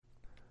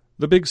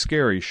The Big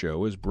Scary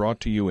Show is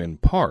brought to you in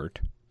part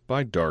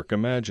by Dark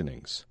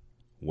Imaginings.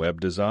 Web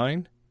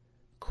design,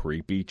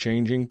 creepy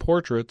changing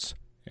portraits,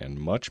 and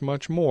much,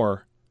 much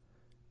more.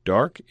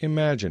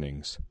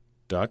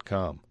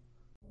 darkimaginings.com.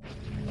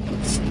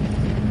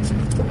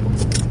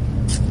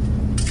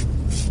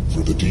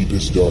 For the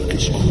deepest,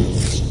 darkest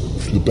crypts,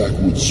 to the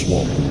backwoods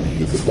swamp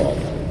at the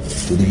bottom,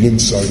 from the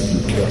inside of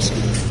your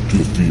casket to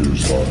the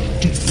fears lying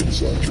deep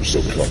inside your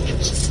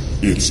subconscious,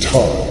 it's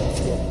time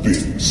for the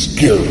Big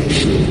Scary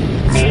Show.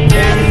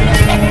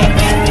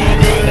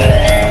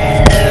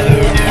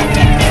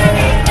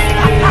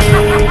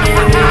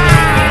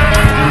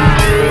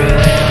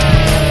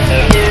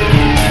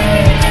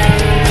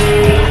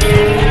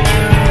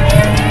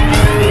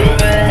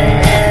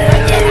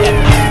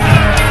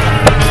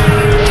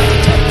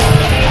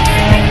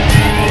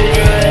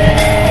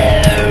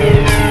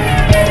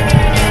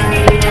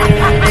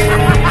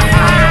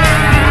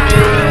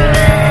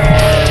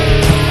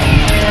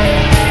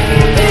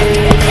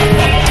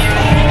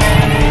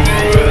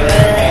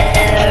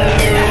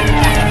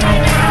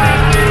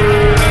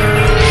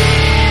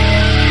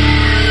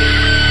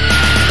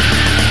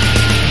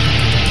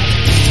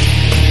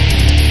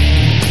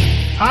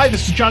 Hi,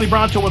 this is Johnny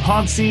Bronto with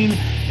Haunt Scene,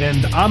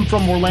 and I'm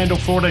from Orlando,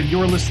 Florida, and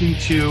you're listening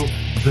to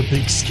The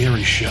Big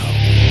Scary Show.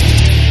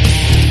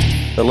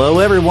 Hello,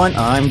 everyone.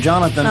 I'm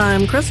Jonathan.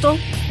 I'm Crystal.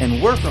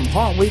 And we're from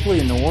Haunt Weekly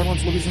in New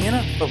Orleans,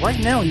 Louisiana. But right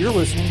now, you're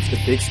listening to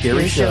The Big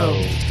Scary Show.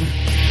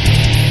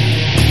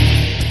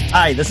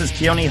 Hi, this is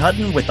Keone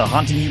Hutton with the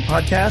Haunting You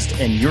podcast,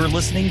 and you're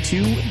listening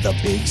to The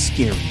Big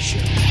Scary Show.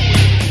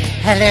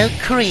 Hello,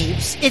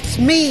 creeps. It's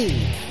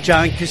me,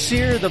 John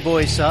Kassir, the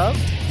voice of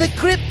the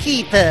Crypt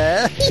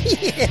Keeper.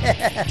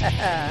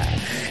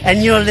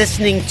 And you're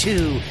listening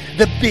to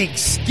The Big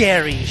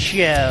Scary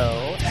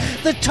Show,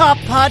 the top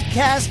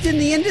podcast in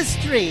the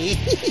industry.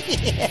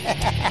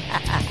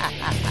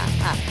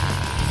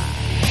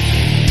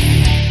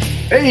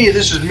 Hey,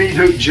 this is Meat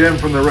Hook Jim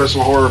from the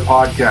Wrestle Horror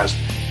Podcast,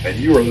 and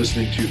you are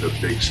listening to The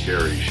Big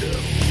Scary Show.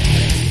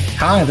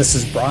 Hi, this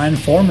is Brian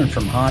Foreman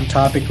from Haunt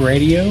Topic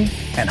Radio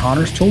and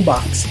Haunter's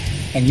Toolbox,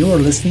 and you are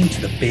listening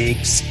to The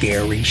Big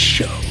Scary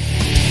Show.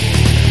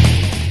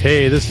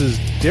 Hey, this is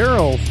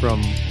Daryl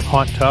from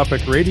Haunt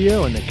Topic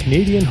Radio and the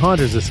Canadian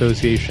Haunters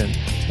Association,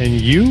 and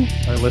you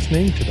are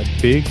listening to The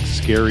Big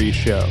Scary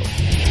Show.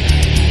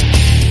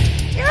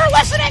 You're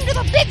listening to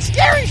The Big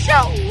Scary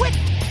Show with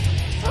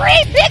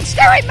 3 big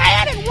scary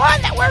men and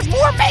one that wears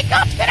more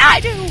makeup than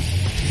I do.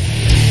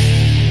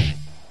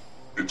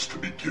 It's the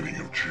beginning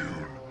of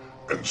June,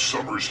 and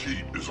summer's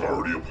heat is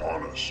already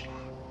upon us.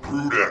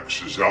 Brood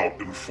X is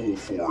out in full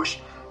force,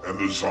 and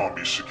the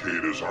zombie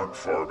cicadas aren't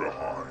far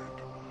behind.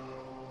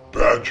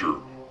 Badger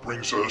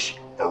brings us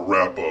a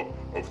wrap-up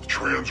of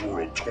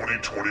Transworld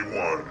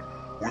 2021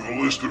 with a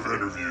list of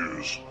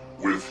interviews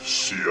with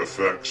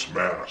CFX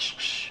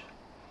masks,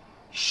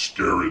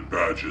 Starrett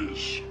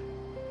badges,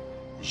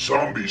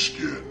 Zombie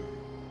Skin,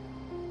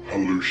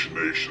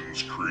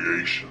 Hallucinations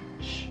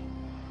Creations,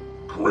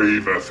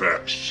 Grave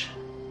FX,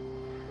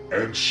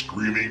 and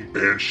Screaming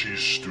Banshee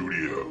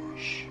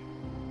Studios.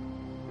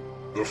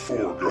 The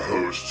 4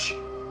 hosts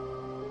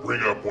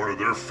bring up one of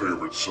their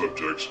favorite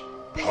subjects,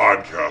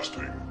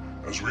 podcasting,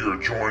 as we are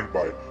joined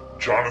by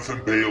Jonathan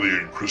Bailey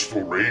and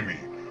Crystal Ramey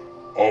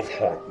of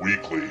Haunt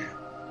Weekly,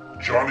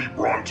 Johnny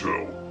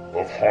Bronto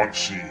of Haunt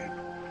Scene,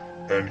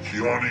 and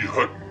Keone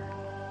Hutton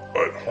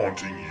at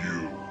Haunting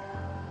You.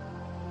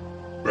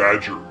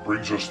 Badger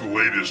brings us the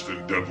latest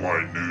in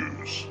Deadline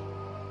news.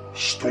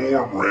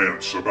 Storm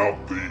rants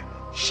about the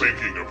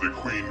sinking of the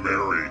Queen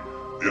Mary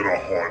in a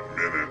Haunt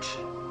Minute.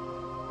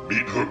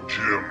 Meat Hook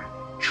Jim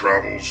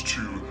travels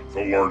to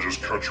the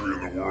largest country in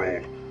the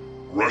world,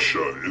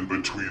 Russia, in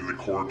between the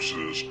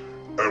corpses,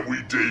 and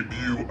we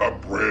debut a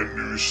brand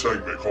new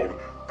segment called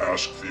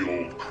Ask the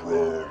Old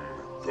Crone.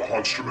 The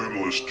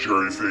Haunstrumentalist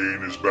Jerry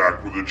Fane is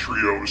back with a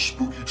trio of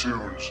spooky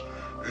tunes,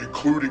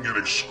 including an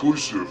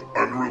exclusive,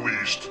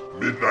 unreleased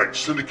Midnight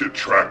Syndicate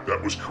track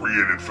that was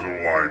created for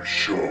the live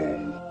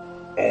show.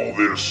 All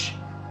this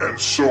and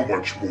so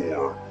much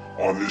more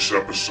on this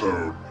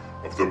episode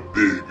of The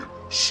Big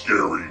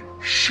Scary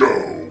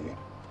Show.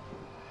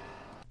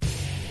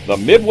 The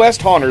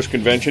Midwest Haunters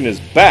Convention is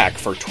back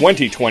for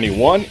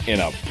 2021 in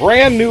a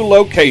brand new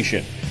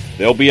location.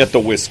 They'll be at the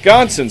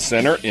Wisconsin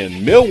Center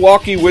in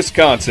Milwaukee,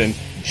 Wisconsin,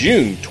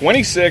 June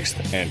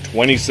 26th and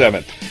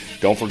 27th.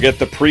 Don't forget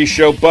the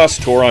pre-show bus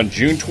tour on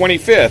June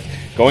 25th,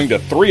 going to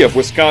 3 of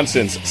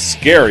Wisconsin's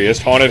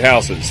scariest haunted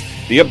houses: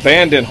 the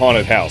Abandoned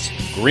Haunted House,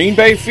 Green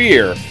Bay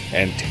Fear,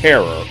 and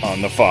Terror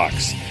on the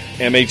Fox.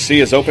 MHC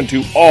is open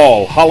to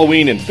all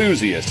Halloween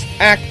enthusiasts,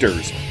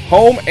 actors,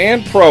 home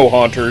and pro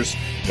haunters.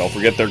 Don't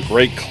forget their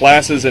great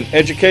classes and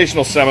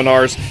educational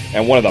seminars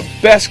and one of the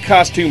best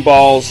costume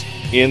balls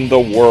in the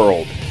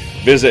world.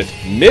 Visit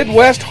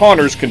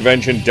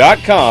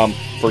MidwestHauntersConvention.com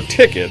for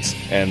tickets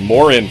and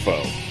more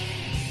info.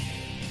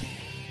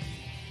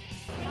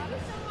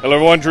 Hello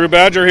everyone, Drew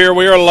Badger here.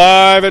 We are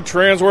live at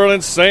Transworld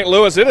in St.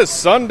 Louis. It is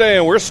Sunday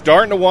and we're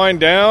starting to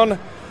wind down.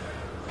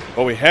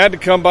 But we had to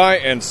come by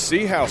and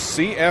see how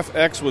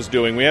CFX was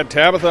doing. We had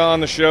Tabitha on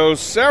the show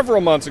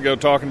several months ago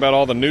talking about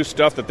all the new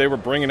stuff that they were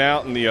bringing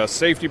out and the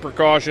safety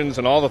precautions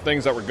and all the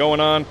things that were going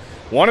on.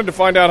 Wanted to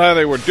find out how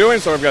they were doing,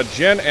 so I've got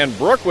Jen and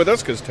Brooke with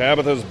us because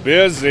Tabitha's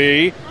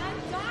busy.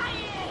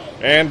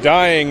 And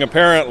dying,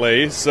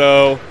 apparently.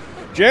 So,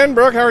 Jen,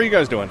 Brooke, how are you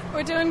guys doing?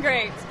 We're doing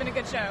great. It's been a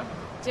good show.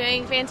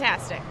 Doing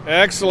fantastic.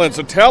 Excellent.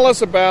 So tell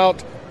us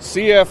about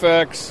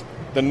CFX,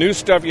 the new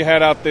stuff you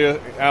had out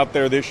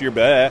there this year.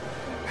 Blah.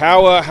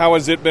 How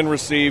has it been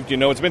received? You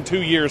know, it's been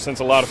 2 years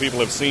since a lot of people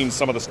have seen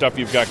some of the stuff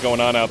you've got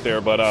going on out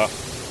there, but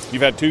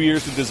you've had 2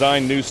 years to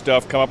design new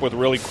stuff, come up with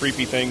really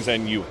creepy things,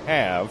 and you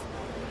have.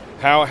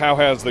 How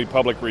has the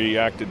public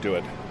reacted to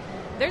it?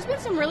 There's been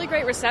some really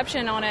great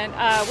reception on it.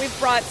 We've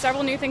brought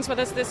several new things with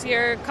us this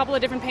year, a couple of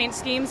different paint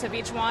schemes of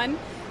each one,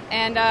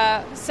 and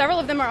several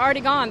of them are already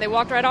gone. They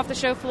walked right off the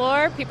show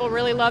floor. People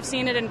really love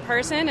seeing it in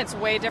person. It's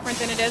way different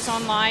than it is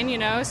online, you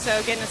know,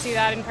 so getting to see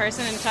that in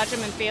person and touch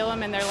them and feel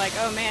them, and they're like,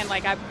 oh man,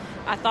 like I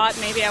thought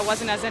maybe I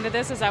wasn't as into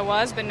this as I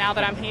was, but now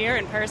that I'm here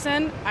in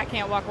person, I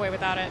can't walk away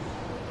without it.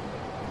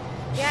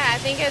 Yeah, I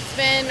think it's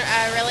been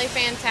really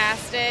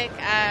fantastic.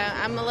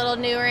 I'm a little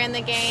newer in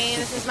the game.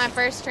 This is my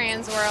first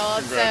Trans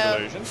World,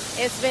 so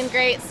it's been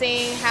great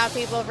seeing how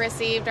people have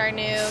received our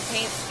new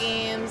paint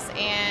schemes,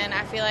 and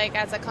I feel like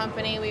as a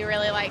company we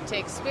really like to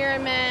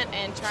experiment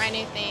and try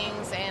new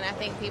things, and I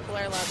think people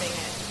are loving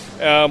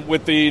it.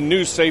 With the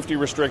new safety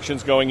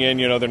restrictions going in,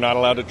 you know, they're not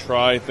allowed to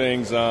try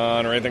things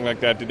on or anything like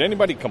that. Did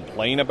anybody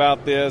complain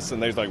about this?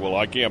 And they're like, well,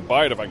 I can't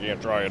buy it if I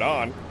can't try it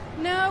on.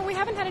 No, we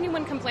haven't had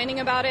anyone complaining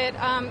about it.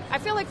 I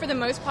feel like for the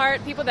most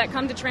part, people that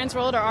come to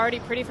Transworld are already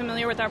pretty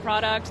familiar with our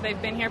product.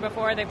 They've been here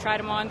before, they've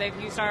tried them on, they've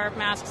used our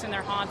masks in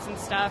their haunts and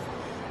stuff.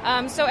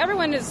 So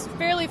everyone is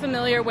fairly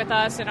familiar with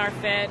us and our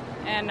fit.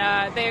 And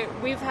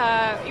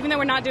even though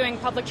we're not doing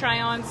public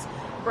try-ons,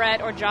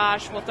 Brett or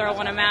Josh will throw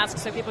on a mask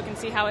so people can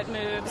see how it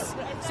moves.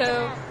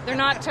 So they're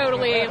not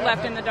totally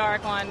left in the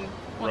dark on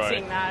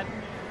seeing that.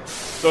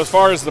 So as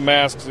far as the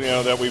masks, you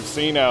know, that we've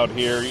seen out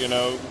here, you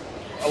know,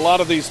 a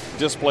lot of these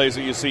displays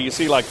that you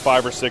see like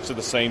 5 or 6 of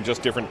the same,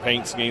 just different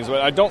paint schemes.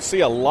 But I don't see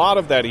a lot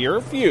of that here.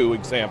 A few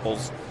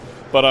examples,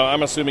 but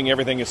I'm assuming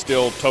everything is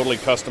still totally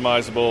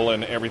customizable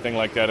and everything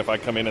like that. If I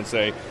come in and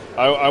say,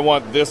 I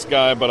want this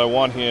guy, but I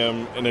want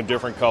him in a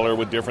different color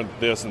with different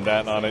this and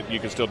that on it, you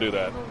can still do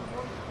that.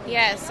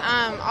 Yes,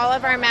 all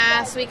of our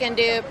masks, we can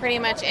do pretty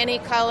much any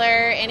color,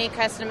 any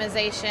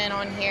customization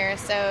on here.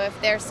 So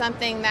if there's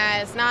something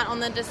that is not on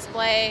the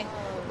display,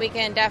 we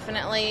can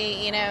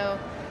definitely, you know,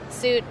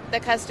 suit the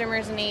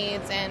customer's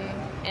needs, and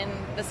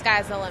the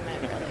sky's the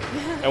limit, really.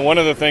 And one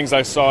of the things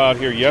I saw out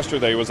here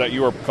yesterday was that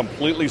you were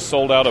completely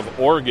sold out of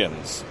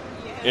organs.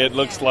 Yes. It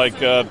looks like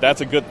that's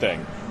a good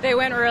thing. They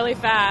went really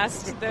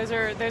fast. Those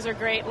are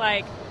great,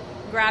 like,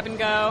 grab and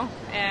go,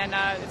 and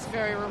it's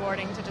very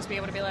rewarding to just be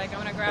able to be like, I'm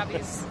going to grab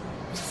these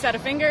set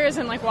of fingers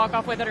and like walk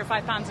off with it, or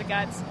 5 pounds of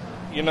guts.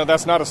 You know,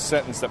 that's not a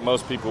sentence that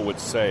most people would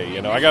say.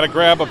 You know, I got to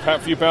grab a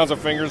few pounds of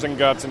fingers and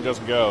guts and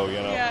just go, you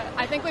know. Yeah,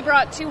 I think we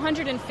brought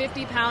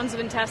 250 pounds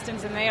of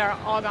intestines, and they are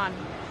all gone.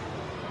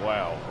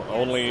 Wow.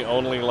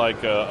 Only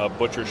like a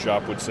butcher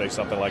shop would say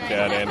something like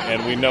that,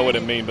 and we know what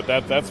it means, but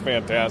that's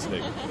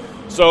fantastic.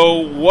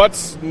 So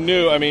what's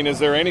new? I mean, is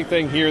there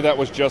anything here that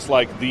was just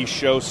like the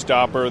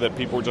showstopper that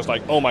people were just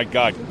like, oh my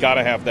God, got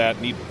to have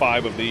that, need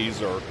 5 of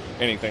these, or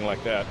anything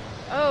like that?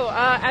 Oh,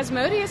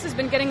 Asmodeus has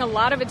been getting a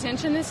lot of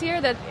attention this year.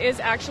 That is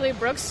actually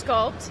Brooke's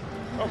sculpt.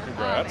 Oh,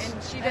 congrats.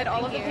 And she did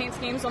all of the paint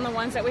schemes on the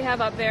ones that we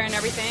have up there and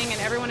everything, and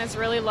everyone is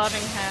really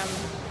loving him.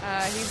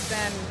 He's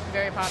been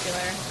very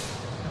popular.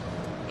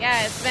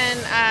 Yeah, it's been,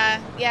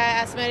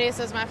 Asmodeus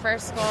was my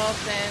first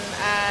sculpt, and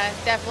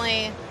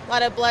definitely a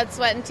lot of blood,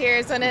 sweat, and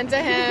tears went into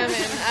him.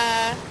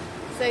 And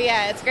so,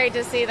 yeah, it's great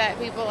to see that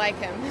people like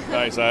him.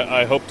 Nice.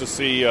 I hope to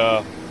see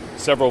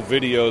several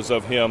videos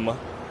of him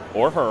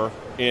or her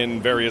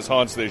in various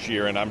haunts this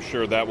year, and I'm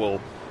sure that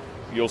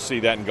you'll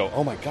see that and go,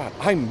 oh my God,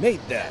 I made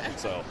that.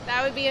 So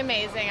that would be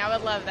amazing. I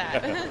would love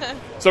that.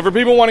 So for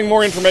people wanting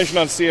more information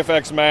on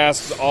CFX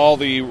masks, all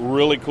the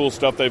really cool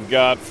stuff they've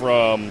got,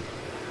 from,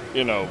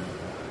 you know,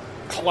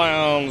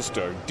 clowns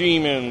to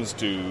demons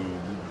to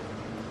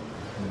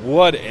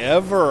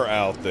whatever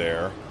out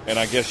there, and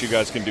I guess you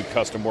guys can do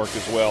custom work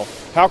as well.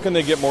 How can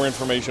they get more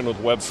information with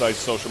websites,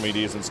 social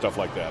medias, and stuff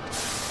like that?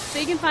 So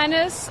you can find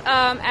us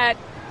at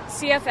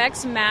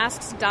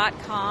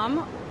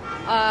cfxmasks.com.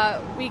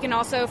 We can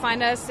also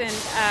find us in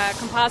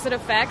Composite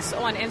Effects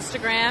on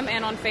Instagram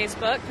and on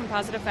Facebook,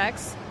 Composite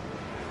Effects.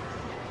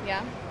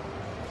 Yeah.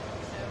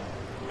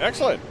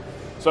 Excellent.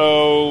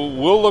 So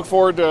we'll look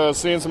forward to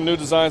seeing some new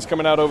designs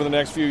coming out over the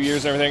next few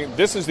years and everything.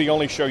 This is the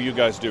only show you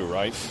guys do,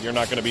 right? You're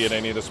not going to be at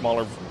any of the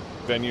smaller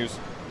venues?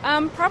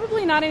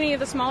 Probably not any of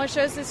the smaller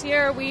shows this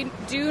year. We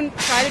do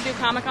try to do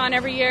Comic-Con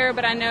every year,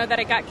 but I know that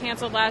it got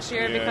canceled last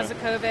year because of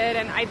COVID,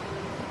 and I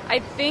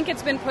think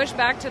it's been pushed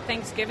back to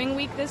Thanksgiving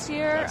week this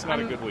year. That's not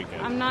a good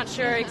weekend. I'm not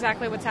sure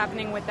exactly what's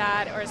happening with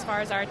that, or as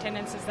far as our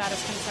attendance as that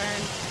is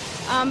concerned.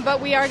 But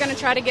we are going to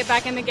try to get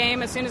back in the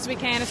game as soon as we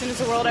can. As soon as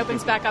the world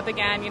opens back up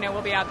again,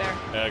 we'll be out there.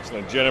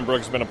 Excellent. Jen and Brooke,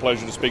 it's been a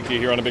pleasure to speak to you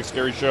here on The Big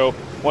Scary Show.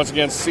 Once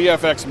again,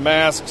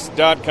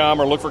 cfxmasks.com,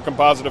 or look for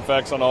Composite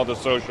Effects on all the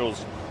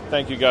socials.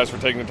 Thank you guys for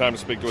taking the time to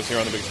speak to us here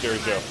on The Big Scary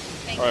Show.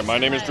 All right, my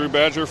name is Drew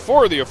Badger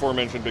for the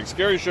aforementioned Big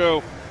Scary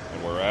Show,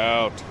 and we're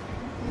out.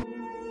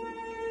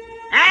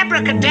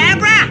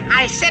 Abracadabra,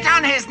 I sit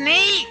on his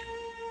knee.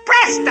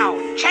 Presto,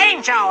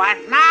 changeo,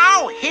 and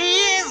now he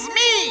is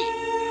me.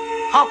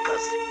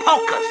 Hocus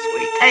pocus,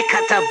 we take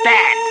her to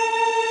bed.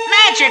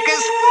 Magic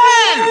is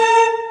fun.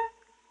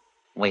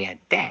 We are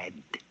dead.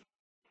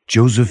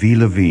 Joseph E.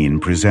 Levine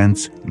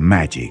presents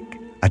Magic,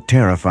 a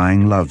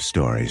terrifying love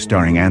story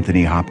starring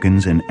Anthony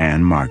Hopkins and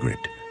Anne Margaret.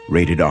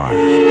 Rated R.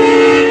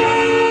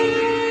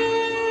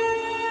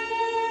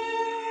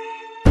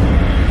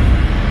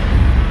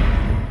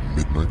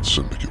 Midnight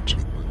Syndicate.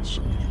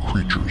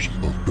 Creatures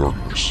of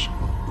Darkness.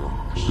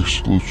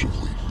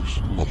 Exclusively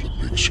on The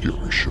Big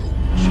Scary Show.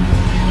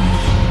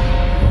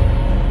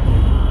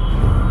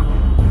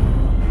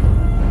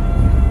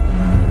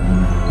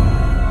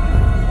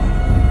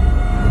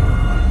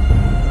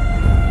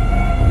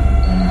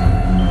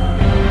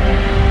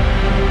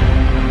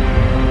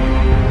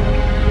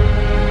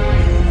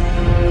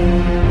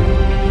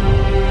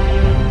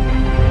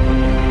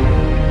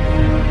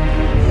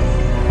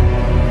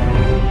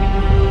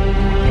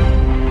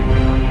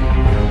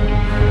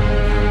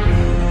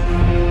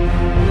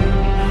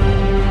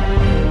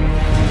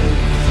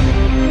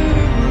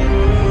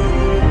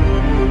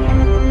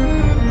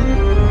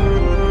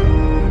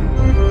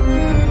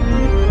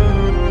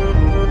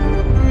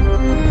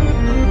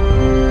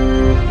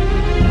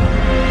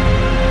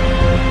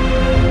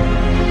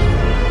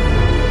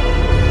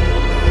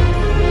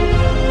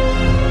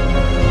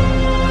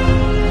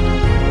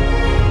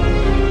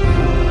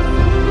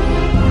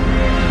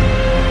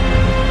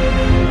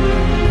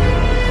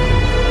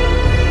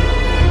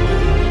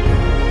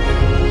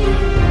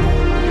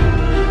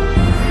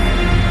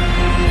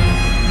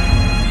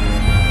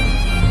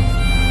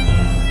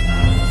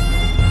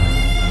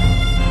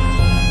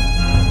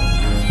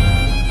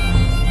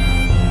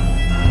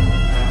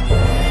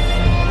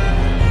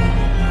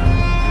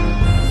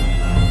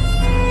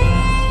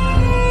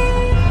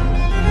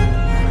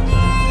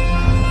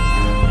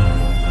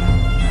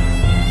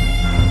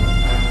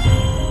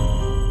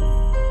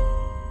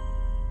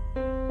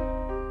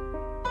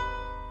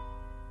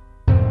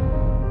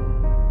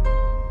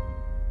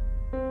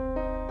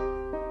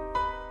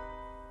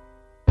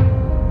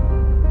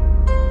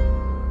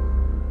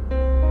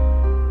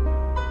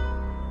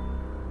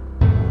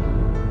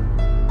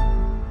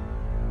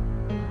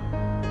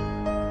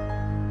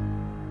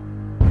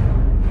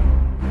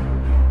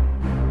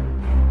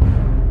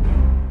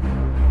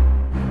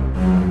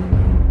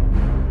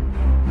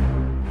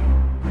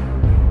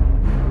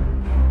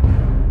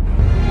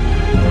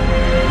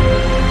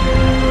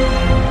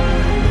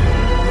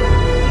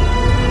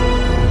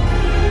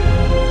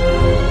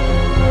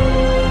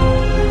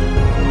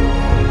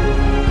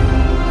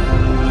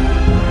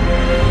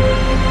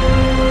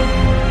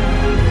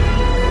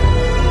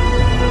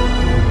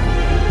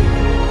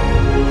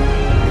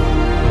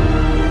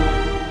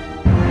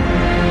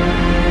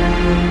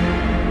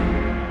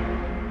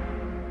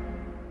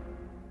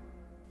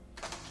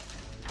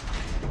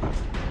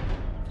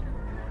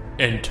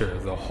 Enter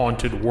the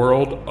haunted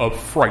world of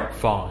Fright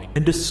Find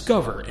and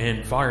discover an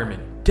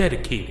environment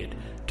dedicated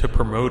to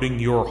promoting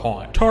your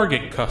haunt.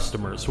 Target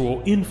customers who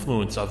will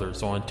influence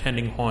others on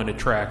attending haunted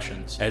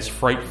attractions, as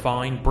Fright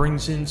Find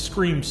brings in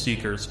scream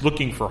seekers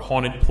looking for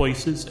haunted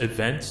places,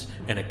 events,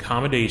 and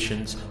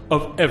accommodations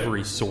of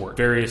every sort.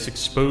 Various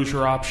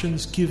exposure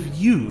options give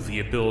you the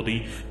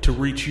ability to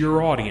reach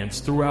your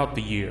audience throughout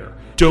the year.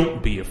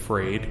 Don't be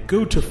afraid.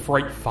 Go to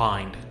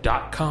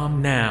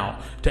frightfind.com now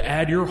to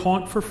add your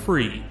haunt for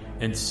free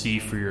and see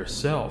for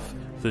yourself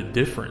the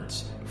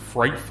difference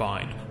Fright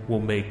Find will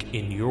make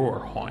in your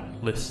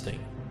haunt listing.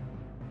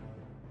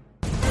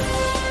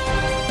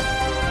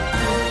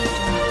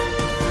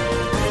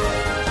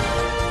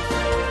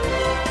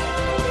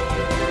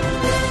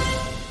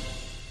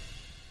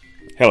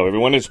 Hello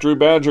everyone, it's Drew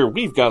Badger.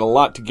 We've got a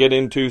lot to get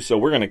into, so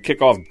we're going to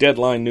kick off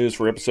Deadline News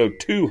for episode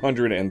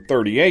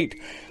 238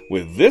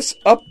 with this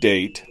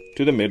update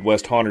to the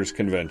Midwest Haunters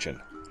Convention.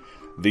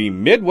 The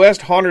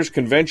Midwest Haunters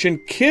Convention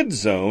Kids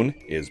Zone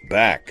is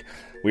back.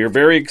 We are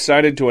very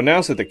excited to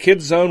announce that the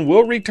Kids Zone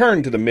will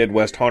return to the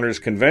Midwest Haunters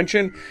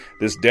Convention.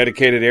 This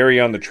dedicated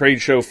area on the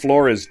trade show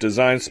floor is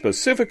designed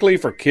specifically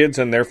for kids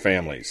and their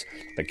families.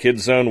 The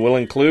Kids Zone will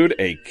include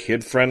a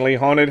kid-friendly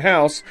haunted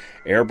house,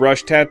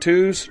 airbrush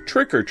tattoos,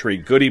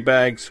 trick-or-treat goodie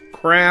bags,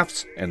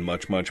 crafts, and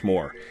much, much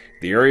more.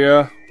 The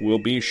area will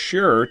be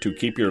sure to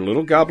keep your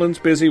little goblins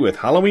busy with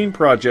Halloween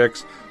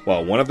projects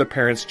while one of the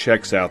parents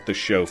checks out the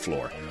show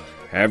floor.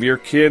 Have your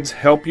kids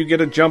help you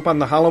get a jump on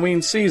the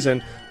Halloween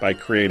season by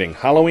creating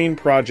Halloween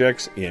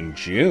projects in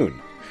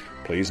June.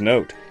 Please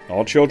note,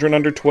 All children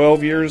under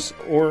 12 years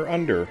or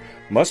under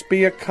must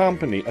be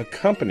accompanied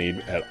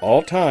at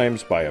all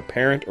times by a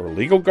parent or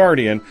legal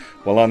guardian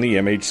while on the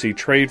MHC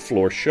trade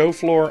floor, show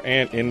floor,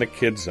 and in the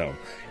kids zone.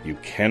 You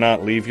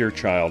cannot leave your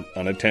child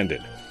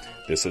unattended.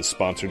 This is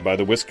sponsored by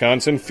the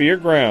Wisconsin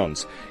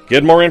Fairgrounds.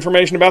 Get more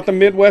information about the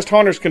Midwest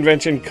Haunters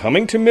Convention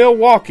coming to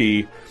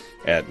Milwaukee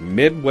at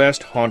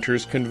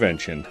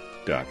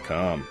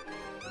MidwestHauntersConvention.com.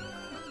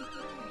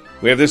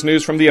 We have this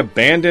news from the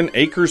Abandoned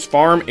Acres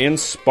Farm in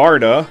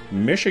Sparta,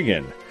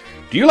 Michigan.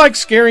 Do you like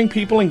scaring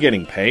people and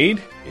getting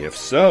paid? If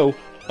so,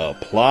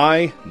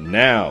 apply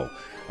now.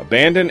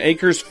 Abandoned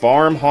Acres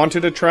Farm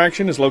Haunted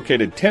Attraction is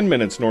located 10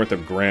 minutes north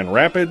of Grand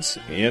Rapids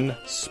in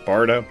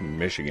Sparta,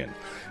 Michigan.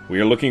 We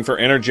are looking for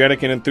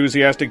energetic and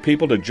enthusiastic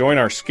people to join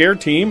our scare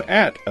team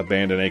at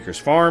Abandoned Acres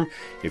Farm.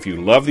 If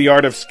you love the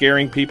art of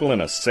scaring people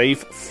in a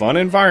safe, fun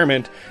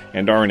environment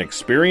and are an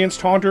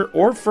experienced haunter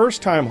or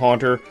first-time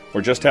haunter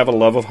or just have a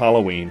love of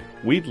Halloween,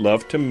 we'd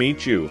love to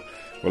meet you.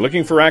 We're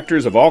looking for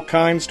actors of all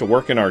kinds to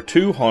work in our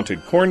 2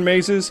 haunted corn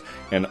mazes,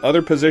 and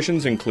other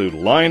positions include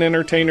line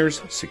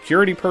entertainers,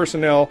 security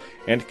personnel,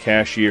 and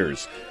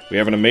cashiers. We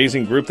have an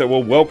amazing group that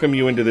will welcome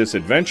you into this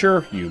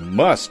adventure. You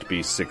must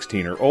be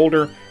 16 or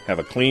older, have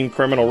a clean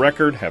criminal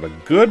record, have a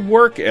good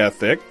work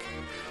ethic,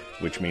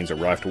 which means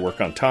arrive to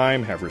work on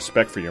time, have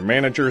respect for your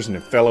managers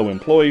and fellow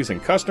employees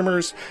and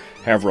customers,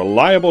 have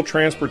reliable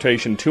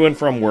transportation to and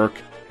from work,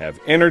 have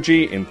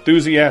energy,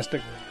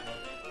 enthusiastic,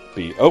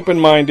 be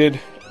open-minded,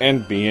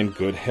 and be in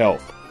good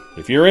health.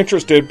 If you're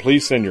interested,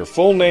 please send your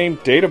full name,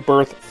 date of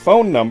birth,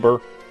 phone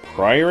number,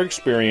 prior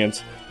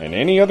experience, and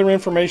any other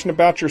information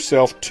about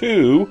yourself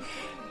to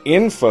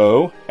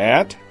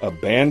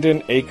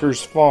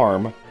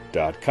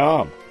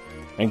info@abandonedacresfarm.com.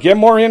 And get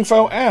more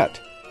info at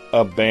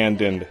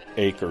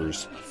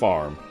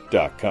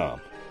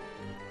abandonedacresfarm.com.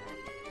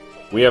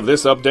 We have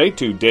this update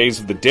to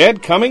Days of the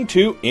Dead coming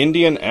to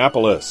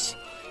Indianapolis.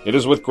 It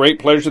is with great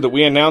pleasure that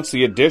we announce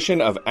the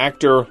addition of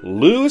actor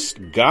Louis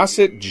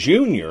Gossett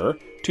Jr.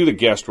 to the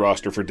guest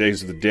roster for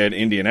Days of the Dead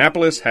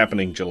Indianapolis,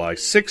 happening July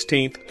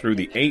 16th through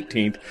the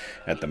 18th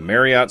at the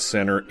Marriott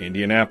Center,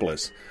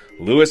 Indianapolis.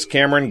 Louis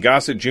Cameron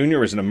Gossett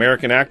Jr. is an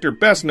American actor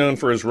best known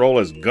for his role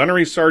as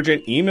Gunnery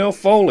Sergeant Emil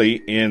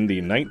Foley in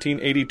the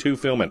 1982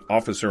 film An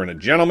Officer and a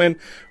Gentleman,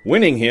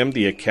 winning him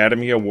the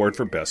Academy Award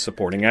for Best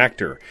Supporting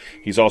Actor.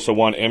 He's also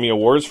won Emmy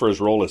Awards for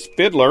his role as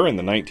Fiddler in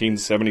the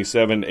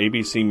 1977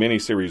 ABC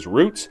miniseries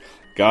Roots.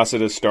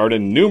 Gossett has starred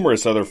in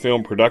numerous other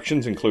film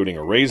productions, including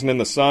A Raisin in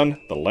the Sun,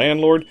 The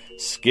Landlord,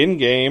 Skin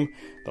Game,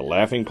 The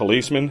Laughing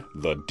Policeman,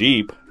 The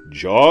Deep,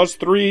 Jaws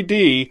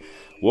 3D,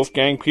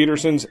 Wolfgang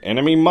Petersen's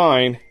Enemy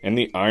Mine, and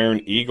the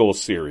Iron Eagle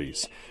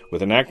series.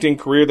 With an acting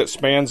career that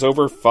spans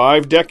over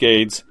 5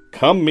 decades,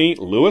 come meet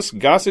Louis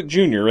Gossett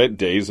Jr. at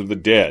Days of the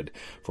Dead.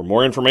 For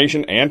more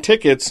information and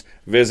tickets,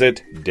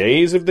 visit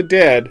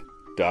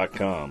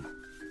daysofthedead.com.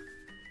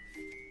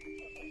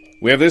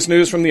 We have this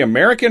news from the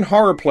American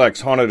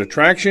Horrorplex Haunted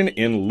Attraction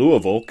in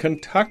Louisville,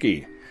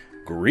 Kentucky.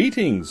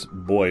 Greetings,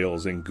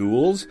 boils and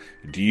ghouls.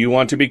 Do you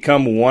want to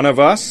become one of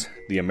us?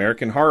 The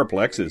American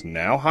Horrorplex is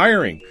now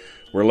hiring.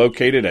 We're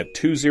located at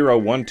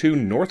 2012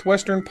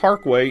 Northwestern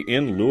Parkway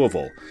in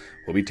Louisville.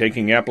 We'll be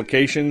taking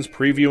applications,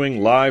 previewing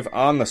live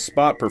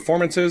on-the-spot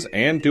performances,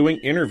 and doing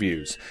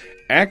interviews.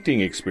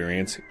 Acting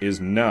experience is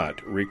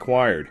not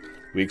required.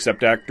 We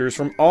accept actors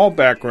from all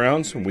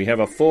backgrounds, and we have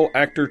a full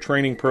actor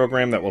training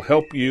program that will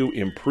help you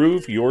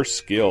improve your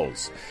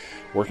skills.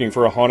 Working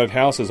for a haunted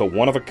house is a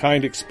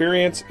one-of-a-kind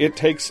experience. It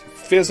takes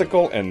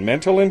physical and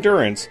mental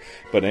endurance,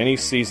 but any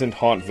seasoned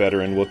haunt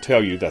veteran will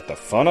tell you that the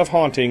fun of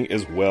haunting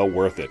is well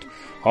worth it.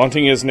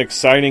 Haunting is an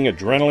exciting,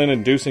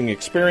 adrenaline-inducing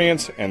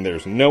experience, and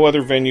there's no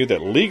other venue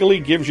that legally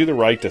gives you the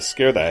right to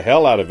scare the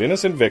hell out of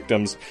innocent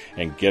victims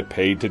and get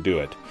paid to do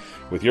it.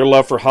 With your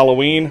love for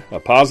Halloween, a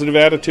positive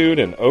attitude,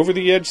 and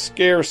over-the-edge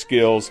scare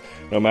skills,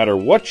 no matter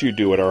what you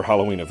do at our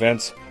Halloween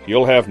events,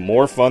 you'll have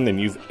more fun than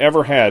you've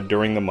ever had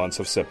during the months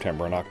of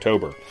September and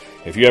October.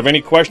 If you have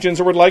any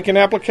questions or would like an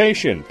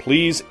application,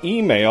 please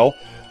email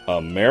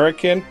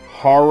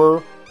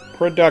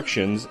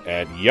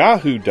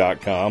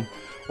AmericanHorrorProductions@yahoo.com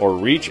or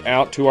reach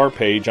out to our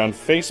page on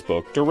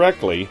Facebook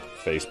directly,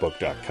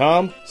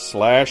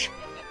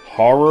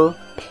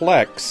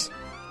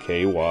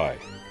 facebook.com/HorrorPlexKY.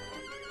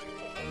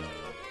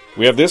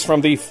 We have this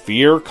from the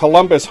Fear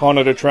Columbus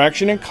Haunted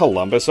Attraction in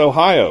Columbus,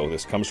 Ohio.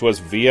 This comes to us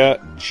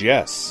via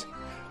Jess.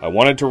 I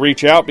wanted to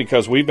reach out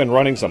because we've been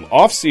running some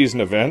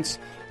off-season events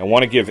and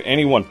want to give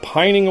anyone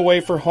pining away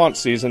for haunt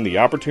season the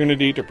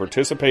opportunity to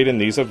participate in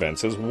these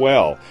events as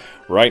well.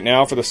 Right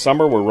now for the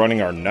summer we're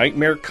running our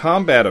Nightmare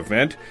Combat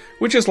event,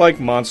 which is like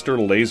Monster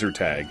Laser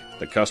Tag.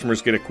 The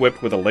customers get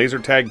equipped with a laser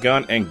tag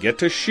gun and get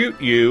to shoot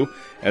you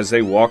as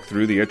they walk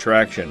through the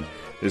attraction.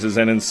 This is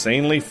an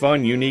insanely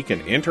fun, unique,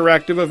 and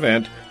interactive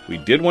event. We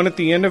did one at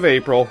the end of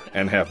April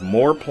and have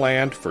more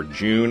planned for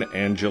June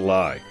and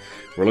July.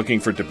 We're looking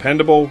for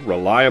dependable,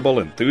 reliable,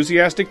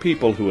 enthusiastic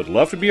people who would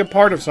love to be a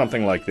part of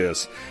something like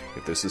this.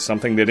 If this is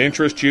something that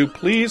interests you,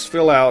 please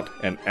fill out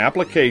an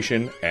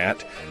application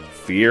at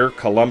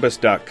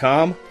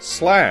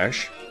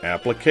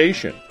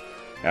fearcolumbus.com/application.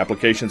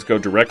 Applications go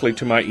directly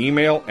to my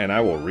email, and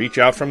I will reach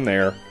out from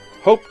there.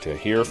 Hope to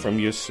hear from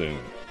you soon.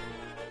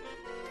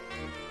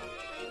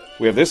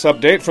 We have this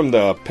update from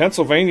the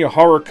Pennsylvania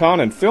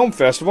HorrorCon and Film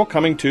Festival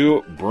coming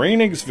to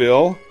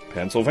Breinigsville,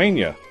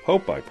 Pennsylvania.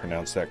 Hope I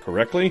pronounced that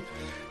correctly.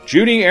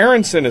 Judy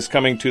Aronson is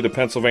coming to the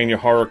Pennsylvania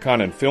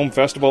HorrorCon and Film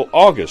Festival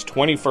August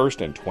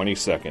 21st and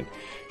 22nd.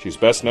 She's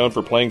best known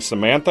for playing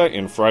Samantha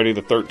in Friday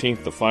the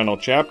 13th, The Final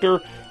Chapter,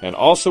 and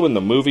also in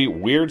the movie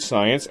Weird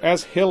Science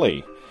as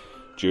Hilly.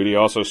 Judy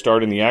also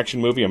starred in the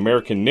action movie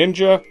American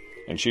Ninja,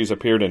 and she's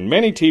appeared in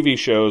many TV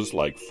shows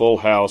like Full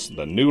House,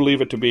 The New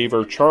Leave It to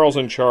Beaver, Charles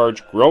in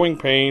Charge, Growing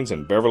Pains,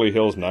 and Beverly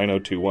Hills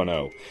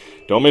 90210.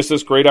 Don't miss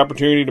this great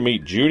opportunity to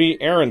meet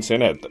Judy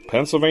Aronson at the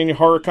Pennsylvania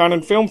HorrorCon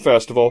and Film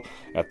Festival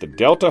at the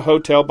Delta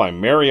Hotel by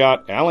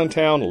Marriott,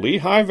 Allentown,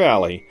 Lehigh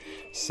Valley,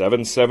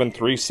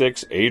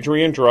 7736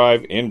 Adrian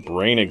Drive in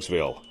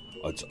Breinigsville.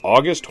 It's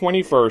August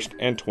 21st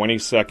and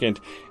 22nd,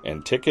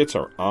 and tickets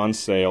are on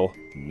sale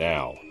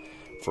now.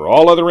 For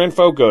all other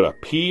info, go to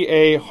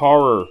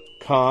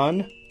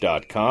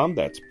pahorrorcon.com.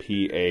 That's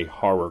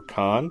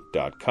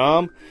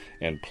pahorrorcon.com.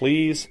 And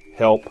please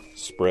help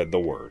spread the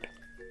word.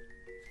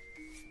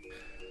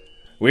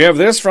 We have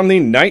this from the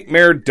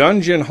Nightmare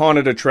Dungeon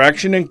haunted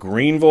attraction in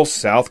Greenville,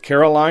 South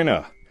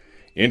Carolina.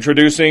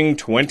 Introducing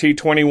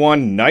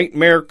 2021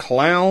 Nightmare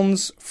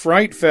Clowns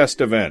Fright Fest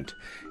event.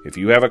 If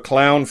you have a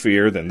clown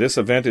fear, then this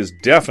event is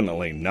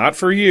definitely not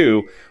for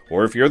you,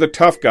 or if you're the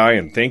tough guy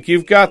and think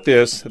you've got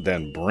this,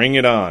 then bring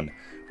it on.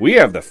 We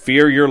have the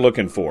fear you're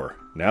looking for.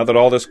 Now that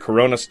all this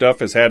corona stuff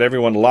has had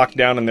everyone locked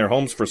down in their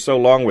homes for so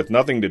long with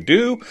nothing to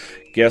do,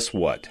 guess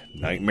what?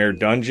 Nightmare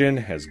Dungeon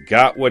has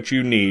got what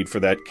you need for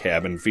that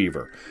cabin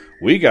fever.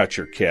 We got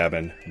your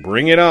cabin.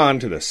 Bring it on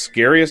to the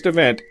scariest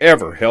event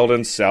ever held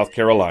in South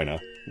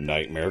Carolina.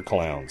 Nightmare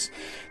Clowns.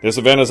 This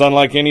event is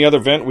unlike any other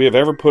event we have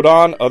ever put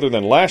on other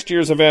than last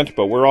year's event,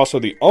 but we're also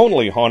the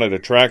only haunted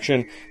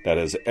attraction that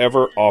has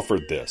ever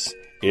offered this.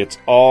 It's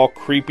all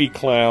creepy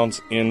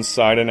clowns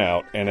inside and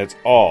out, and it's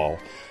all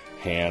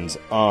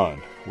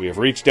hands-on. We have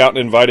reached out and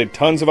invited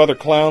tons of other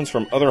clowns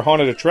from other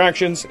haunted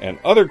attractions and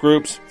other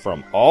groups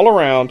from all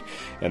around,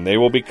 and they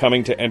will be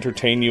coming to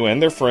entertain you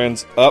and their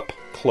friends up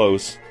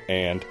close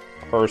and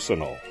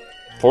personal.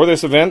 For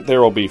this event,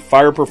 there will be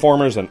fire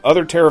performers and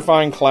other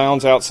terrifying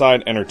clowns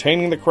outside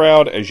entertaining the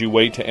crowd as you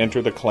wait to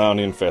enter the clown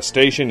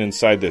infestation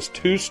inside this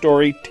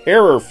 2-story,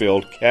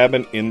 terror-filled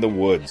cabin in the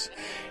woods.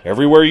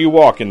 Everywhere you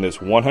walk in this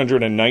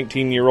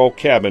 119-year-old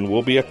cabin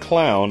will be a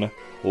clown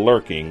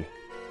lurking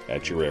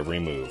at your every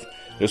move.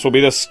 This will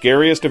be the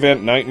scariest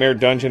event Nightmare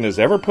Dungeon has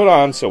ever put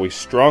on, so we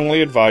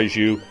strongly advise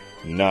you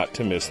not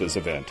to miss this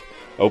event.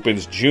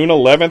 Opens June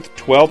 11th,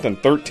 12th, and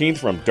 13th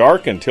from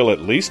dark until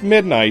at least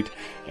midnight,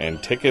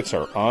 and tickets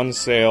are on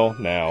sale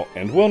now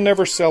and will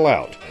never sell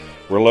out.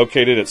 We're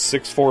located at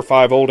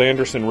 645 Old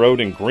Anderson Road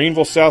in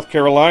Greenville, South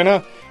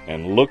Carolina,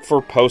 and look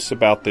for posts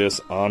about this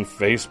on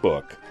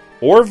Facebook.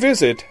 Or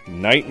visit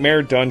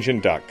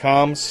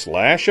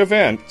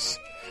nightmaredungeon.com/events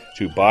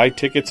to buy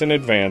tickets in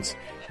advance,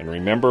 and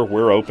remember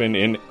we're open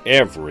in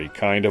every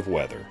kind of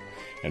weather.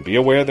 And be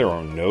aware there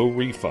are no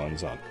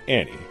refunds on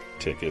any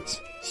tickets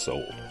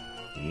sold.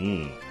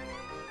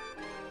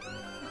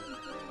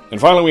 And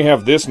finally, we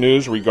have this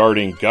news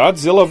regarding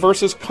Godzilla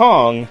vs.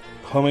 Kong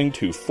coming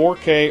to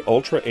 4K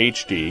Ultra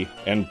HD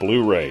and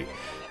Blu-ray.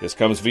 This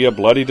comes via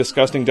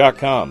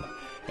BloodyDisgusting.com.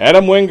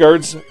 Adam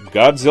Wingard's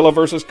Godzilla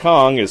vs.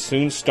 Kong is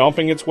soon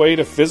stomping its way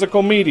to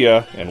physical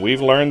media, and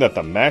we've learned that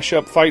the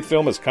mashup fight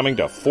film is coming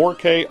to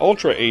 4K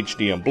Ultra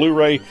HD and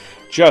Blu-ray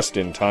just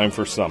in time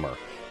for summer.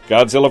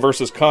 Godzilla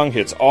vs. Kong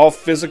hits all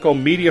physical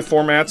media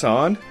formats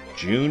on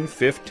June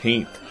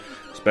 15th.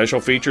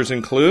 Special features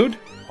include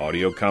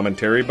audio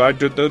commentary by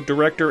the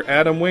director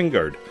Adam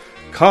Wingard,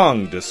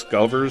 Kong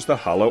Discovers the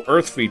Hollow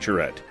Earth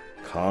featurette,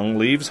 Kong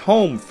Leaves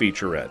Home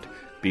featurette,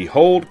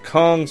 Behold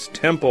Kong's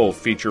Temple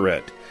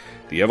featurette,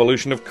 The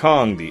Evolution of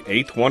Kong, the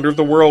Eighth Wonder of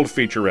the World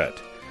featurette,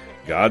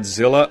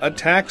 Godzilla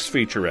Attacks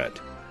featurette,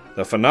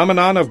 The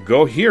Phenomenon of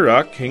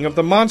Gojira, King of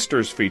the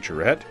Monsters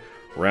featurette,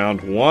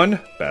 Round 1,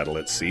 Battle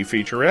at Sea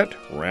featurette,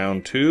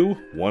 Round 2,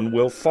 One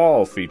Will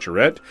Fall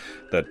featurette,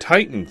 The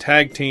Titan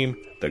Tag Team,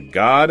 The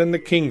God and the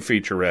King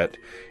featurette,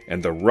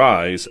 and The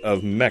Rise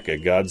of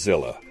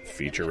Mechagodzilla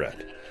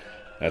featurette.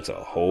 That's a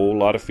whole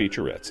lot of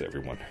featurettes,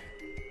 everyone.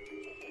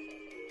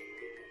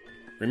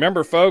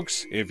 Remember,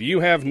 folks, if you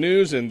have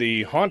news in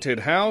the haunted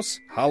house,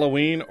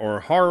 Halloween,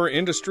 or horror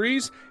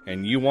industries,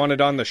 and you want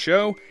it on the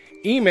show,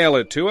 email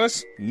it to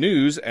us,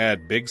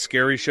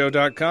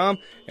 news@bigscaryshow.com,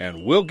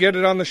 and we'll get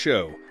it on the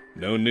show.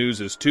 No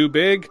news is too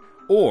big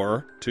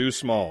or too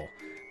small.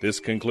 This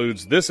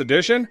concludes this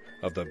edition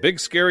of the Big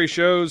Scary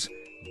Show's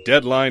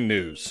Deadline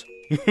News.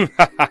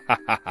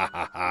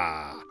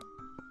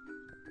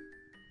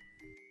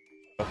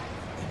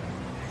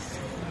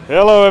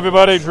 Hello,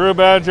 everybody. Drew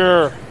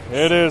Badger.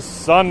 It is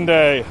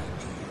Sunday,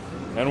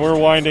 and we're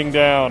winding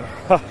down.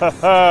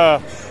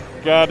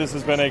 God, this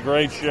has been a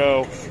great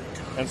show,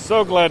 and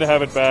so glad to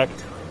have it back.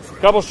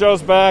 couple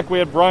shows back, we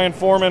had Brian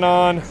Foreman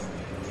on.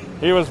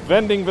 He was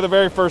vending for the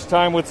very first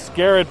time with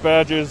Scare It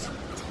badges.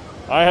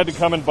 I had to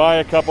come and buy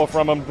a couple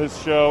from him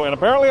this show, and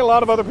apparently a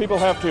lot of other people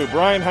have too.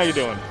 Brian, how you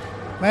doing?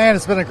 Man,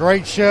 it's been a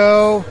great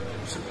show.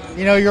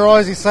 You know, you're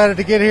always excited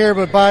to get here,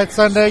 but by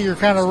Sunday, you're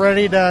kind of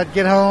ready to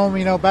get home,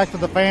 you know, back to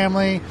the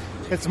family.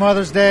 It's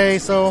Mother's Day,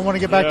 so I want to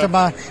get back to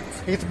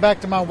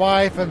my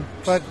wife,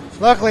 but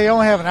luckily I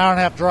only have an hour and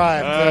a half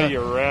drive.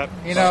 You rat.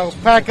 You know,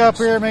 pack up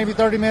here maybe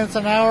 30 minutes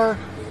an hour,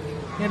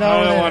 you know,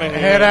 I don't want to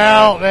head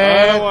out, man.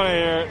 I don't want to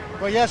hear it.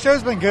 Well, yeah,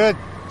 show's been good.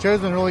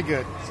 Show's been really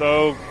good.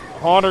 So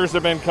haunters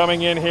have been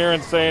coming in here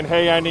and saying,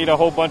 hey, I need a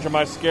whole bunch of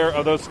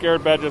those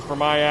Scared badges for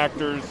my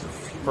actors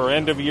for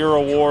end-of-year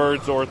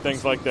awards or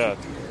things like that.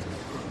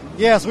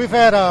 Yes, we've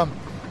had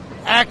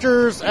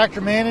actors, actor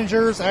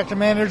managers. Actor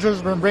managers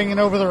have been bringing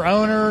over their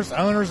owners.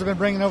 Owners have been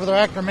bringing over their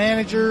actor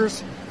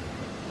managers.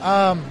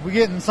 We're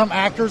getting some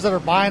actors that are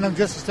buying them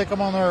just to stick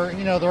them on their,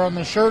 you know, they're on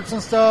their shirts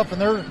and stuff.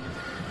 And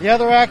the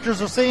other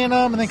actors are seeing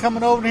them and then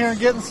coming over here and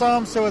getting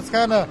some. So it's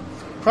kind of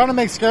trying to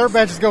make Scare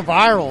badges go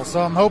viral. So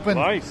I'm hoping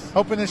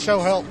this show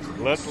helps.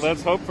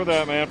 Let's hope for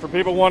that, man. For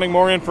people wanting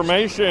more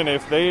information,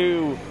 if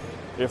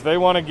they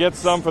want to get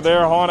some for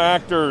their haunt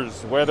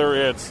actors, whether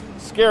it's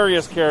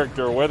Scariest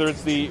Character, whether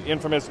it's the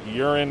infamous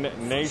Urine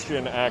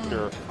Nation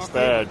actor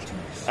badge,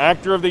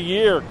 Actor of the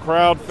Year,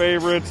 crowd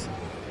favorites,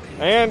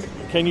 and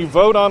can you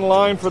vote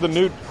online for the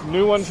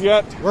new ones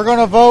yet? We're going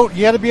to vote.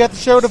 You had to be at the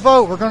show to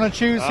vote. We're going to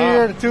choose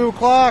here at 2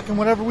 o'clock, and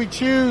whatever we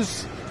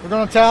choose, we're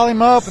going to tally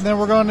them up, and then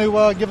we're going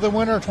to give the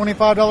winner a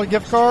 $25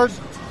 gift card.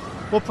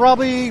 We'll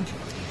probably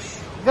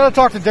got to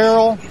talk to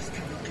Daryl,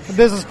 the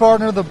business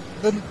partner, the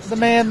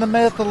man, the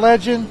myth, the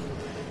legend.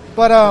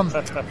 But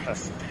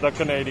the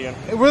Canadian.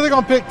 We're really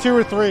going to pick 2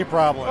 or 3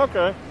 probably.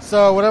 Okay.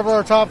 So whatever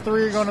our top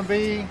 3 are going to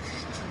be.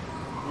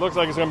 Looks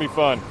like it's going to be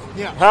fun.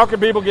 Yeah. How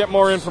can people get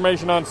more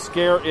information on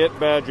Scare It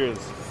badges?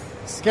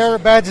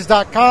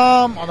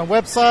 ScareItBadges.com on the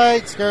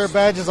website. Scare It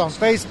Badges on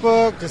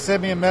Facebook. Just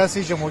send me a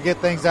message and we'll get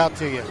things out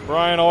to you.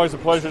 Brian, always a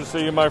pleasure to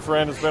see you, my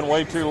friend. It's been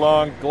way too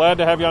long. Glad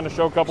to have you on the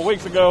show a couple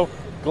weeks ago.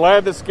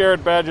 Glad that Scare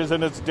It Badges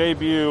in its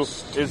debut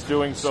is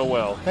doing so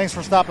well. Thanks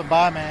for stopping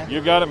by, man.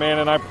 You got it, man.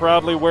 And I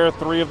proudly wear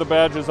 3 of the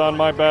badges on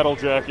my battle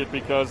jacket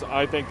because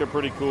I think they're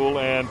pretty cool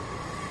and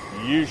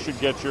you should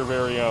get your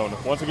very own.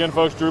 Once again,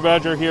 folks, Drew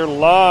Badger here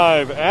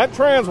live at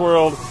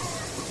Transworld,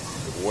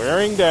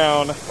 wearing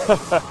down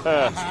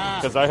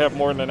because I have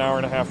more than an hour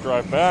and a half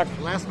drive back.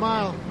 Last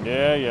mile.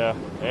 Yeah.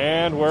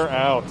 And we're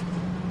out.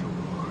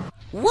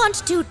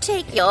 Want to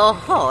take your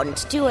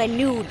haunt to a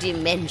new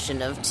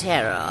dimension of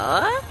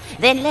terror?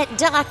 Then let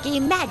Dark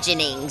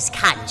Imaginings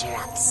conjure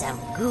up some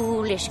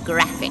ghoulish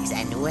graphics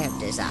and web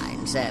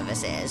design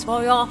services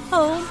for your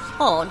home,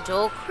 haunt,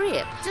 or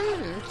crypt.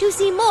 To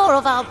see more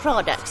of our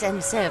products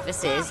and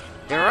services,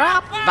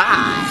 drop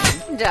by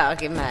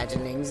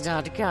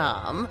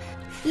darkimaginings.com.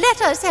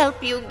 Let us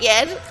help you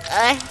get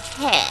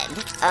ahead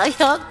of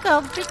your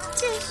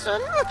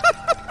competition.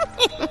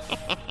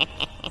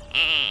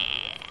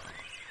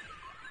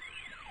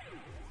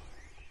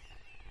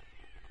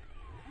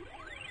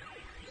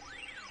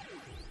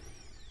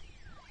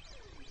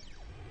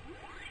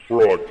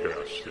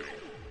 Broadcasting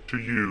to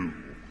you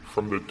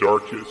from the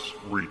darkest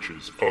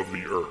reaches of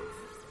the earth.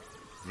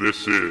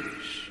 This is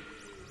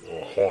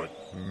a Haunt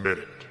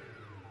Minute.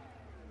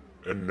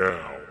 And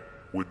now,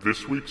 with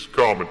this week's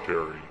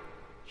commentary,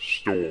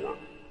 Storm.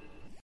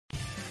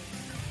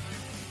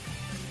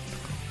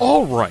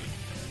 All right.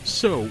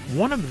 So,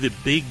 one of the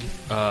big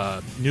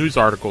news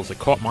articles that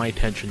caught my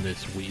attention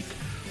this week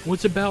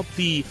was about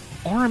the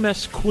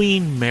RMS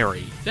Queen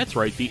Mary. That's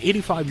right, the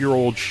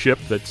 85-year-old ship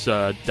that's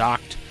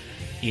docked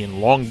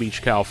in Long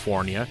Beach,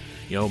 California,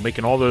 you know,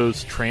 making all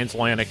those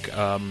transatlantic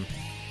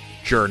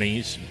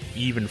journeys,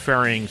 even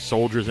ferrying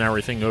soldiers and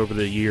everything over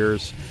the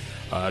years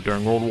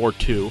during World War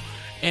II,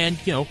 and,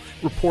 you know,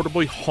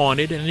 reportedly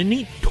haunted and a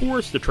neat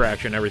tourist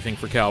attraction and everything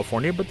for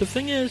California. But the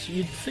thing is,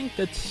 you'd think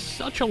that's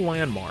such a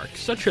landmark,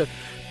 such a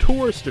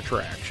tourist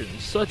attraction,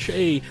 such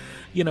a,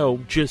 you know,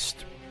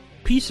 just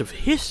piece of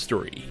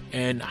history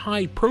and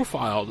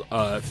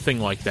high-profile thing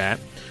like that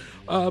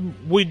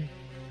would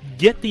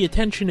get the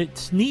attention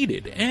it's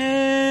needed,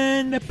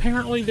 and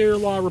apparently there are a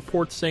lot of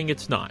reports saying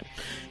it's not.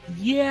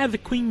 Yeah, the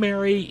Queen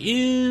Mary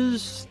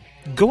is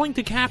going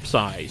to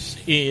capsize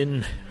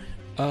in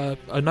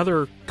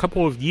another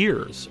couple of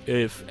years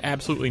if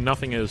absolutely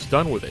nothing is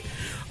done with it.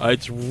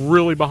 It's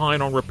really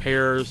behind on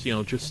repairs, you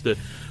know, just the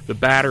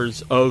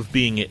batters of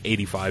being an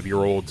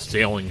 85-year-old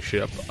sailing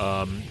ship.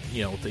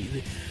 You know,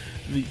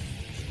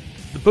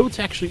 the boat's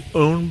actually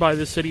owned by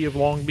the city of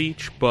Long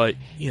Beach, but,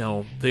 you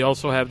know, they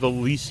also have the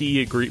leasing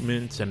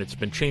agreements, and it's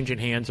been changing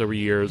hands over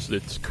years.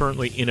 It's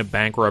currently in a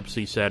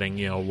bankruptcy setting,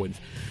 you know, with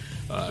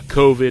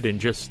COVID and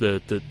just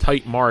the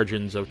tight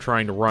margins of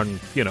trying to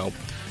run, you know,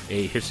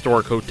 a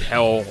historic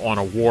hotel on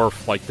a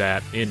wharf like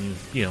that in,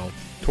 you know,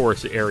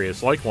 tourist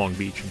areas like Long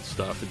Beach and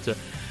stuff. It's a,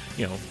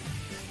 you know,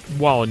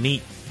 while a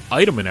neat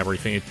item and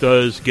everything, it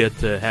does get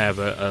to have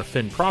a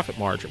thin profit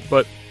margin.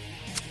 But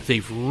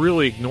they've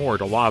really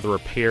ignored a lot of the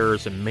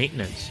repairs and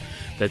maintenance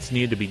that's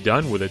needed to be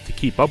done with it to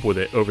keep up with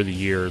it over the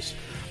years.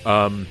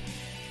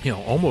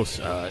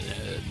 Almost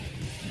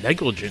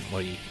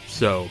negligently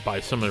so by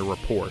some of the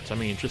reports. I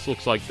mean, it just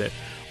looks like that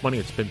money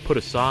that's been put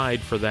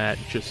aside for that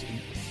just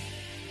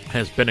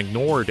has been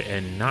ignored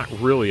and not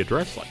really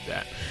addressed like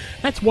that.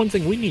 That's one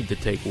thing we need to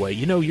take away.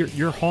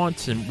 Your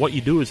haunts and what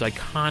you do is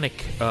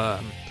iconic.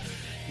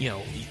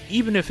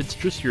 Even if it's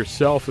just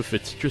yourself, if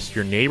it's just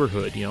your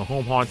neighborhood,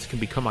 home haunts can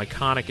become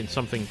iconic and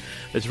something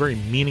that's very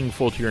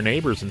meaningful to your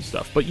neighbors and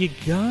stuff. But you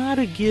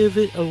gotta give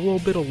it a little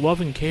bit of love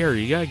and care.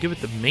 You gotta give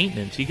it the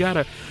maintenance. You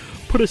gotta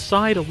put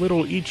aside a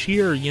little each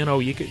year. You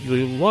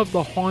love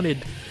the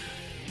haunted,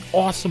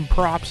 awesome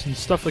props and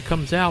stuff that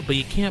comes out, but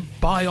you can't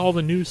buy all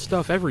the new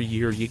stuff every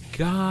year. You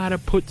gotta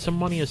put some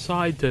money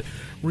aside to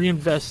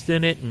reinvest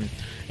in it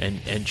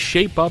and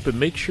shape up and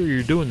make sure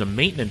you're doing the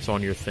maintenance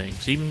on your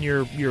things. Even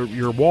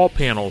your wall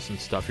panels and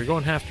stuff, you're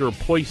going to have to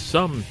replace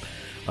some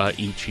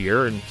each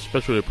year, and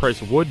especially the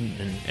price of wood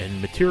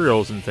and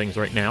materials and things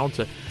right now. It's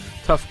a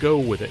tough go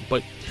with it,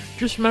 but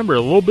just remember,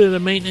 a little bit of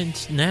the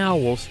maintenance now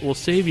will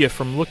save you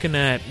from looking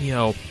at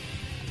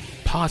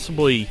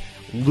possibly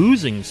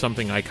losing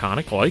something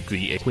iconic like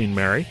the Queen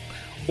Mary,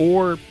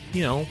 or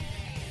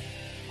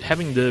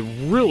having to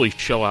really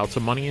shell out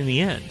some money in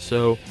the end.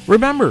 So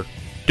remember,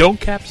 don't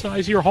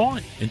capsize your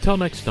haunt. Until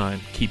next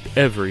time, keep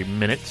every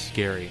minute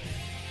scary.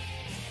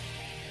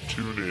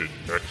 Tune in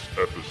next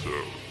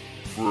episode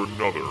for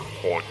another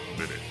Haunt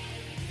Minute.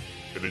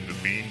 And in the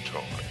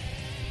meantime,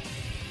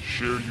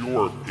 share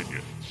your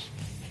opinions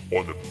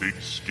on the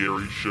Big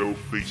Scary Show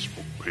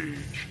Facebook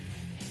page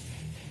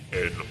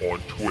and on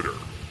Twitter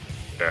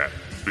at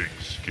Big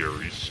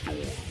Scary Storm.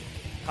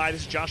 Hi,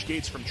 this is Josh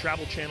Gates from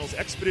Travel Channel's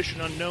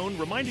Expedition Unknown,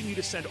 reminding you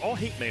to send all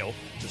hate mail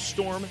to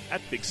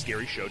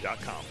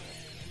storm@bigscaryshow.com.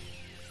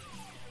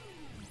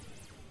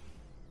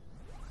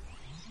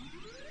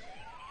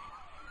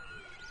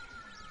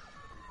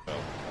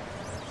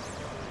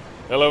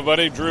 Hello,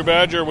 everybody. Drew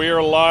Badger. We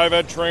are live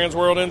at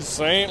Transworld in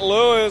St.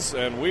 Louis,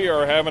 and we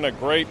are having a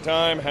great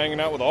time hanging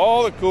out with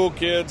all the cool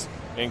kids,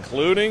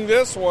 including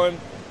this one.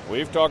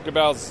 We've talked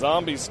about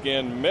Zombie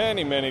Skin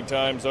many, many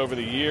times over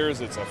the years.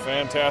 It's a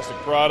fantastic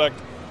product.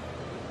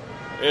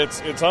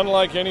 It's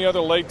unlike any other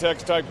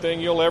latex type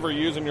thing you'll ever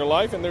use in your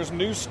life, and there's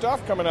new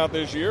stuff coming out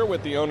this year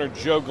with the owner,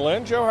 Joe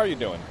Glenn. Joe, how are you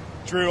doing?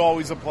 Drew,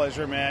 always a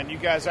pleasure, man. You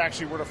guys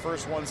actually were the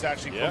first ones to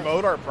actually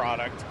promote our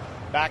product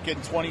back in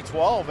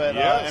 2012 at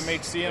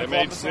MHC in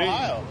Columbus,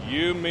 Ohio.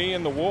 You, me,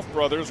 and the Wolf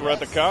Brothers were at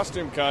the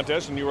costume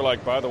contest, and you were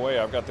like, by the way,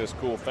 I've got this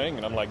cool thing.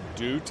 And I'm like,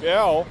 do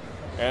tell.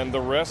 And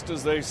the rest,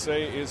 as they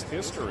say, is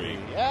history.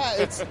 Yeah,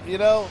 it's,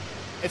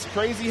 it's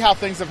crazy how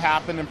things have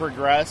happened and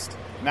progressed.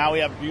 Now we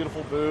have a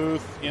beautiful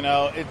booth.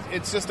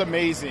 It's just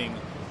amazing.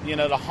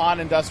 The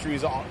haunt industry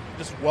has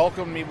just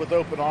welcomed me with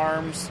open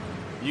arms.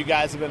 You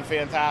guys have been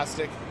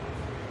fantastic.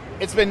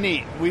 It's been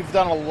neat. We've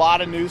done a lot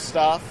of new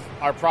stuff.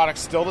 Our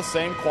product's still the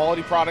same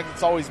quality product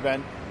it's always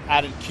been.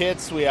 Added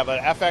kits. We have an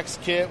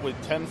FX kit with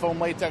 10 foam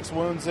latex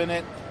wounds in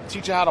it.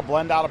 Teach you how to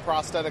blend out a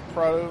prosthetic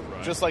pro,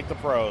 just like the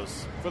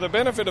pros. For the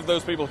benefit of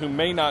those people who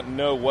may not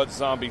know what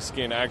Zombie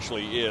Skin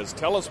actually is,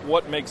 tell us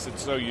what makes it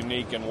so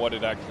unique and what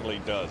it actually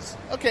does.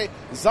 Okay,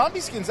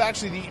 Zombie Skin's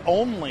actually the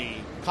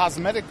only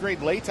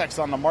cosmetic-grade latex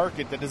on the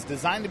market that is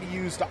designed to be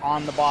used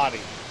on the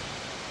body.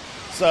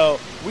 So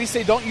we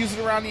say don't use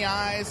it around the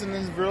eyes and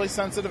in really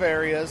sensitive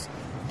areas,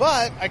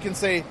 but I can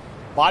say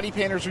body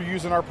painters are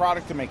using our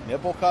product to make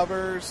nipple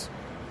covers.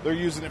 They're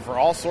using it for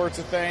all sorts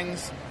of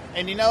things.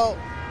 And you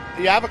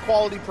have a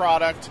quality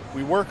product,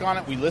 we work on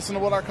it, we listen to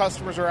what our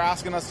customers are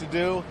asking us to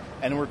do,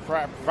 and we're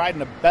providing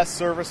the best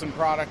service and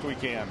product we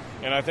can.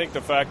 And I think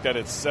the fact that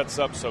it sets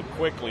up so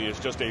quickly is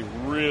just a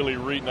really,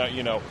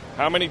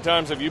 how many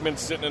times have you been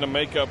sitting in a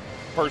makeup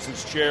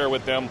person's chair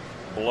with them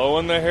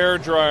blowing the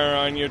hairdryer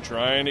on you,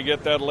 trying to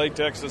get that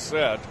latex to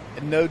set?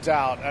 No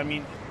doubt. I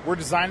mean, we're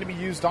designed to be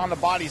used on the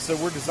body, so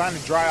we're designed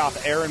to dry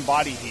off air and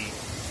body heat.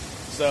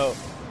 So,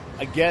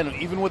 again,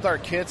 even with our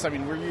kits, I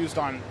mean, we're used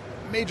on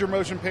major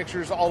motion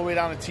pictures all the way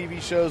down to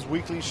TV shows,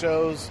 weekly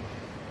shows.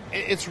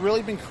 It's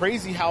really been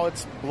crazy how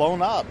it's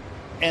blown up.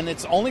 And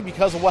it's only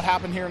because of what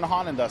happened here in the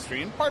haunt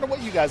industry, and part of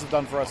what you guys have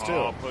done for us,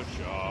 too.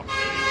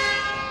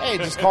 Hey,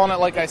 just calling it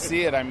like I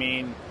see it. I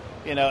mean,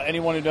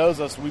 anyone who knows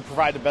us, we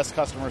provide the best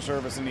customer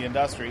service in the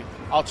industry.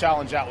 I'll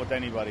challenge that with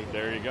anybody.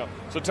 There you go.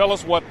 So tell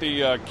us what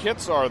the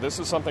kits are. This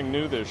is something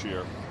new this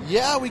year.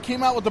 Yeah, we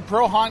came out with the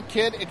Pro Haunt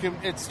Kit.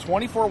 It's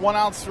 24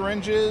 1-ounce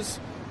syringes,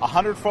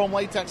 100 foam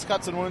latex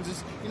cuts and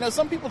wounds.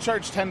 Some people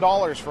charge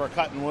 $10 for a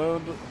cut and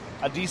wound,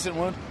 a decent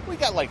wound. We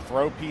got like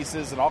throw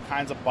pieces and all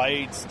kinds of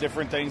bites,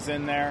 different things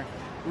in there.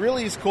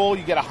 Really is cool.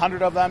 You get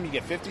 100 of them. You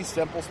get 50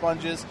 stipple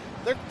sponges.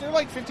 They're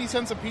like 50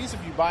 cents a piece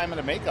if you buy them at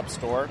a makeup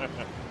store. And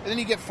then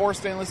you get 4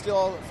 stainless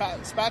steel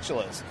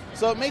spatulas.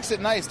 So it makes it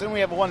nice. Then we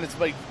have one that's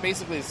like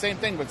basically the same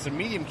thing, but it's a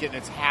medium kit and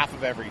it's half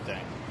of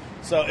everything.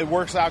 So it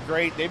works out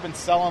great. They've been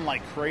selling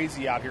like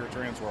crazy out here at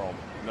Transworld.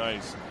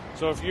 Nice.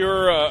 So if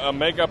you're a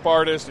makeup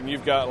artist and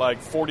you've got like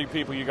 40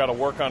 people you got to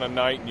work on a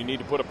night and you need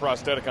to put a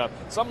prosthetic on,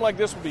 something like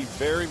this would be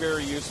very,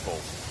 very useful.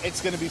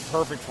 It's going to be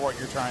perfect for what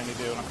you're trying to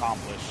do and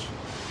accomplish.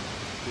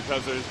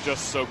 Because it's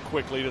just so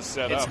quickly to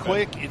set up. It's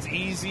quick, it's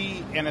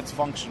easy, and it's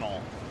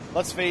functional.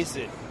 Let's face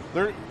it,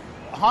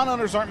 haunt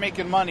owners aren't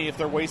making money if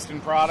they're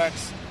wasting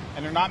products,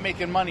 and they're not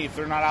making money if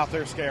they're not out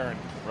there scaring.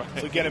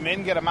 Right. So get them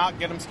in, get them out,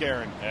 get them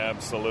scaring.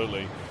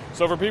 Absolutely.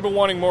 So for people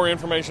wanting more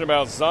information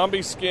about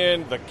zombie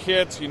skin, the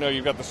kits,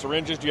 you've got the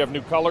syringes. Do you have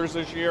new colors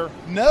this year?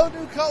 No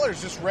new colors,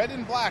 just red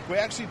and black. We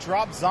actually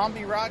dropped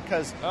Zombie Rot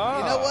because, you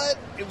know what?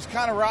 It was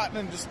kind of rotten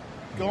and just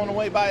going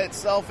away by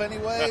itself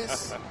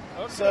anyways.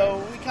 Okay.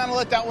 So we kind of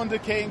let that one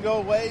decay and go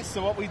away.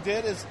 So what we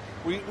did is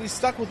we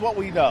stuck with what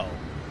we know.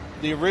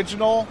 The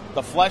original,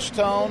 the flesh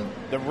tone,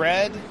 the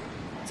red,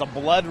 it's a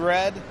blood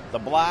red, the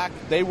black.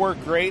 They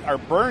work great. Our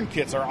burn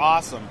kits are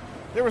awesome.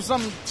 There was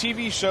some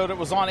TV show that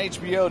was on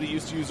HBO that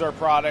used to use our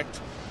product,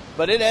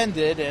 but it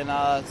ended, and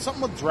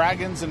something with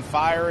dragons and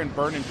fire and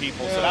burning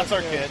people, so that's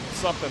our kit.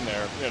 Something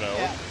there,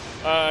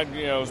 Yeah.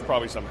 It was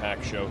probably some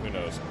hack show, who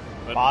knows.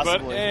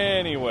 Possibly. But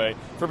anyway,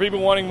 for people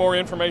wanting more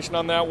information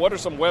on that, what are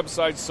some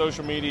websites,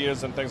 social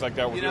medias, and things like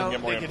that where you can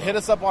get more They info? can hit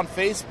us up on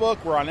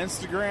Facebook, we're on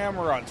Instagram,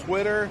 we're on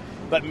Twitter,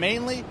 but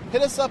mainly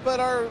hit us up at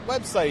our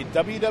website,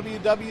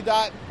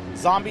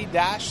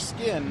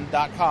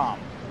 www.zombie-skin.com.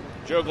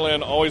 Joe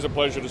Glenn, always a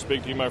pleasure to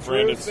speak to you, my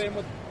friend.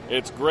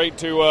 It's great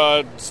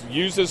to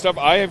use this stuff.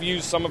 I have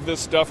used some of this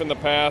stuff in the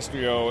past,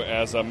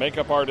 as a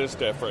makeup artist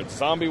for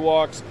zombie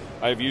walks.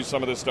 I've used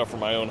some of this stuff for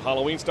my own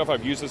Halloween stuff.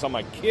 I've used this on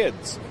my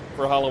kids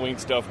for Halloween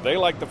stuff. They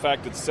like the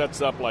fact it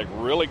sets up like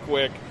really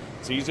quick.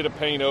 It's easy to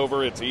paint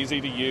over. It's easy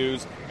to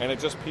use, and it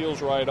just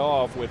peels right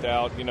off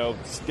without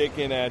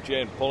sticking at you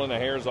and pulling the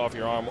hairs off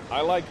your arm.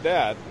 I like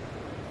that.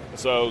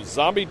 So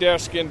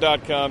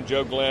zombie-skin.com,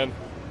 Joe Glenn.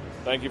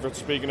 Thank you for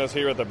speaking to us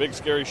here at the Big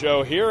Scary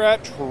Show here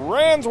at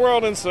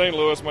Transworld in St.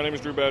 Louis. My name is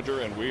Drew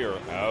Badger, and we are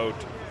out.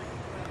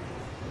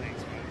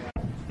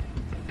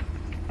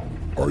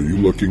 Are you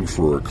looking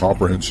for a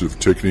comprehensive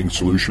ticketing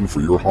solution for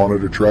your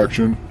haunted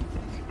attraction?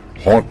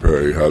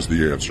 HauntPay has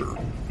the answer.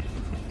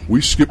 We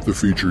skip the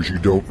features you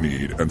don't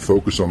need and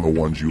focus on the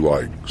ones you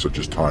like, such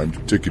as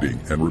timed ticketing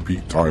and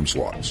repeat time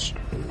slots,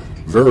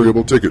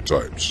 variable ticket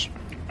types,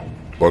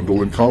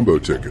 bundle and combo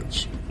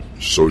tickets,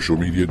 social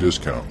media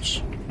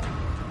discounts,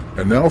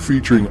 and now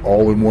featuring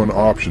all-in-one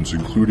options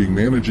including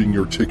managing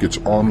your tickets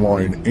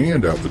online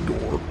and at the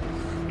door,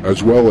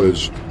 as well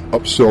as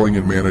upselling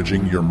and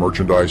managing your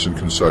merchandise and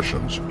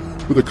concessions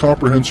with a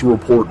comprehensive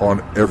report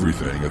on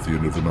everything at the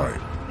end of the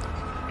night.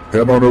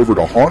 Head on over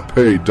to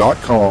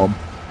hauntpay.com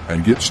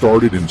and get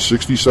started in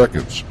 60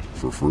 seconds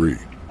for free.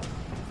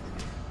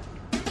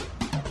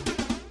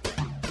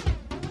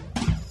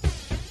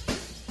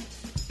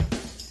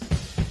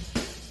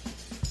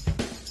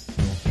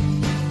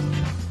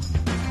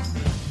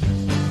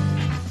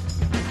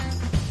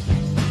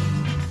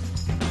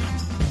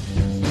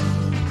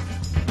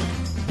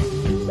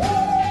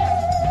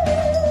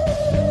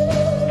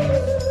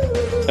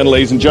 And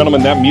ladies and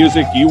gentlemen, that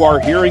music you are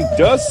hearing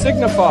does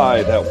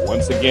signify that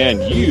once again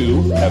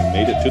you have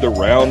made it to the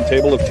Round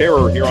Table of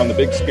Terror here on the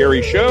Big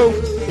Scary Show,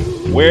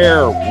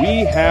 where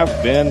we have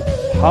been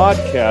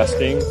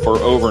podcasting for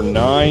over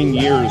 9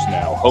 years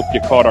now. Hope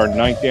you caught our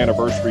 9th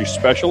anniversary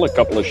special a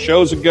couple of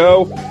shows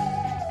ago,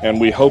 and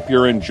we hope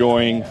you're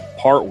enjoying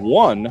part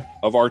 1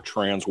 of our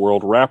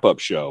Transworld wrap-up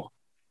show.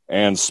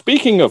 And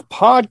speaking of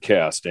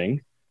podcasting,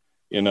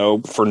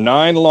 for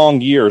 9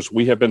 long years,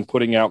 we have been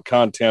putting out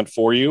content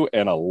for you,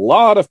 and a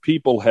lot of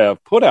people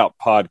have put out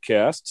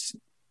podcasts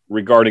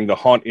regarding the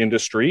haunt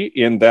industry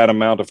in that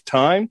amount of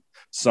time.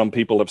 Some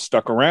people have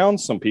stuck around,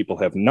 some people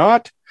have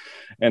not,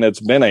 and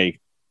it's been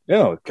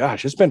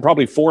it's been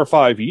probably 4 or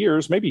 5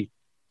 years, maybe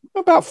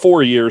about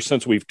 4 years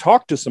since we've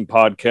talked to some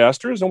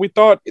podcasters, and we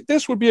thought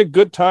this would be a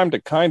good time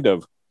to kind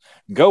of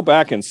go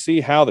back and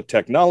see how the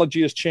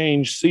technology has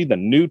changed, see the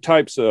new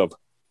types of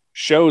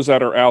shows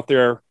that are out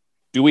there.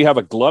 Do we have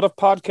a glut of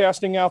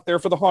podcasting out there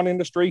for the haunt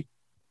industry?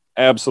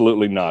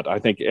 Absolutely not. I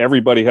think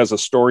everybody has a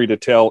story to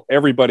tell.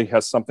 Everybody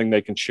has something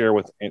they can share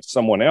with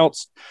someone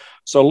else.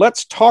 So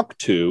let's talk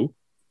to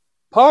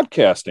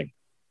podcasting.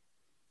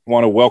 I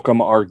want to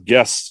welcome our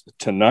guests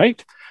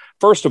tonight.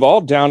 First of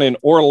all, down in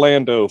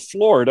Orlando,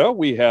 Florida,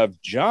 we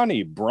have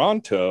Johnny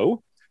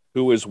Bronto,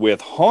 who is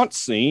with Haunt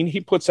Scene.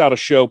 He puts out a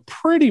show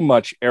pretty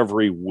much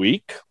every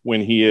week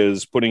when he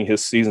is putting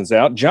his seasons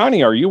out.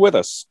 Johnny, are you with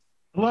us?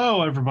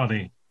 Hello,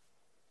 everybody.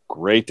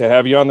 Great to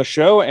have you on the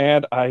show,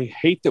 and I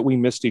hate that we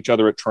missed each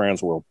other at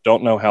Transworld.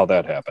 Don't know how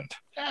that happened.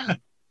 I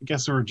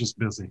guess we were just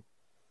busy.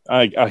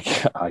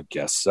 I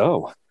guess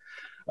so.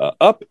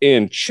 Up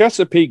in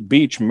Chesapeake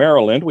Beach,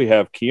 Maryland, we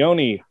have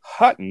Keone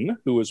Hutton,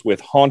 who is with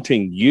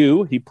Haunting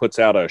You. He puts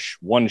out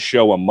one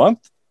show a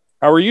month.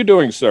 How are you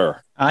doing,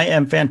 sir? I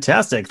am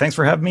fantastic. Thanks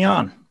for having me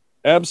on.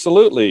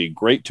 Absolutely.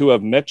 Great to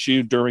have met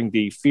you during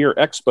the Fear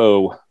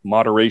Expo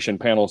moderation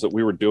panels that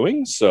we were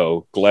doing.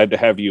 So glad to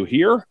have you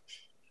here.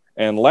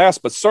 And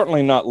last but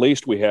certainly not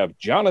least, we have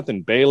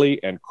Jonathan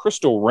Bailey and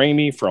Crystal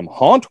Ramey from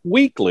Haunt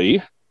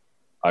Weekly.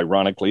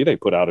 Ironically, they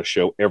put out a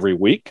show every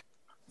week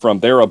from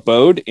their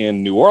abode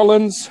in New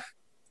Orleans.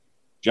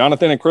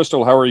 Jonathan and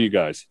Crystal, how are you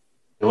guys?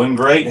 Doing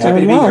great.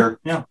 Happy to be here.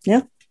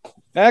 Yeah.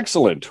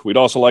 Excellent. We'd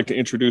also like to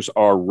introduce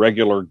our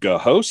regular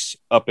hosts.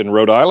 Up in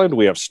Rhode Island,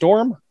 we have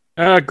Storm.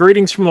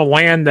 Greetings from the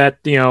land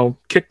that,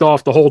 kicked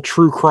off the whole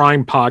true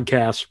crime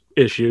podcast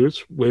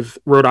issues with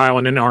Rhode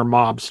Island and our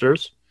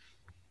mobsters.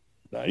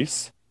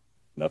 Nice.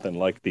 Nothing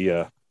like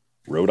the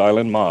Rhode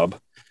Island mob.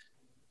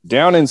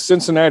 Down in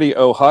Cincinnati,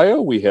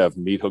 Ohio, we have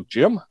Meat Hook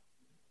Jim.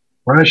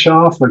 Fresh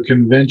off a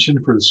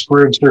convention for the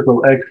Squared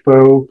Circle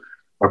Expo,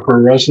 a pro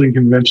wrestling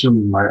convention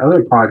with my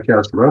other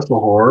podcast, Wrestle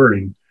Horror,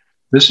 and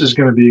this is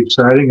going to be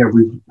exciting.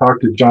 We've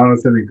talked to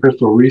Jonathan and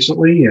Crystal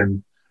recently,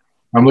 and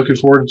I'm looking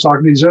forward to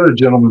talking to these other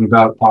gentlemen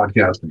about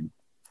podcasting.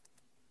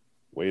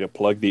 Way to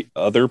plug the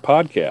other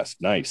podcast.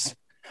 Nice.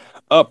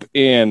 Up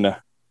in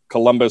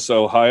Columbus,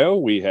 Ohio,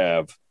 we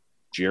have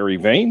Jerry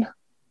Vane.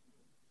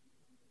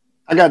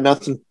 I got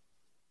nothing.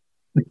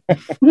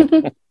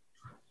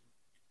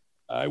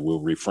 I will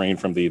refrain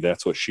from the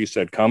 "that's what she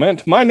said"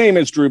 comment. My name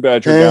is Drew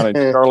Badger down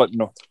in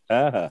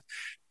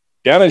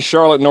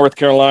Charlotte, North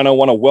Carolina. I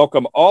want to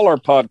welcome all our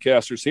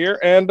podcasters here,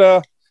 and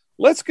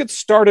let's get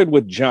started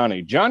with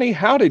Johnny. Johnny,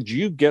 how did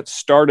you get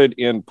started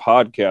in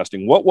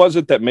podcasting? What was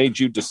it that made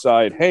you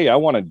decide, hey, I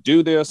want to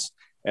do this,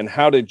 and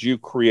how did you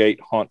create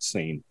Haunt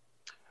Scene?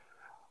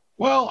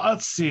 Well,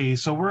 let's see.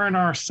 So we're in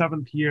our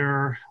 7th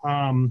year.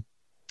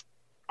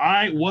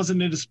 I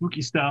wasn't into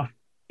spooky stuff,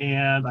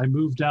 and I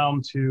moved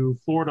down to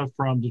Florida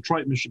from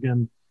Detroit,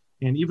 Michigan.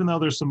 And even though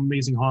there's some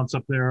amazing haunts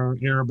up there,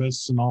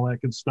 Erebus and all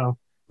that good stuff,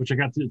 which I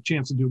got the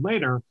chance to do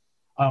later,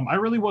 I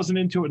really wasn't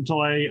into it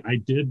until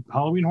I did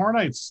Halloween Horror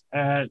Nights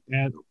at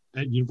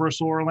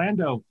Universal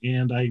Orlando,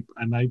 and I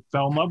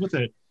fell in love with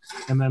it.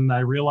 And then I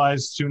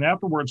realized soon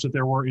afterwards that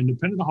there were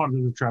independent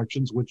haunted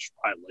attractions, which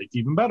I liked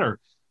even better.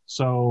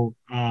 So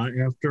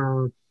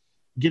after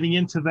getting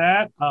into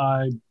that,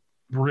 I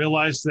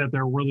realized that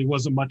there really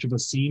wasn't much of a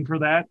scene for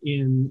that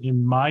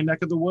in my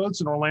neck of the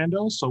woods in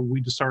Orlando. So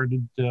we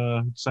decided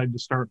to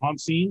start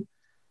Haunt Scene,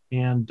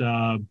 and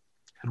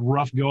had a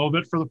rough go of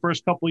it for the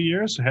first couple of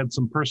years. I had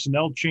some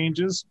personnel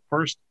changes.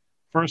 First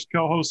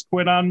co-host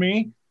quit on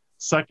me.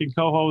 Second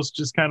co-host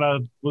just kind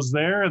of was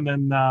there, and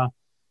then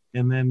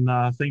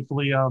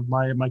thankfully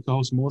my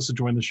co-host Melissa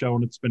joined the show,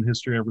 and it's been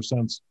history ever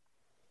since.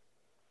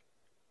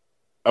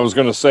 I was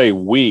going to say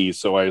we,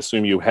 so I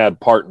assume you had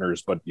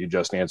partners, but you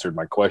just answered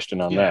my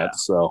question on that.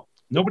 So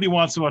nobody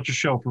wants to watch a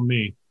show from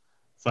me.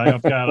 So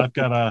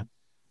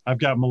I've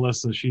got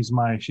Melissa. She's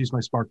my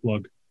spark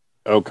plug.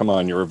 Oh, come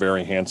on. You're a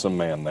very handsome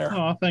man there.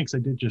 Oh, thanks. I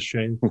did just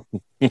shave.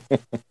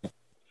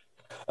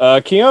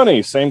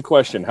 Keone, same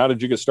question. How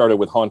did you get started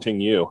with haunting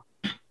you?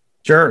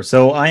 Sure.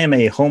 So I am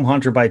a home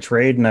hunter by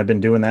trade, and I've been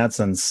doing that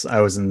since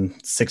I was in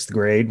 6th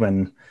grade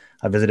when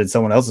I visited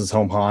someone else's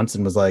home haunts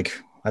and was like,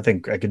 I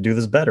think I could do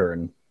this better,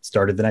 and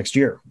started the next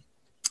year.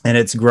 And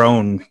it's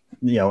grown,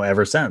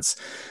 ever since.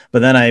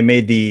 But then I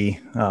made the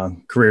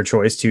career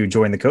choice to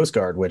join the Coast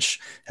Guard, which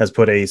has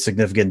put a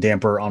significant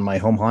damper on my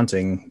home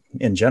haunting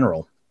in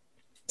general.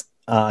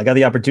 I got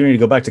the opportunity to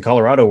go back to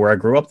Colorado, where I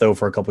grew up, though,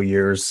 for a couple of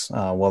years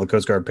while the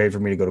Coast Guard paid for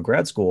me to go to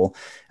grad school.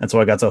 And so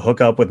I got to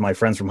hook up with my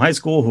friends from high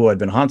school who I'd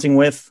been haunting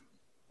with.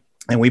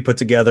 And we put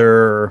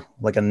together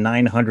like a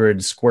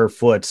 900 square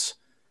foot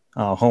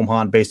home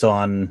haunt based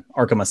on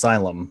Arkham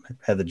Asylum. It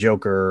had the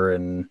Joker,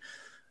 and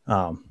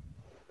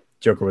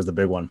Joker was the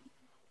big one.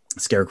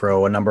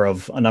 Scarecrow, a number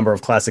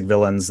of classic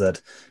villains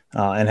that,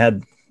 and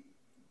had,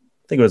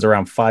 I think it was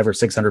around 500 or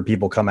 600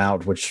 people come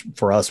out, which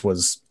for us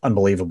was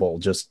unbelievable,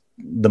 just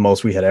the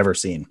most we had ever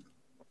seen.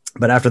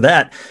 But after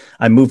that,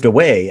 I moved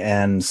away,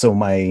 and so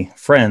my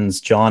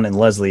friends John and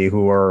Leslie,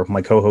 who are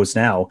my co-hosts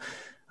now,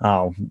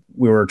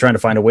 we were trying to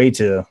find a way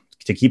to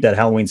keep that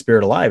Halloween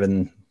spirit alive.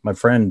 And my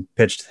friend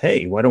pitched,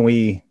 hey, why don't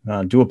we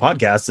do a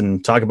podcast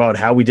and talk about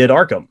how we did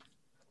Arkham?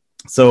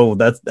 So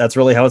that's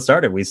really how it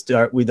started.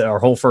 Our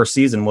whole first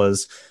season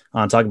was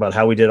talking about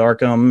how we did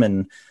Arkham,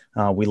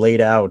 and we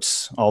laid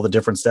out all the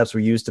different steps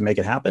we used to make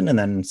it happen. And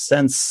then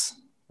since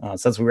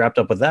we wrapped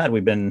up with that,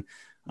 we've been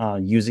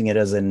using it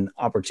as an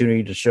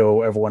opportunity to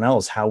show everyone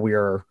else how we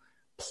are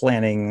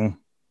planning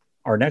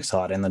our next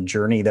haunt and the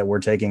journey that we're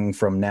taking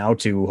from now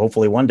to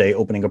hopefully one day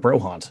opening a pro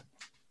haunt.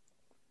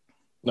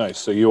 Nice.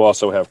 So you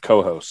also have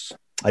co-hosts.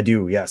 I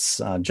do,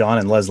 yes. John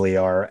and Leslie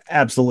are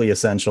absolutely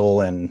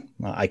essential, and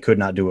I could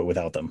not do it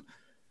without them.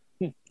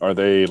 Are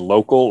they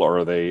local or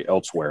are they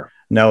elsewhere?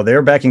 No,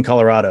 they're back in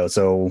Colorado,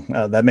 so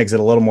that makes it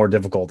a little more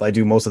difficult. I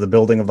do most of the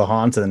building of the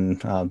haunt, and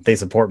they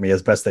support me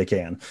as best they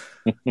can.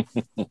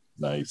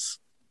 Nice.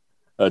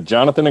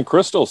 Jonathan and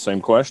Crystal,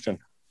 same question.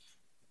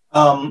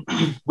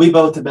 We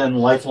both have been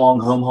lifelong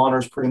home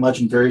haunters pretty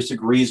much in various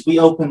degrees. We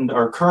opened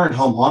our current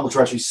home haunt, which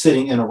we're actually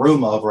sitting in a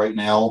room of right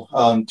now,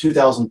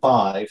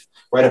 2005,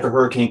 right after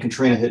Hurricane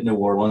Katrina hit New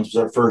Orleans. It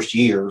was our first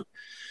year.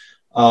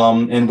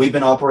 And we've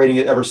been operating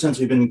it ever since.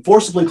 We've been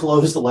forcibly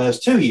closed the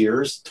last 2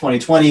 years,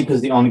 2020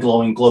 because the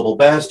ongoing global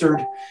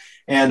bastard,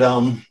 and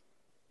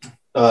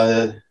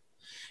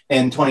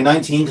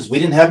 2019 because we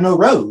didn't have no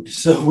road.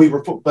 So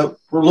but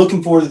we're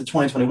looking forward to the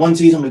 2021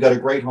 season. We've got a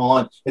great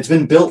haunt. It's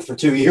been built for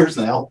 2 years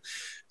now,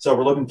 so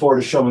we're looking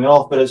forward to showing it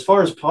off. But as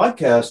far as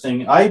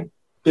podcasting, I've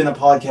been a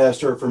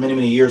podcaster for many,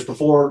 many years.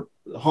 Before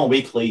Haunt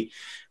Weekly,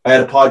 I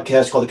had a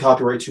podcast called the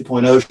Copyright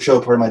 2.0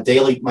 Show, part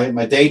of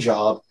my day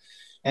job.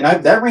 And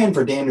that ran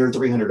for damn near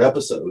 300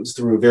 episodes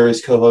through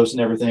various co-hosts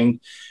and everything.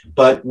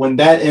 But when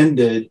that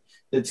ended,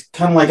 it's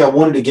kind of like I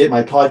wanted to get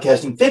my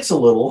podcasting fix a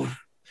little.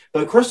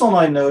 But Crystal and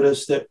I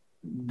noticed that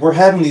we're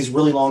having these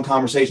really long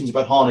conversations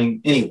about haunting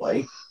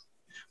anyway.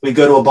 We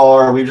go to a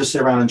bar, we just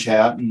sit around and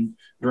chat and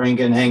drink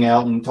and hang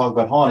out and talk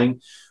about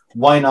haunting.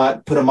 Why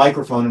not put a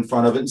microphone in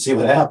front of it and see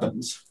what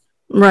happens?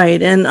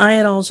 Right. And I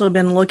had also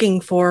been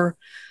looking for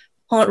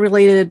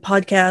haunt-related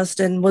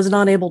podcasts and was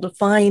not able to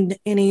find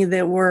any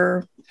that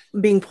were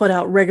being put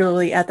out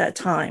regularly at that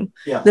time.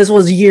 Yeah. This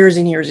was years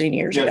and years and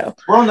years ago.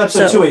 We're on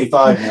episode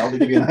 285 now, to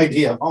give you an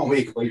idea of Haunt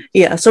Weekly.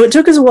 Yeah, so it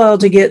took us a while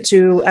to get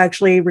to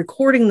actually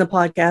recording the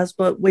podcast,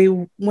 but we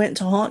went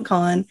to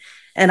HauntCon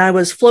and I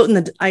was floating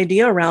the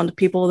idea around to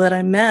people that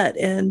I met,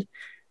 and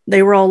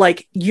they were all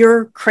like,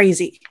 "You're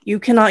crazy. You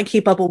cannot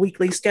keep up a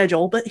weekly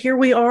schedule." But here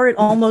we are at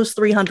almost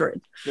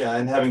 300. Yeah,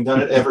 and having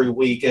done it every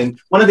week. And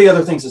one of the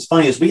other things that's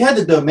funny is we had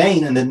the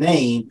domain and the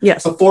name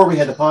before we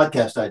had the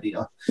podcast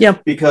idea. Yeah.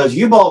 Because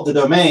you bought the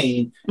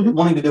domain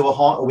wanting to do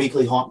a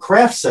weekly haunt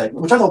craft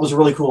segment, which I thought was a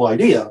really cool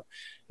idea.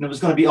 And it was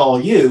going to be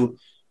all you.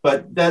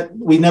 But that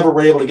we never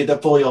were able to get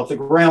that fully off the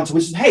ground. So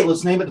we said, hey,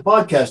 let's name it the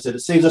podcast. It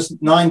saves us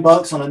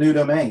 $9 on a new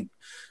domain.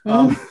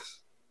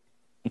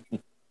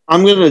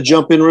 I'm going to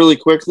jump in really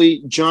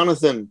quickly.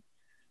 Jonathan,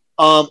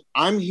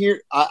 I'm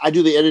here. I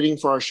do the editing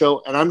for our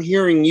show, and I'm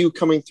hearing you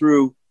coming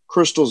through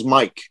Crystal's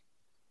mic.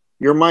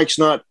 Your mic's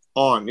not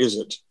on, is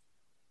it?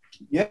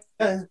 Yeah,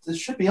 it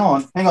should be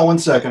on. Hang on one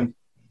second.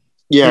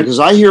 Yeah, because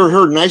I hear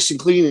her nice and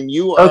clean, and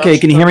you are... Okay,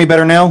 can you hear me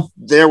better now?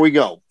 There we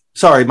go.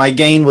 Sorry, my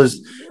gain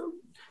was...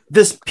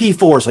 This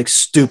P4 is like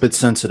stupid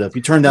sensitive.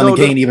 You turn down the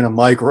gain even a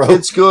micro.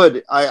 It's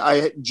good.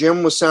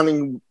 Jim was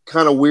sounding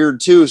kind of weird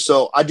too.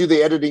 So I do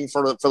the editing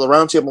for the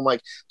roundtable. I'm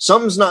like,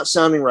 something's not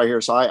sounding right here.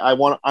 So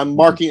I'm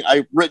marking.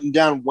 I've written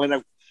down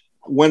when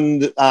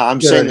I'm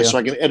saying this so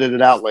I can edit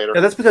it out later. Yeah,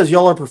 that's because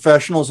y'all are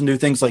professionals and do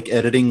things like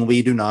editing.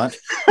 We do not.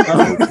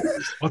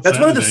 That's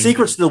one of the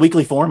secrets to the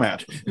weekly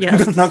format. Yeah,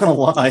 I'm not gonna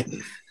lie.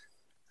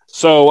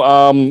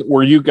 So,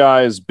 were you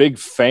guys big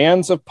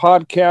fans of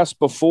podcasts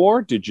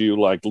before? Did you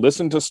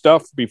listen to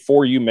stuff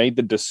before you made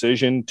the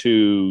decision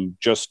to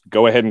just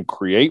go ahead and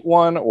create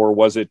one? Or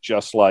was it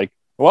just like,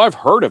 well, I've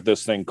heard of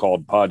this thing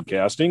called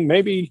podcasting.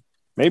 Maybe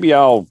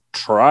I'll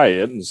try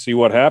it and see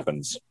what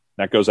happens.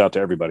 That goes out to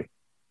everybody.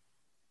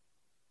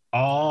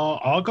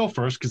 I'll go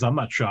first because I'm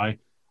not shy.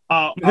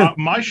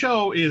 My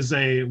show is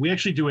we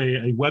actually do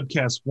a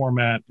webcast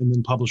format and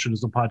then publish it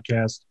as a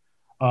podcast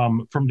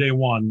from day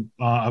one.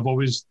 I've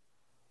always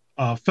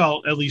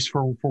felt, at least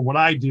for what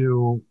I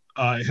do,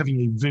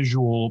 having a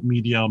visual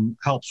medium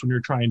helps when you're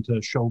trying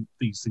to show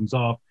these things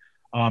off.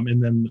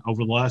 And then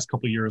over the last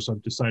couple of years,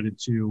 I've decided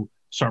to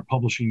start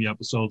publishing the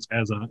episodes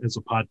as a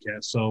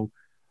podcast. So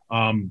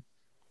I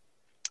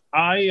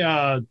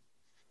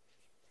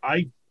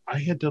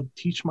had to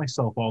teach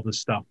myself all this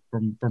stuff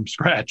from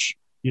scratch,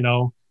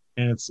 and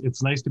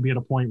it's nice to be at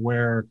a point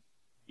where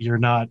you're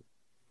not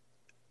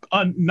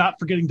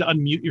forgetting to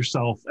unmute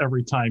yourself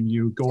every time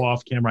you go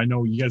off camera. I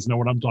know you guys know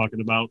what I'm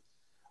talking about,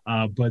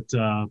 but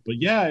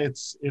yeah,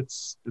 it's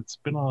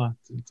been a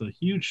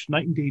huge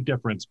night and day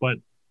difference. But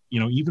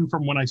even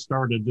from when I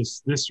started,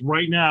 this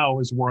right now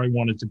is where I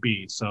wanted to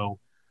be. So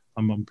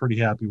I'm pretty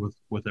happy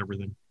with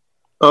everything.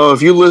 Oh,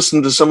 if you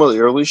listen to some of the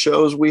early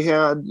shows we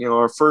had,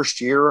 our first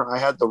year, I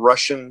had the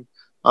Russian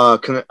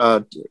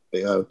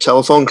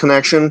telephone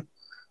connection.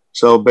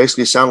 So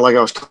basically, it sounded like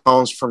I was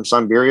calling from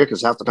Siberia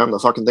because half the time the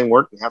fucking thing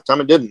worked and half the time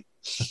it didn't.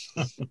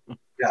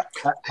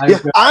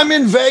 I'm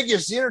in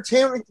Vegas, the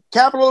entertainment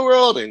capital of the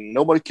world, and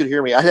nobody could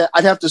hear me.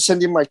 I'd have to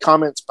send in my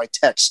comments by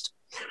text.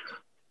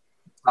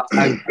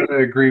 I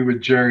agree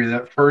with Jerry.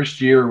 That first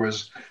year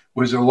was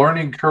a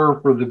learning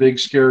curve for the Big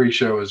Scary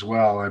Show as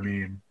well. I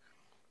mean,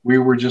 we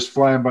were just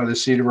flying by the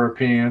seat of our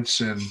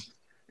pants and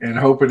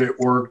hoping it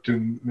worked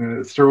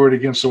and throw it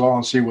against the wall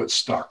and see what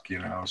stuck,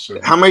 So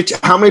how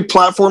many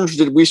platforms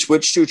did we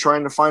switch to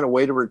trying to find a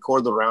way to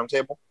record the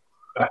roundtable?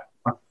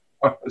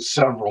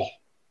 Several.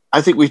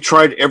 I think we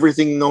tried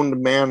everything known to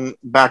man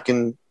back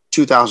in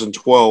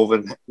 2012,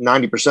 and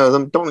 90% of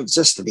them don't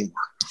exist anymore.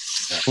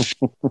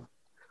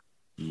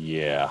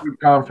 Yeah.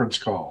 Conference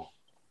call.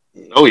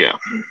 Oh yeah.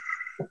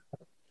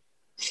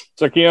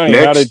 So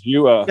Keone, how did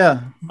you?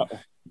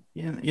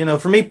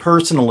 For me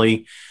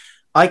personally,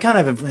 I kind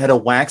of have had a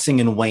waxing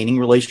and waning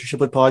relationship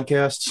with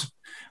podcasts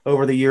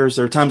over the years.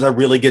 There are times I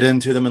really get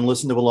into them and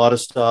listen to a lot of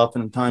stuff,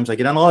 and times I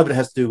get on. A lot of it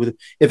has to do with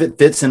if it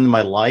fits into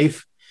my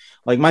life.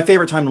 Like my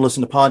favorite time to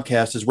listen to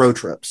podcasts is road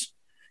trips.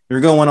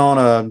 you're going on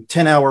a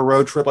 10-hour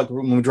road trip, like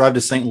when we drive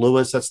to St.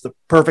 Louis, that's the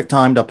perfect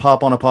time to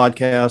pop on a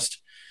podcast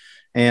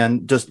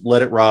and just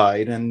let it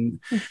ride. And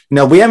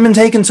we haven't been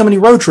taking so many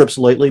road trips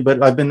lately,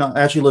 but I've been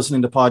actually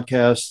listening to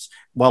podcasts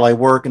while I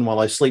work and while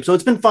I sleep. So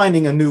it's been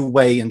finding a new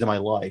way into my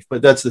life.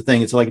 But that's the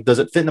thing. It's like, does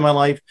it fit into my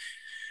life?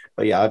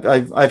 But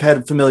yeah, I've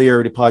had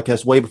familiarity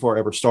podcasts way before I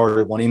ever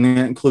started one, and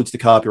that includes the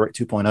Copyright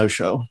 2.0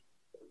 show.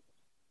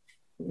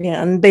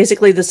 Yeah, and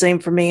basically the same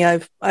for me.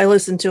 I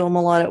listen to them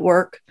a lot at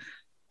work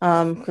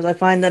because I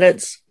find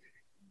that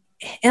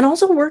and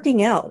also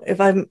working out. If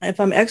I'm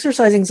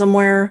exercising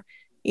somewhere,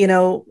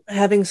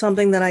 having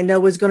something that I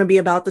know is going to be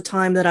about the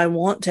time that I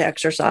want to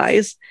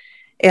exercise,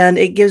 and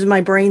it gives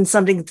my brain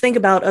something to think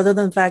about other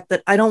than the fact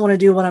that I don't want to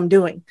do what I'm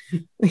doing.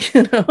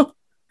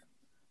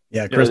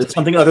 Yeah, Chris, it's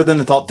something other than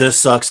the thought, this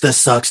sucks, this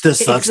sucks, this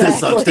sucks,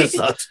 Exactly. this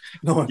sucks,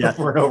 going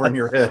over and over in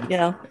your head.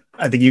 Yeah.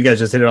 I think you guys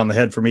just hit it on the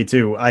head for me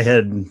too. I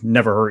had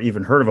never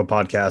even heard of a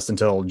podcast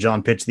until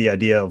John pitched the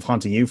idea of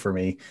Haunting You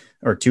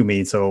to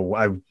me. So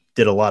I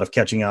did a lot of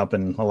catching up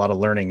and a lot of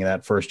learning in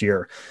that first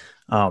year.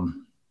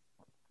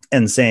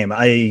 And same,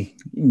 I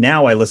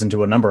listen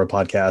to a number of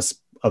podcasts,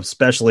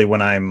 especially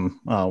when I'm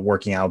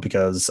working out,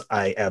 because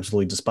I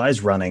absolutely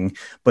despise running,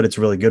 but it's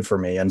really good for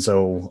me. And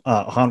so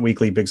Haunt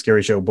Weekly, Big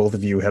Scary Show, both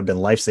of you have been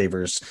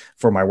lifesavers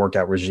for my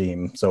workout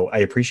regime. So I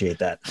appreciate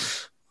that.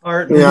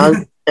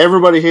 Yeah,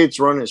 everybody hates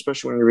running,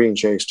 especially when you're being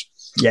chased.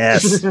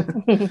 Yes.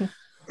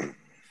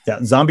 Yeah,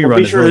 zombie We'll run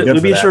be is sure, really good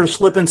we'll for be that. sure to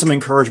slip in some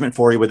encouragement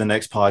for you with the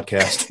next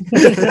podcast.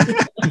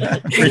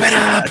 Keep it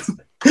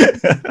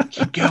up.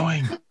 Keep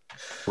going.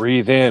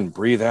 Breathe in,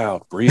 breathe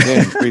out, breathe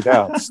in, breathe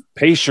out.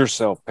 Pace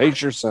yourself,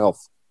 pace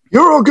yourself.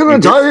 You're all gonna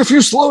die if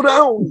you slow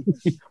down.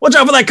 Watch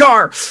out for that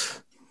car.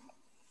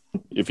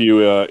 If you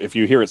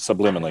hear it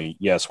subliminally,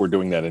 yes, we're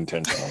doing that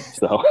intentionally.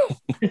 So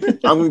I'm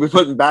going to be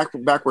putting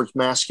backwards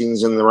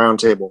maskings in the round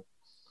table.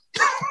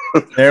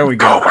 There we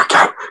go.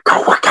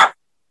 Go work out.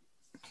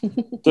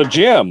 So,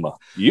 Jim,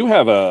 you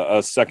have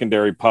a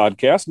secondary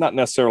podcast, not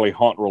necessarily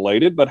haunt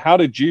related, but how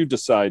did you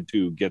decide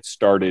to get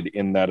started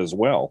in that as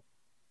well?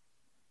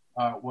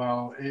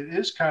 Well, it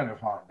is kind of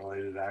haunt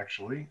related,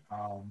 actually.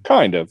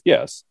 Kind of,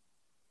 yes.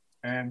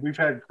 And we've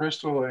had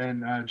Crystal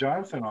and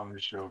Jonathan on the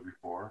show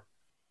before.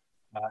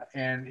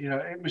 And,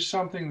 it was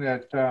something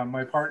that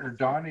my partner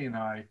Donnie and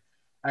I,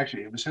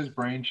 actually, it was his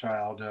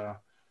brainchild,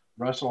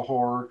 Wrestle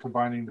Horror,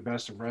 combining the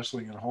best of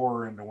wrestling and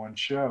horror into one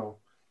show.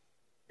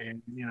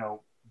 And,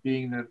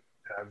 being that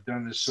I've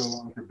done this so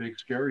long for Big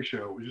Scary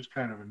Show, it was just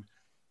kind of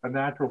a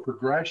natural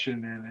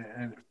progression,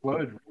 and it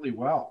flowed really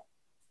well.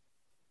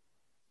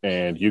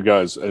 And you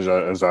guys, as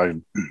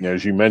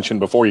you mentioned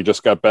before, you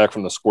just got back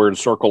from the Squared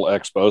Circle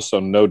Expo, so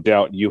no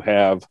doubt you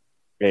have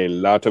a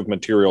lot of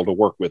material to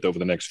work with over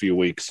the next few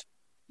weeks.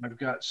 I've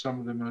got some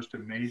of the most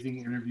amazing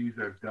interviews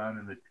I've done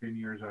in the 10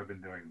 years I've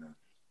been doing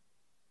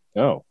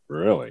this. Oh,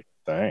 really?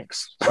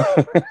 Thanks.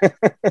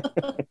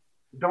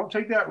 Don't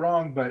take that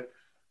wrong, but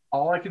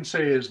all I can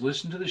say is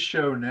listen to the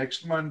show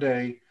next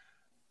Monday.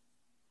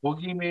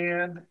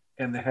 Boogeyman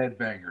and the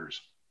Headbangers.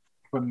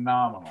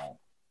 Phenomenal.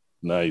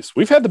 Nice.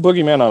 We've had the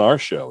Boogeyman on our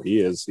show. He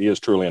is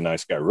truly a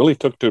nice guy. Really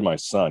took to my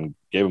son,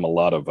 gave him a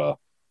lot of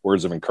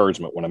words of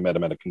encouragement when I met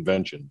him at a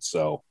convention.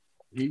 So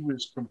he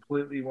was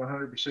completely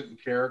 100% in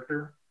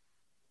character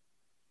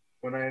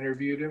when I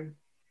interviewed him.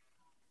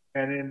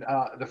 And then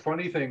the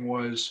funny thing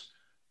was,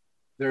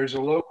 there's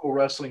a local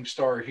wrestling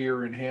star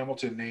here in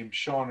Hamilton named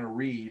Shauna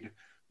Reed,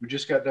 who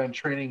just got done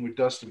training with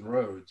Dustin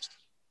Rhodes.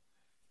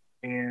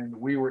 And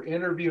we were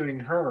interviewing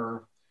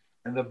her,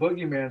 and the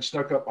Boogeyman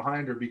snuck up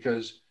behind her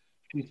because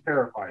she's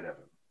terrified of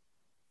him.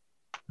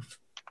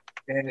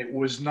 And it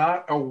was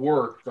not a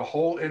work. The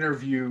whole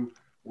interview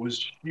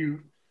was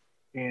shoot,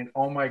 and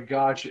oh my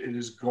gosh, it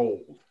is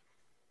gold.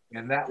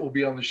 And that will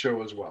be on the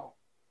show as well.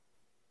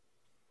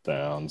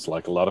 Sounds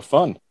like a lot of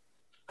fun.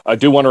 I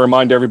do want to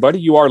remind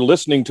everybody, you are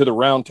listening to the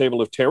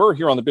Roundtable of Terror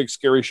here on the Big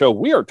Scary Show.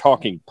 We are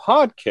talking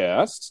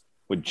podcasts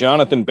with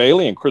Jonathan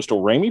Bailey and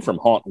Crystal Ramey from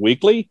Haunt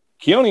Weekly,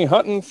 Keone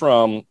Hutton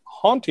from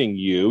Haunting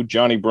You,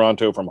 Johnny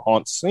Bronto from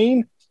Haunt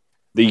Scene,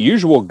 the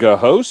usual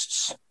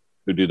hosts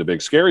who do the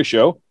Big Scary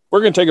Show. We're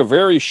going to take a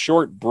very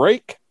short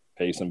break,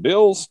 pay some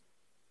bills,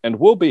 and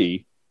we'll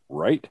be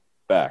right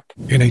back.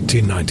 In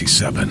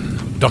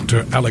 1897,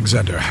 Dr.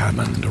 Alexander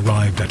Hammond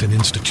arrived at an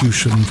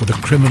institution for the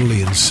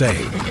criminally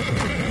insane,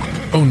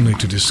 only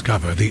to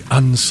discover the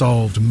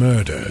unsolved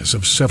murders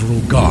of several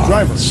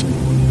guards.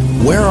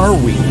 Where are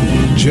we?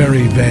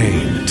 Jerry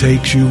Vane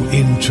takes you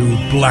into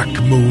Black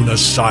Moon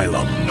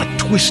Asylum, a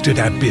twisted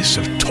abyss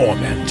of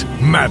torment,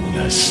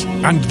 madness,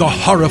 and the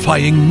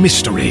horrifying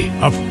mystery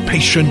of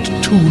Patient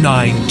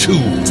 292.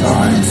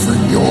 Time for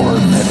your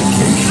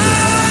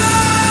medication.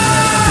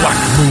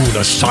 Black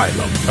Moon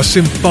Asylum, a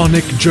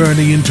symphonic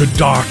journey into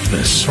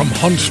darkness from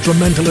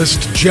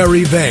instrumentalist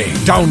Jerry Vane.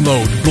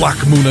 Download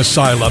Black Moon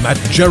Asylum at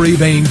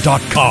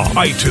jerryvane.com,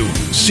 iTunes,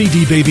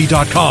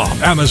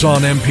 cdbaby.com,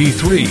 Amazon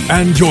MP3,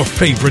 and your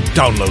favorite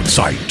download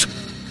site.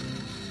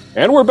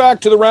 And we're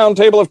back to the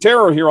Roundtable of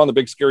Terror here on the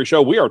Big Scary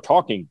Show. We are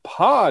talking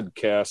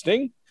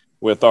podcasting.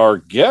 with our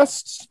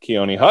guests,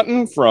 Keone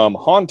Hutton from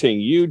Haunting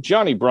You,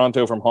 Johnny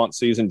Bronto from Haunt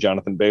Season,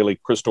 Jonathan Bailey,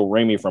 Crystal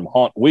Ramey from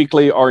Haunt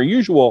Weekly, our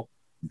usual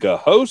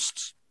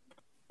hosts,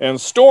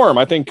 and Storm.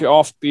 I think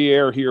off the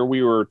air here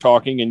we were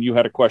talking and you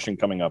had a question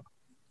coming up.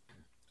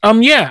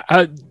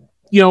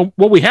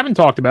 What we haven't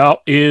talked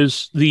about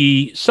is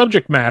the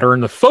subject matter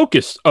and the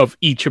focus of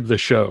each of the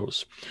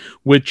shows,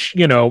 which,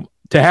 to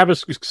have a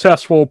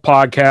successful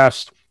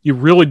podcast, you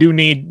really do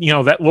need,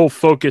 that little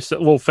focus, that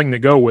little thing to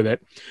go with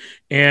it.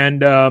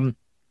 And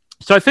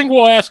so I think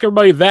we'll ask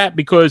everybody that,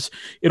 because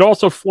it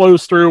also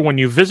flows through when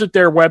you visit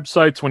their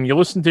websites, when you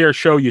listen to their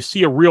show, you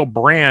see a real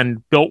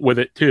brand built with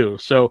it too.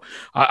 So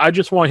I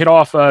just want to hit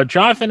off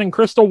Jonathan and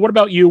Crystal. What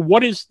about you?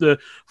 What is the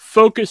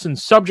focus and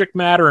subject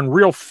matter and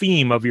real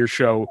theme of your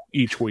show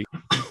each week?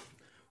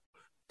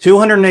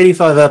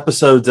 285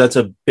 episodes. That's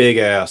a big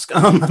ask.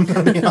 I'm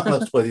going to be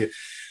honest with you.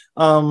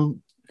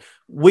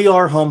 We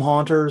are home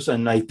haunters,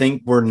 and I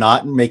think we're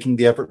not making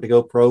the effort to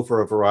go pro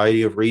for a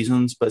variety of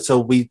reasons. But so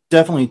we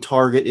definitely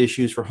target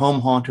issues for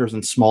home haunters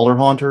and smaller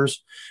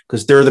haunters,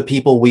 because they're the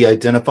people we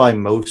identify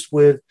most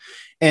with.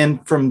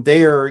 And from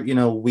there,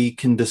 we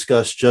can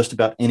discuss just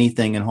about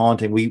anything in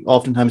haunting. We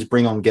oftentimes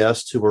bring on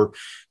guests who are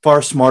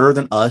far smarter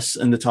than us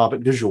in the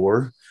topic du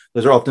jour.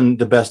 Those are often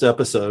the best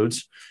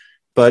episodes.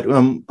 But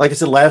like I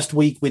said, last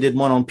week we did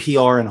one on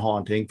PR and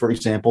haunting, for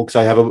example, because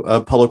I have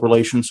a public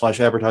relations /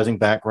 advertising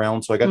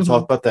background. So I got to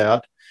talk about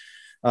that.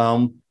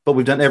 But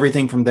we've done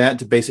everything from that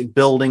to basic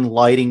building,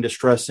 lighting,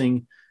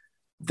 distressing.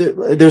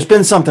 There's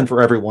been something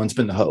for everyone. It's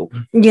been the hope.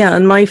 Yeah.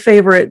 And my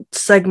favorite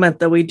segment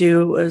that we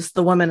do is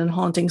the Women in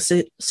Haunting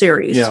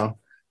series,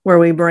 where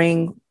we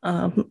bring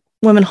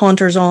women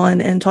haunters on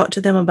and talk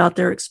to them about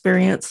their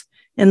experience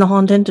in the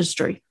haunt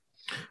industry.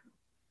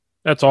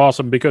 That's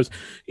awesome, because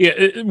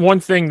one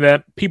thing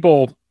that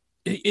people,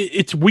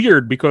 it's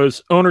weird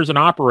because owners and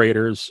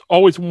operators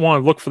always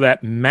want to look for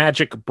that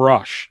magic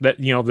brush, that,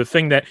 the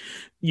thing that,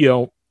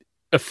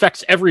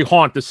 affects every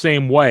haunt the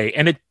same way.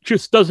 And it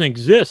just doesn't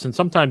exist. And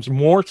sometimes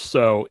more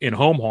so in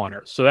home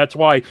haunters. So that's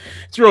why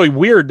it's really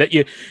weird that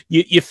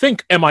you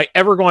think, am I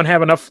ever going to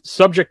have enough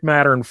subject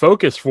matter and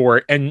focus for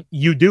it? And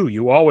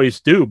you always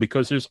do,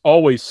 because there's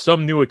always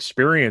some new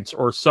experience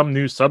or some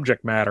new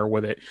subject matter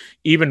with it,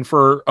 even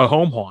for a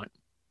home haunt.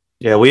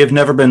 Yeah, we have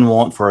never been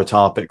want for a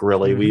topic,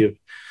 really. We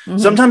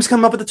sometimes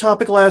come up with a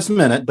topic last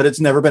minute, but it's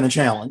never been a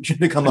challenge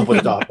to come up with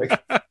a topic.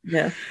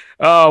 Yeah.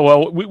 Oh,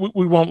 well,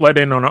 we won't let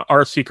in on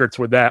our secrets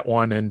with that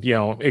one, and,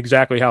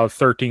 exactly how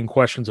 13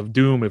 Questions of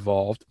Doom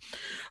evolved.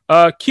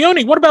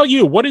 Keone, what about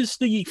you? What is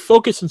the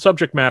focus and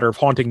subject matter of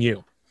Haunting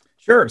You?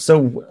 Sure.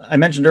 So I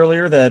mentioned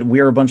earlier that we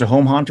are a bunch of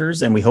home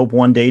haunters and we hope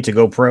one day to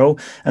go pro.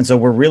 And so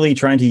we're really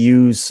trying to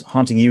use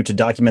Haunting You to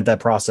document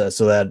that process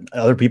so that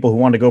other people who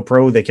want to go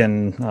pro, they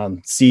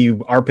can see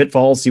our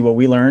pitfalls, see what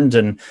we learned,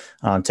 and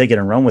take it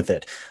and run with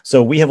it.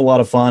 So we have a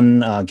lot of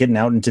fun getting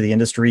out into the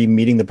industry,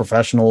 meeting the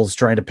professionals,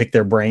 trying to pick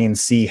their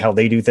brains, see how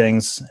they do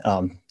things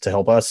to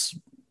help us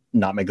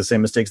not make the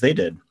same mistakes they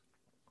did.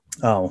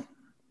 Oh,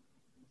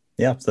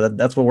 yeah. So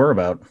that's what we're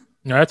about.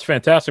 No, that's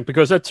fantastic,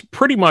 because that's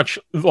pretty much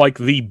like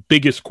the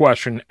biggest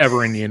question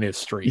ever in the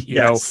industry. You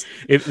know,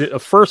 if the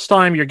first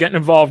time you're getting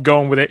involved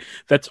going with it,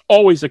 that's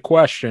always a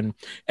question.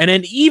 And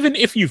then even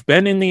if you've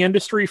been in the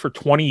industry for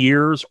 20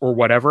 years or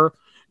whatever,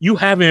 you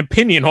have an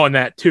opinion on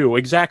that too.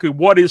 Exactly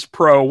what is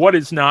pro, what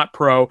is not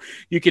pro.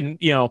 You can,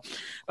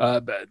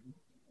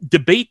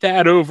 debate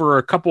that over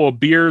a couple of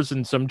beers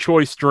and some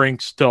choice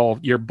drinks till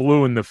you're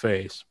blue in the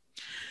face.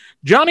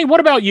 Johnny, what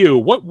about you?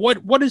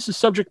 What is the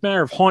subject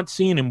matter of Haunt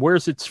Scene and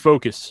where's its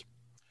focus?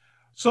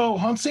 So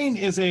Haunt Scene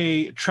is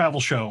a travel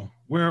show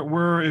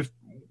where if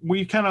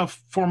we kind of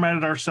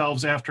formatted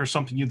ourselves after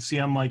something you'd see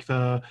on like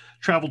the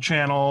Travel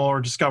Channel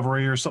or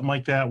Discovery or something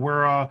like that.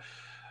 We're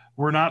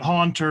not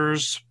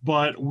haunters,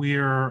 but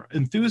we're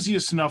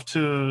enthusiasts enough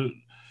to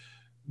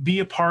be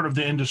a part of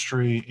the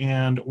industry.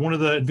 And one of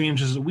the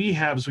advantages that we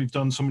have is we've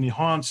done so many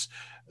haunts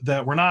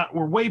that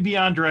we're way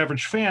beyond your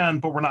average fan,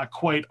 but we're not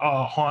quite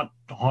a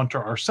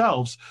haunter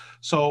ourselves.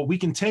 So we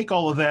can take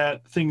all of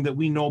that thing that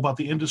we know about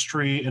the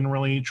industry and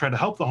really try to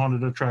help the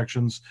haunted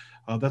attractions.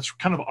 That's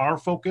kind of our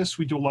focus.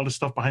 We do a lot of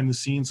stuff behind the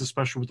scenes,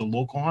 especially with the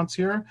local haunts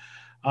here.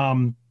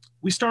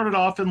 We started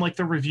off in like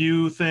the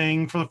review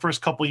thing for the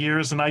first couple of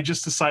years, and I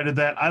just decided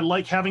that I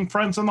like having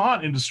friends in the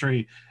haunt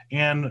industry,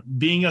 and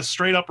being a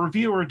straight up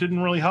reviewer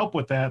didn't really help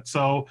with that.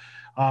 So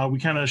we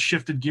kind of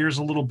shifted gears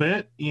a little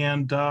bit,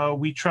 and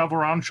we travel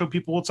around and show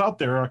people what's out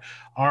there.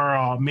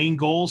 Our main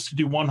goal is to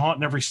do one haunt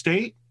in every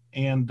state,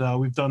 and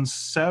we've done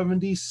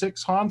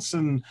 76 haunts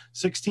in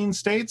 16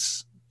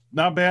 states.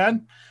 Not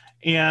bad.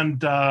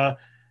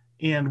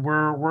 And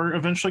we're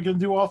eventually going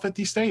to do all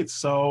 50 states.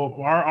 So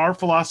our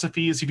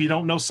philosophy is, if you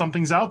don't know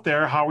something's out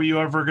there, how are you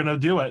ever going to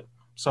do it?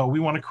 So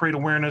we want to create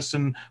awareness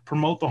and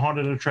promote the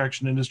haunted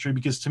attraction industry,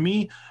 because to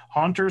me,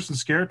 haunters and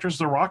scarectors,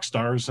 they're rock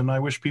stars, and I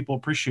wish people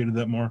appreciated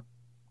that more.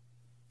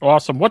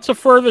 Awesome. What's the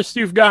furthest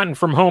you've gotten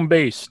from home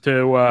base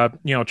to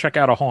check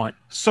out a haunt?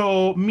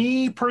 So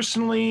me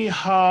personally,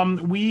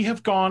 we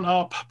have gone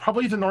up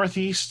probably the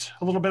Northeast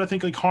a little bit. I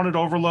think like Haunted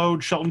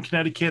Overload, Shelton,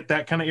 Connecticut,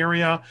 that kind of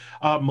area.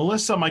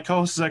 Melissa, my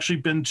co-host, has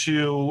actually been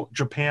to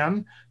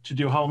Japan to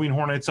do Halloween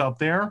Horror Nights out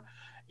there.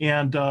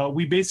 And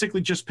we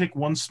basically just pick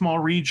one small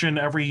region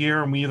every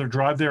year, and we either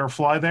drive there or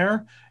fly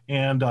there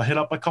and hit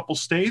up a couple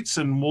states,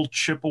 and we'll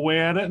chip away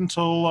at it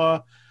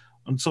until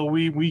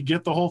we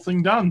get the whole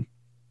thing done.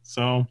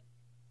 So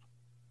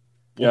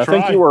I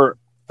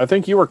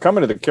think you were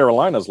coming to the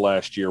Carolinas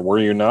last year, were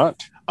you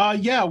not?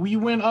 Yeah, we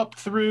went up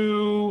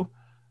through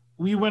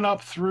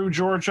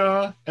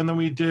Georgia, and then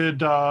we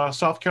did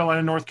South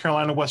Carolina, North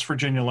Carolina, West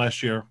Virginia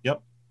last year.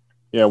 Yep.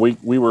 Yeah,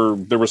 we were.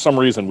 There was some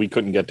reason we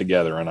couldn't get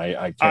together, and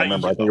I can't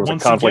remember. I think it was a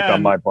conflict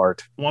on my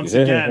part. Once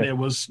again,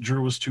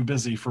 Drew was too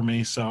busy for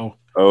me. So.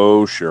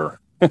 Oh sure.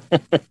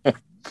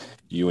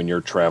 You and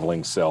your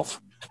traveling self,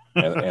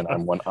 and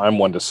I'm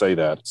one to say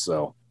that.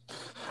 So.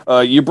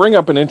 You bring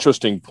up an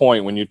interesting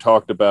point when you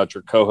talked about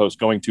your co-host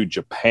going to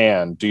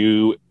Japan.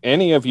 Do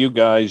any of you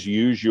guys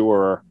use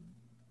your,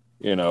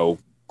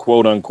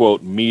 quote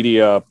unquote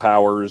media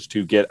powers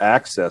to get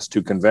access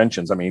to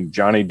conventions? I mean,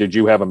 Johnny, did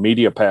you have a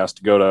media pass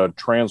to go to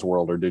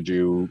Transworld, or did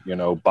you,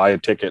 buy a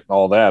ticket and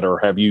all that? Or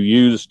have you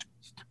used,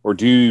 or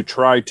do you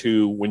try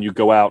to, when you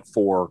go out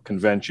for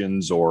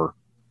conventions or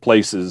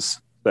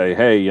places, say,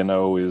 hey,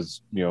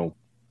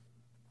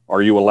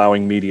 are you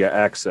allowing media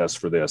access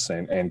for this?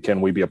 And can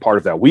we be a part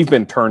of that? We've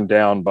been turned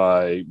down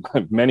by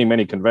many,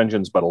 many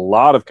conventions, but a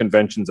lot of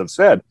conventions have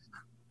said,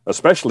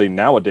 especially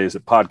nowadays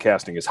that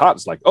podcasting is hot.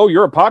 It's like, oh,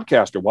 you're a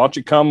podcaster. Why don't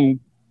you come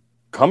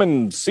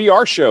and see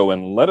our show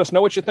and let us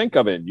know what you think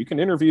of it? You can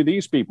interview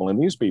these people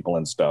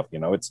and stuff.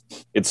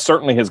 It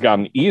certainly has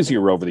gotten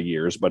easier over the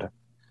years, but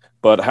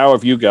how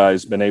have you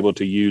guys been able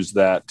to use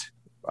that?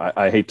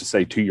 I hate to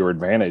say to your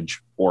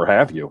advantage, or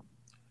have you?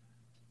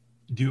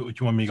 Do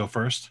you want me to go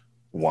first?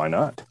 Why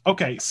not?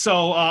 Okay,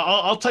 so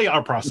I'll tell you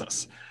our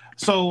process.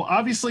 So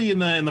obviously, in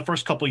the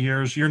first couple of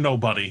years, you're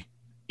nobody.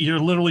 You're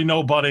literally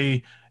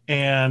nobody,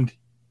 and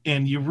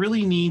you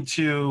really need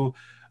to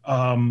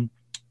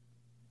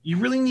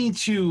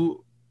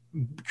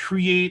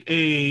create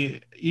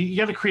you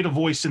got to create a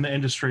voice in the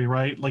industry,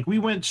 right? Like, we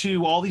went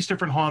to all these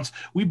different haunts.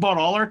 We bought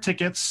all our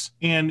tickets,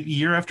 and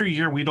year after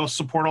year, we'd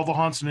support all the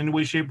haunts in any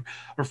way, shape,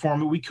 or form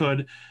that we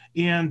could.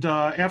 And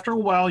after a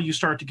while, you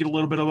start to get a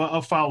little bit of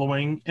a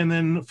following. And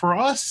then for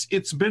us,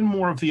 it's been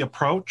more of the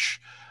approach.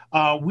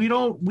 We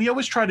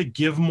always try to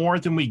give more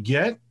than we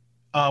get.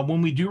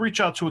 When we do reach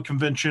out to a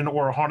convention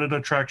or a haunted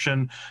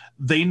attraction,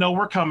 they know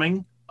we're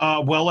coming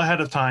well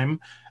ahead of time.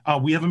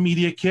 We have a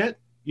media kit.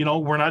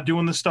 We're not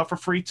doing this stuff for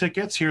free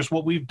tickets. Here's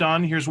what we've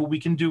done. Here's what we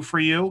can do for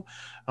you.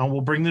 We'll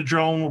bring the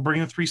drone. We'll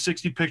bring the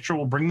 360 picture.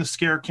 We'll bring the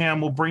scare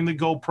cam. We'll bring the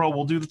GoPro.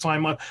 We'll do the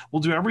time lapse.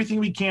 We'll do everything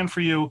we can for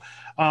you.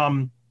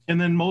 And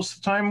then most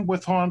of the time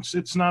with haunts,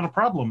 it's not a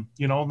problem.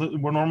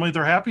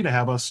 They're happy to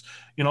have us,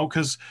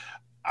 because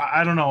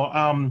I don't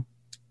know.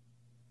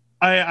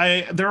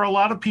 There are a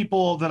lot of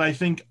people that I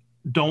think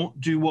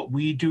don't do what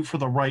we do for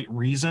the right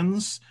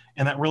reasons,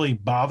 and that really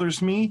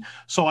bothers me.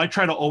 So I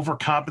try to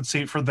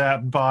overcompensate for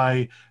that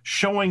by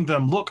showing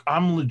them, look,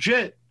 I'm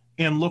legit,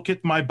 and look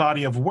at my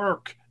body of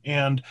work.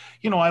 And,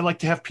 I like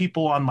to have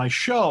people on my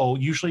show.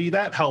 Usually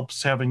that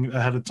helps having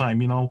ahead of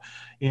time,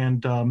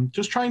 and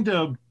just trying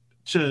to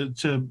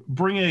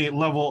bring a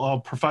level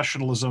of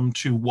professionalism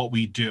to what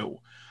we do.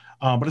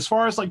 But as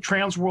far as like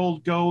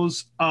Transworld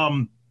goes,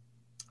 I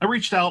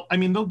reached out. I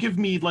mean, they'll give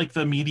me like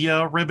the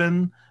media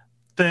ribbon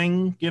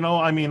thing,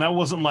 I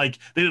wasn't like,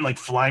 they didn't like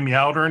fly me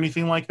out or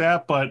anything like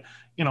that, but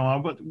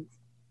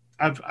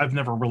I've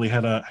never really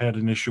had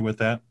an issue with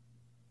that.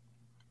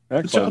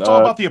 Excellent. It's all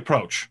about the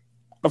approach.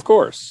 Of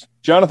course.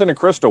 Jonathan and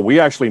Crystal, we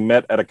actually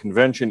met at a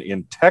convention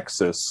in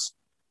Texas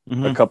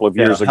a couple of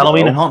years ago.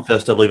 Halloween and Haunt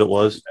Fest, I believe it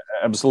was.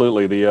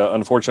 Absolutely.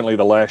 Unfortunately,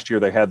 the last year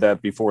they had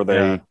that before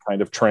they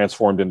kind of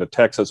transformed into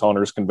Texas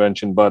Haunters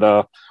Convention.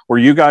 But were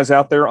you guys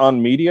out there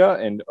on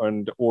media,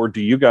 or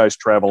do you guys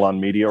travel on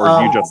media, or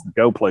do you just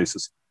go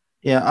places?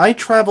 Yeah, I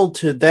traveled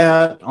to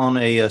that on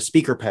a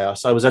speaker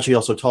pass. I was actually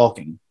also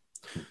talking,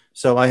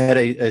 so I had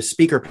a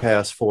speaker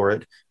pass for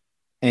it.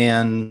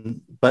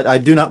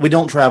 But we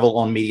don't travel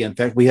on media. In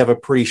fact, we have a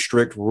pretty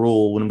strict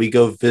rule when we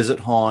go visit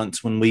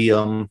haunts, when we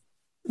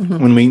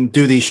when we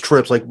do these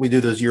trips, like we do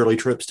those yearly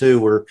trips too,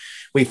 where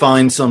we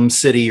find some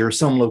city or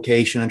some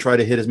location and try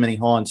to hit as many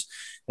haunts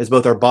as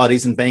both our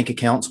bodies and bank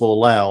accounts will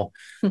allow.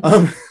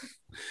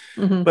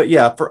 But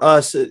yeah, for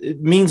us,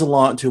 it means a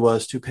lot to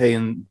us to pay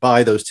and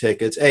buy those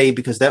tickets,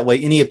 because that way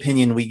any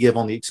opinion we give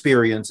on the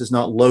experience is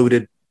not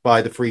loaded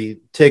by the free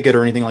ticket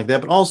or anything like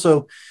that, but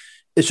also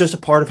it's just a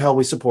part of how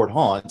we support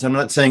haunts. I'm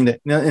not saying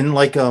that, and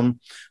like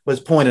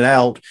was pointed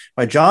out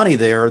by Johnny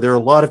there are a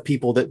lot of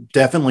people that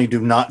definitely do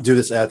not do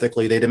this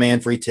ethically. They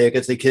demand free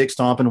tickets, they kick,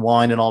 stomp, and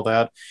whine and all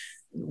that.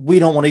 We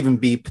don't want to even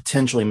be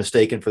potentially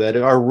mistaken for that.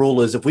 Our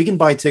rule is if we can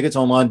buy tickets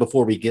online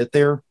before we get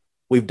there,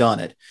 we've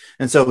done it.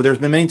 And so there's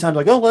been many times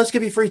like, oh, let's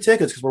give you free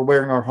tickets because we're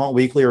wearing our Haunt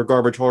Weekly or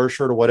Garbage Horror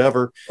shirt or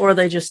whatever. Or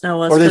they just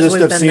know us. Or they just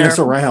we've have been seen there. us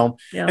around.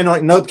 Yeah. And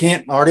like, nope,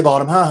 can't, already bought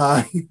them.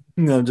 Ha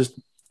ha. Just,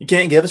 you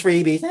can't give us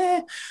freebies.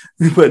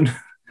 But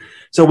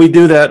so we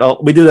do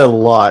that. We do that a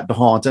lot, the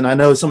haunts. And I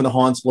know some of the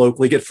haunts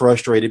locally get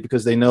frustrated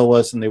because they know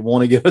us and they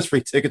want to give us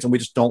free tickets and we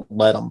just don't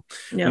let them.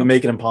 Yeah. We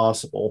make it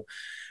impossible.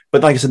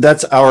 But like I said,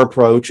 that's our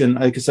approach. And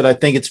like I said, I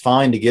think it's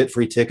fine to get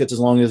free tickets as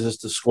long as it's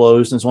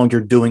disclosed and as long as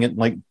you're doing it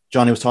like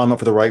Johnny was talking about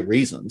for the right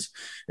reasons.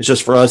 It's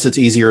just for us, it's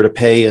easier to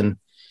pay and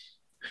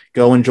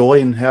go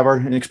enjoy and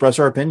and express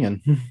our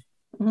opinion.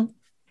 Mm-hmm.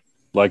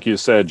 Like you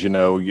said,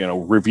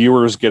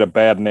 reviewers get a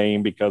bad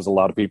name because a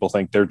lot of people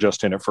think they're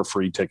just in it for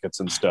free tickets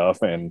and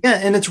stuff. And yeah,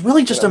 and it's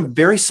really just a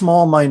very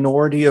small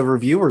minority of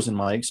reviewers in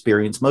my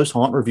experience. Most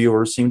haunt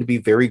reviewers seem to be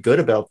very good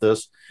about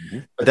this,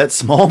 but that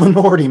small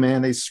minority,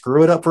 man, they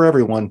screw it up for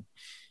everyone.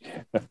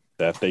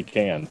 That they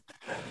can.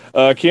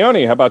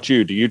 Keone, how about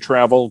you? Do you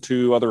travel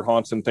to other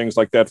haunts and things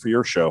like that for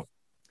your show?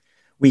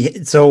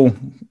 So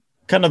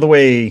kind of the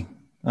way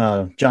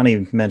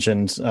Johnny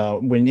mentioned,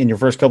 when in your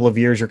first couple of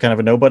years, you're kind of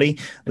a nobody.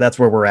 That's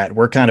where we're at.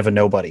 We're kind of a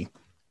nobody.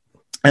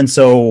 And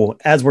so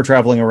as we're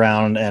traveling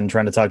around and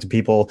trying to talk to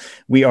people,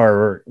 we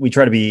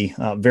try to be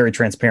very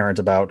transparent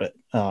about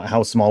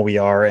how small we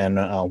are and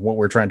what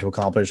we're trying to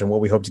accomplish and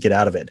what we hope to get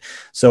out of it.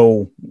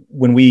 So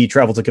when we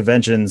travel to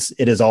conventions,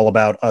 it is all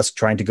about us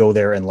trying to go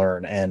there and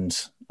learn. And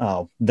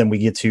then we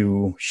get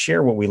to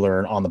share what we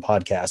learn on the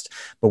podcast,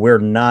 but we're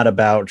not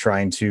about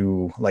trying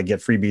to like get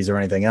freebies or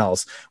anything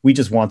else. We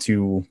just want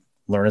to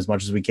learn as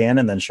much as we can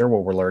and then share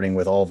what we're learning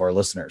with all of our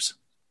listeners.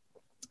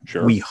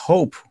 Sure. We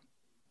hope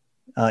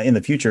in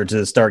the future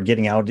to start get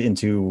out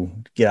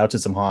to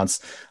some haunts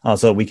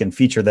so we can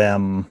feature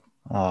them,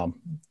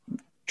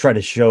 try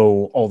to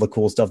show all the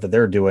cool stuff that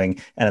they're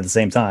doing. And at the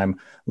same time,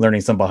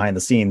 learning some behind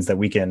the scenes that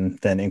we can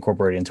then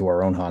incorporate into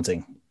our own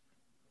haunting.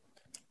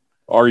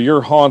 Are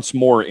your haunts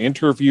more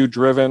interview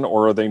driven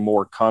or are they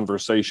more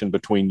conversation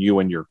between you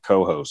and your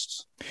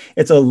co-hosts?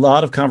 It's a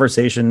lot of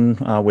conversation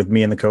with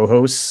me and the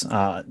co-hosts.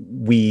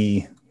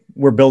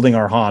 We're building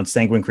our haunt,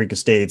 Sanguine Creek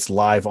Estates,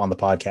 live on the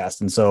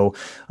podcast. And so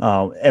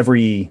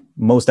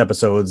most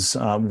episodes,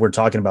 we're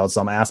talking about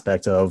some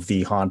aspect of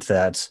the haunt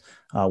that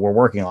we're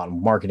working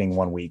on. Marketing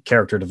 1 week,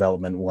 character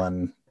development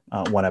one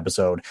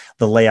episode,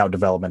 the layout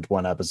development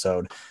one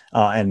episode,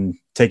 and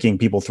taking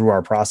people through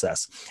our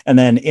process. And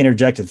then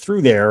interjected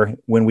through there,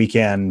 when we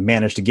can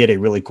manage to get a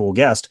really cool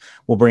guest,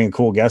 we'll bring a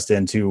cool guest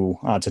in to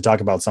talk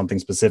about something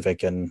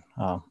specific and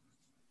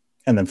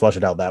then flush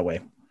it out that way.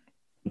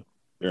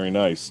 Very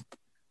nice.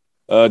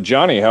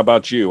 Johnny, how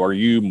about you? Are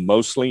you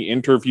mostly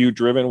interview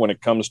driven when it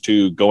comes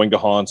to going to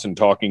haunts and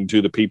talking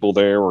to the people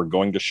there or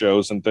going to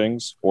shows and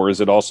things? Or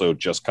is it also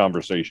just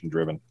conversation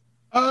driven?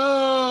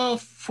 On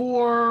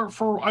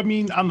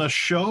the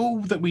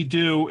show that we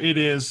do, it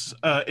is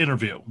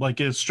interview.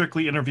 Like it's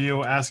strictly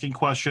interview, asking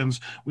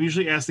questions. We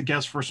usually ask the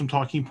guests for some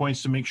talking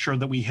points to make sure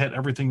that we hit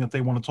everything that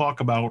they want to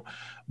talk about.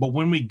 But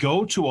when we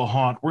go to a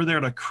haunt, we're there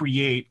to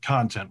create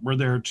content. We're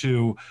there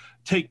to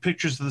take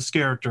pictures of the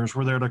characters.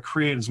 We're there to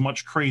create as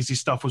much crazy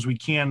stuff as we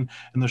can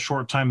in the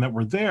short time that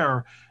we're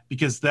there,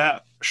 because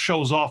that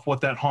shows off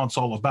what that haunt's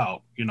all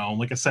about.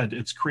 Like I said,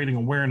 it's creating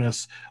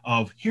awareness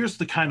of here's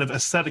the kind of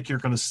aesthetic you're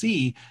going to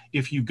see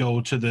if you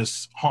go to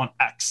this haunt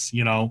X,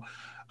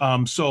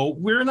 So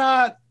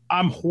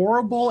I'm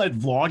horrible at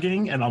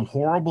vlogging and I'm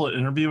horrible at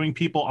interviewing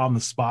people on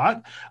the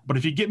spot. But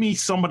if you get me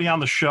somebody on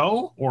the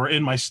show or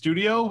in my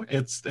studio,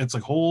 it's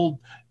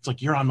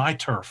like you're on my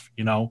turf,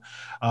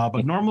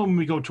 But normally when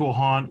we go to a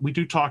haunt, we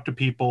do talk to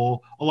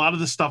people. A lot of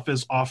this stuff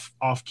is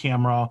off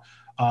camera.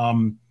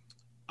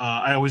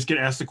 I always get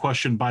asked the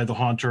question by the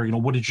haunter,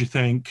 what did you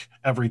think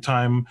every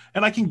time?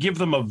 And I can give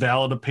them a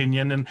valid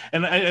opinion. And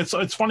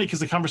it's funny because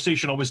the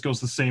conversation always goes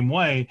the same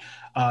way.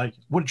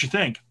 What did you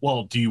think?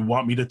 Well, do you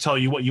want me to tell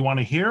you what you want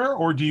to hear?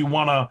 Or do you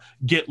want to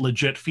get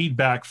legit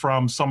feedback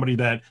from somebody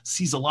that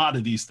sees a lot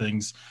of these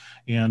things?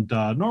 And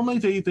normally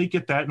they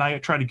get that. And I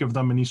try to give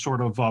them any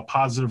sort of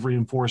positive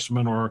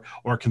reinforcement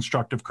or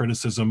constructive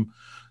criticism.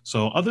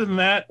 So other than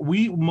that,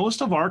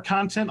 most of our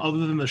content, other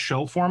than the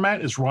show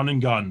format, is run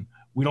and gun.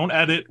 We don't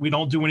edit. We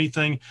don't do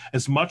anything.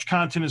 As much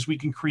content as we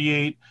can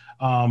create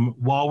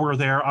while we're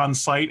there on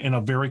site in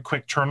a very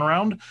quick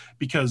turnaround,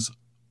 because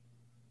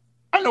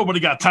nobody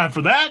got time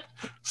for that.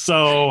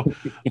 So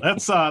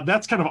that's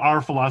kind of our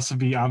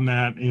philosophy on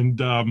that.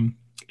 And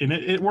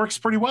it works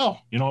pretty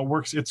well. It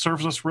works. It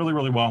serves us really,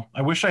 really well.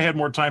 I wish I had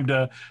more time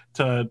to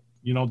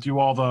do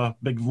all the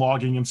big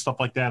vlogging and stuff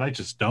like that. I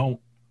just don't.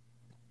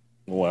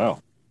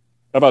 Wow.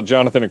 How about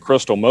Jonathan and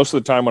Crystal? Most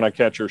of the time when I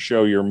catch your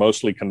show, you're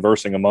mostly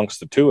conversing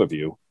amongst the two of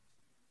you,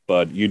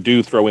 but you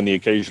do throw in the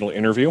occasional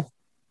interview.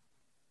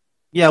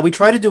 Yeah, we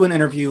try to do an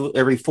interview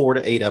every 4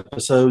 to 8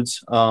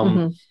 episodes.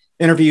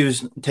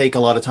 Interviews take a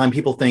lot of time.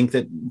 People think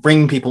that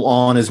bringing people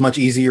on is much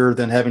easier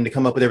than having to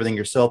come up with everything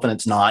yourself, and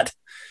it's not.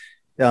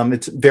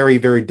 It's very,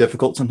 very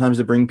difficult sometimes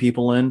to bring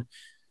people in.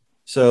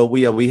 So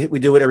we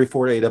do it every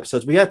 4 to 8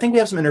 episodes. I think we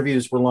have some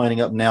interviews we're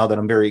lining up now that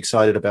I'm very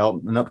excited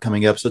about in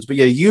upcoming episodes. But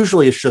yeah,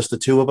 usually it's just the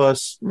two of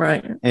us,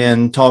 right,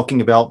 and talking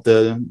about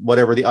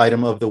whatever the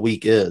item of the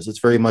week is. It's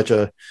very much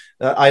a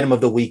item of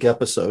the week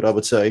episode, I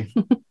would say.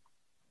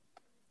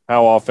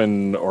 How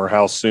often or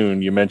how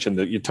soon, you mentioned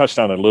that you touched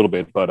on it a little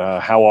bit, but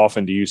how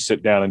often do you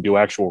sit down and do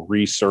actual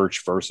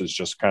research versus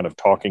just kind of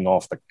talking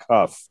off the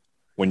cuff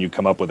when you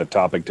come up with a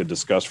topic to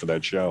discuss for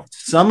that show?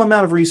 Some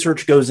amount of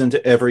research goes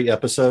into every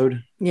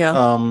episode.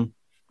 Yeah.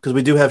 Because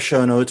we do have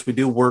show notes. We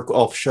do work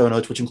off show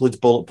notes, which includes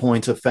bullet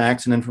points of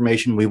facts and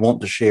information we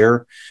want to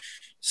share.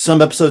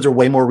 Some episodes are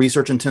way more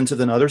research intensive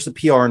than others. The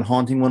PR and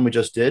haunting one we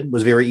just did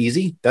was very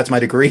easy. That's my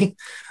degree.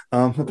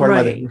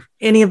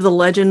 Any of the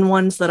legend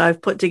ones that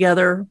I've put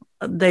together,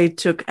 they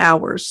took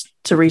hours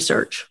to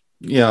research.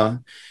 Yeah.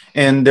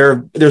 And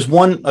there's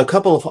a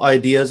couple of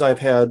ideas I've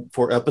had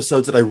for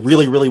episodes that I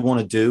really, really want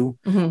to do,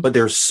 but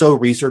they're so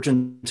research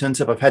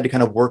intensive. I've had to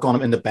kind of work on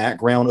them in the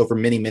background over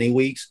many, many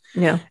weeks.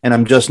 Yeah. And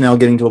I'm just now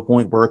getting to a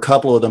point where a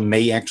couple of them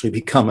may actually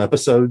become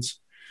episodes.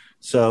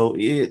 So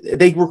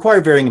they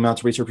require varying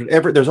amounts of research.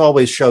 There's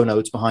always show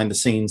notes behind the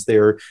scenes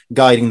there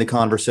guiding the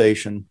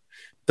conversation,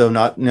 though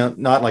not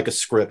like a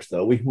script,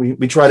 though.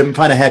 We try to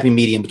find a happy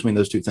medium between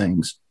those two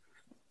things.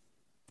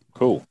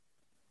 Cool.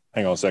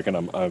 Hang on a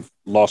second. I've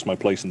lost my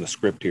place in the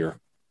script here.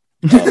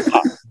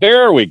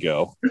 There we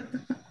go.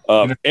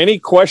 Any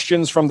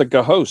questions from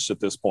the hosts at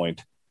this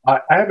point?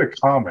 I have a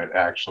comment,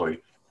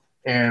 actually,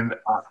 and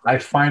I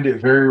find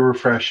it very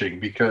refreshing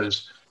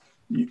because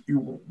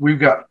we've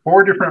got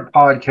 4 different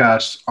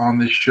podcasts on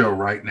this show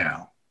right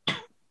now,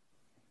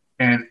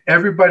 and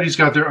everybody's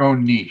got their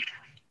own niche,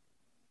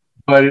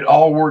 but it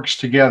all works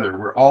together.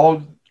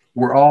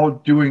 We're all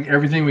doing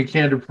everything we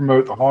can to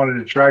promote the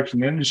haunted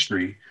attraction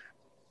industry,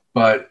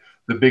 but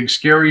the Big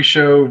Scary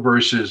Show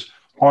versus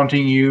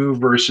Haunting You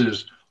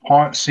versus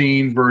Haunt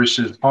Scene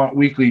versus Haunt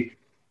Weekly,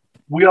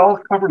 we all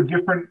cover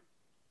different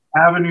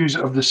avenues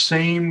of the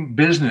same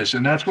business.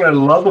 And that's what I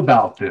love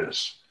about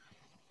this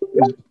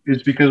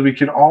is because we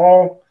can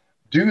all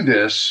do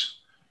this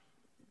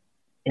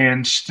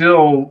and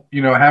still,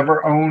 have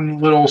our own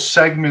little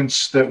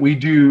segments that we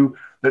do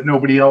that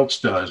nobody else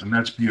does. And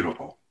that's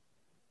beautiful.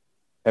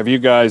 Have you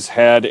guys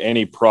had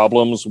any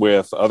problems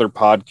with other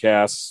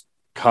podcasts,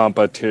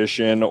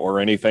 competition, or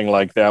anything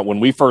like that? When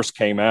we first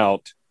came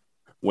out,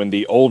 when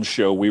the old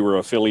show we were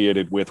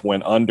affiliated with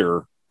went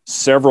under,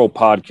 several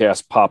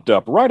podcasts popped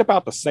up right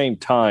about the same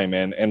time,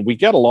 and we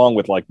get along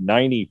with like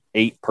 98%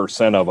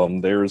 of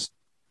them.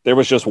 There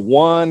was just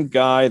one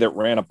guy that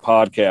ran a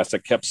podcast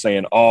that kept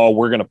saying, "Oh,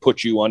 we're going to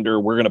put you under,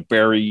 we're going to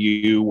bury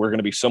you, we're going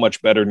to be so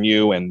much better than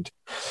you," and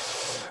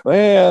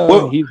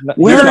he's not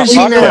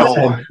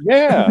podcasting.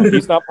 Yeah,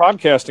 he's not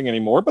podcasting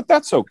anymore, but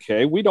that's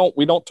okay. We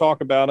don't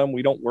talk about him.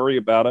 We don't worry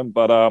about him.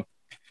 But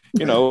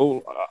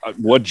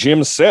what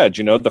Jim said,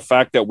 the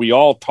fact that we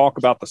all talk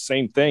about the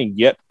same thing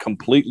yet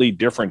completely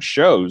different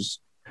shows,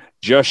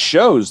 just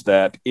shows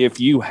that if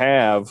you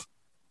have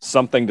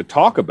something to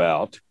talk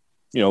about,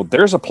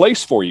 there's a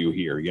place for you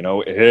here.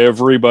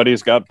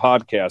 Everybody's got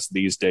podcasts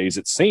these days,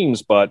 it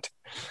seems, but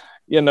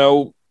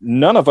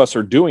none of us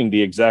are doing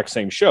the exact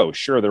same show.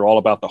 Sure, they're all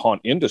about the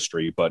haunt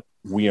industry, but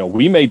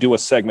we may do a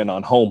segment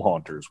on home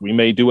haunters. We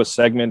may do a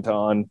segment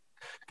on,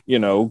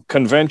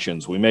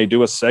 conventions. We may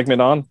do a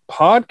segment on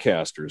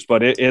podcasters,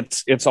 but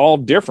it's all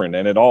different,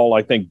 and it all,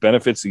 I think,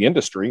 benefits the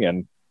industry.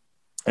 And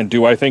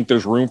do I think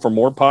there's room for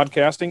more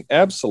podcasting?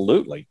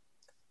 Absolutely.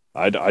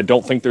 I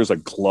don't think there's a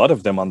glut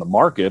of them on the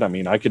market. I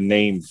mean, I can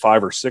name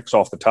 5 or 6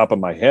 off the top of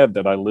my head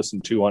that I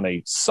listen to on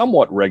a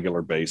somewhat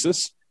regular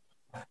basis.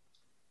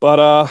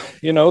 But,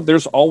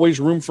 there's always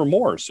room for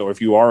more. So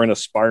if you are an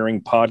aspiring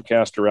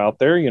podcaster out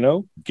there,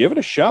 give it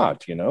a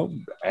shot,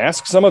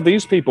 ask some of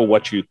these people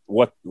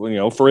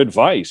for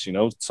advice.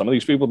 Some of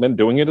these people have been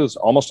doing it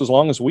almost as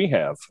long as we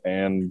have.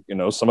 And,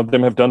 some of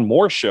them have done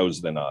more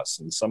shows than us.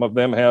 And some of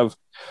them have,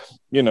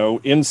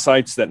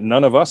 insights that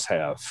none of us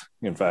have.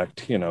 In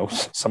fact,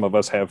 some of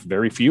us have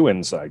very few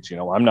insights.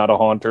 I'm not a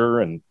haunter,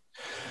 and,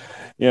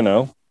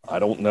 I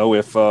don't know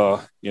if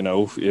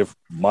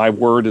my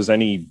word is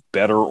any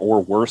better or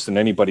worse than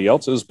anybody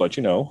else's, but,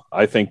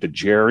 I think that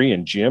Jerry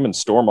and Jim and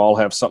Storm all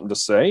have something to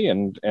say.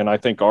 And I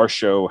think our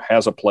show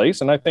has a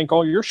place, and I think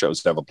all your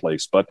shows have a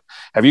place. But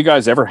have you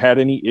guys ever had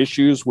any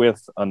issues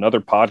with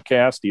another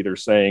podcast, either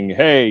saying,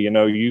 hey,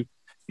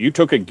 you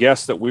took a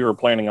guest that we were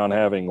planning on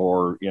having,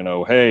 or,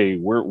 hey,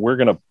 we're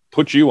going to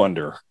put you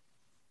under?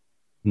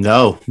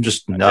 No,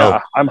 just no. Yeah,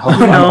 I'm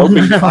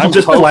hoping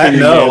just flat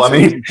no. I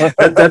mean,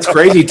 that's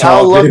crazy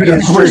talk.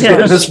 Where's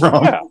getting this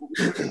from? Yeah.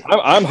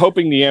 I'm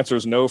hoping the answer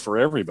is no for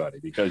everybody,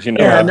 because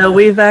Yeah, no,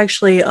 we've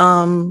actually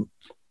one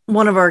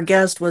of our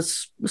guests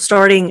was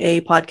starting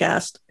a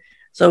podcast,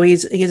 so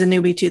he's a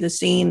newbie to the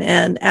scene,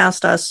 and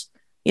asked us,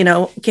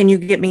 can you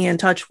get me in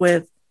touch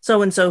with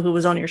so and so who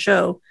was on your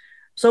show?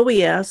 So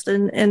we asked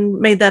and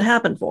made that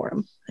happen for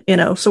him.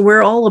 So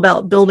we're all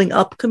about building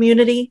up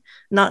community,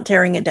 not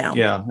tearing it down.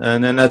 Yeah.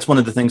 And then that's one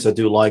of the things I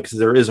do like, is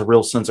there is a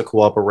real sense of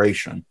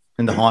cooperation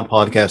in the haunt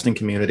podcasting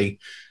community.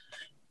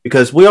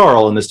 because we are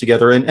all in this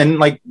together. And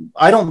like,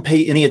 I don't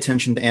pay any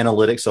attention to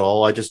analytics at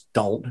all. I just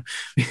don't,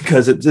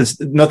 because it's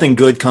just nothing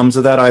good comes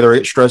of that. Either I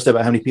get stressed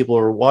about how many people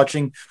are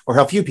watching or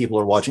how few people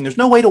are watching. There's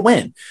no way to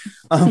win.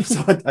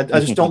 So I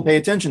just don't pay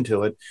attention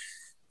to it.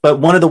 But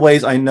one of the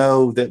ways I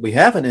know that we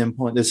have an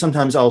endpoint is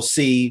sometimes I'll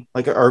see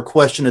like our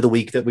question of the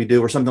week that we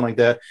do or something like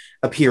that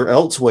appear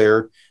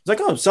elsewhere. It's like,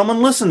 oh,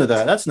 someone listened to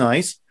that. That's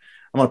nice.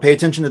 I'm going to pay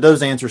attention to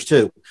those answers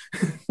too.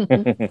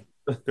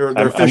 Their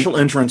official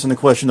entrance in the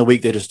question of the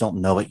week, they just don't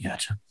know it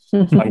yet.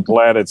 I'm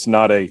glad it's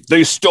not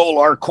they stole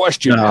our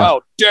question. No.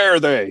 How dare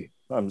they?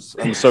 I'm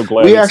so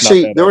glad.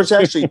 There was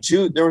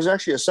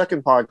actually a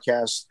second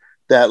podcast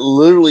that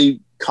literally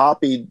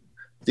copied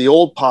the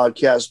old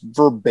podcast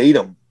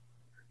verbatim.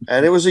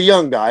 And it was a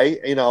young guy,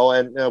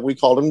 and we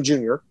called him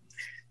Junior.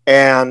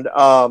 And,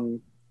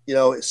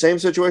 same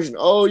situation.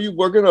 Oh,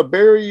 we're going to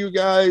bury you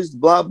guys,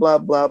 blah, blah,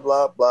 blah,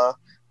 blah, blah.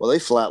 Well, they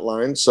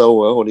flatlined.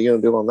 So what are you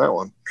going to do on that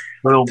one?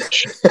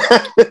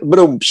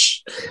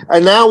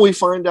 And now we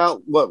find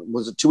out, what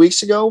was it, 2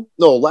 weeks ago?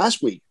 No,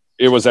 last week.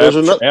 It was at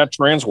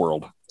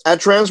Transworld.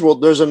 At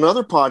Transworld, there's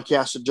another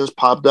podcast that just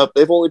popped up.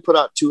 They've only put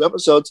out 2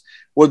 episodes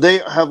where they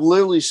have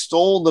literally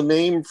stole the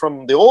name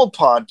from the old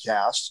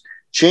podcast,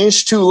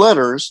 changed 2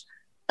 letters,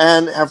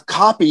 and have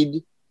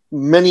copied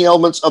many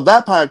elements of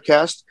that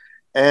podcast.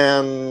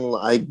 And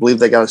I believe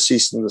they got a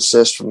cease and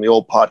desist from the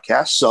old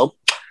podcast. So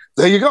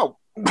there you go.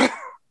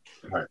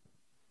 Right.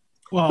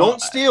 Well,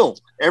 don't steal.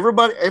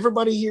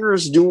 Everybody here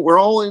is doing. We're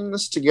all in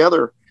this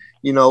together.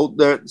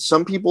 That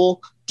some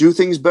people do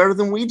things better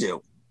than we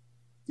do.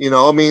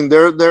 I mean,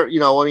 they're.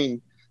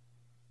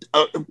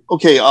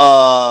 Okay.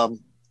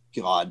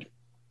 God,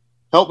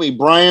 help me,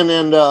 Brian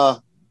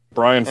and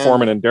Brian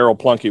Foreman and Daryl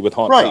Plunkey with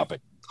Hot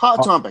Topic.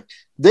 Hot Topic.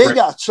 They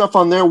got stuff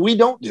on there we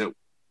don't do.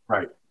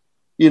 Right.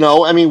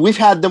 I mean, we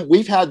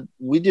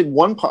did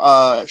one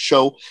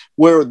show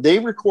where they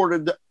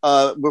recorded,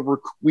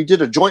 we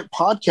did a joint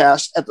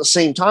podcast at the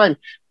same time,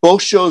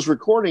 both shows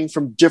recording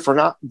from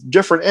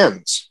different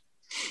ends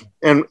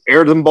and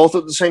aired them both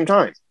at the same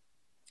time.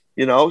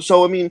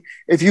 So, I mean,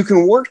 if you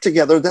can work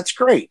together, that's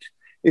great.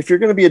 If you're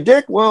going to be a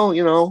dick,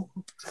 well,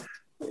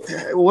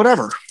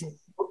 whatever.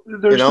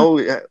 There's no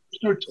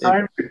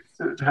time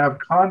to have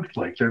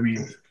conflict. I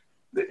mean,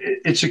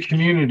 it's a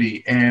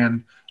community.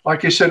 And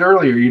like I said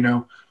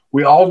earlier,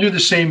 we all do the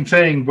same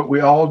thing, but we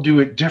all do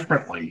it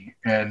differently.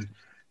 And,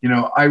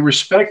 I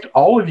respect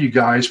all of you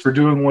guys for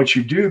doing what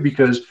you do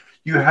because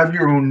you have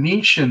your own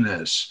niche in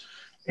this.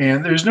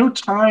 And there's no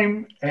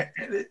time,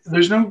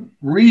 there's no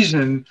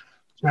reason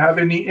to have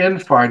any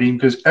infighting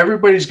because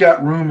everybody's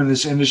got room in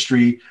this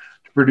industry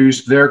to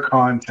produce their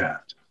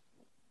content.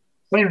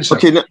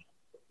 Okay,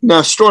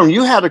 now, Storm,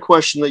 you had a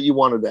question that you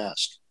wanted to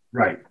ask.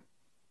 Right.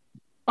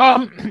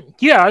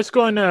 Yeah, I was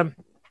going to.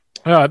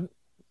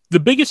 The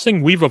biggest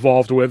thing we've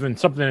evolved with, and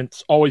something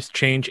that's always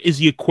changed, is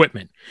the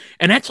equipment.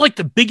 And that's like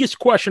the biggest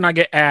question I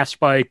get asked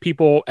by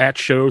people at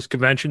shows,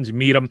 conventions,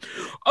 meet them.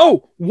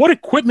 Oh, what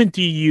equipment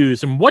do you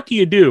use and what do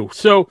you do?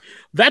 So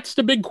that's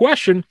the big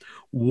question.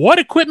 What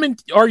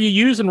equipment are you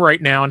using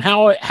right now, and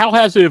how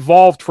has it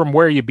evolved from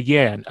where you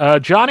began?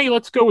 Johnny,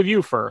 let's go with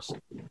you first.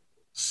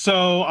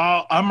 So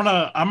I'm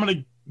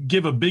gonna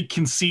give a big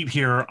conceit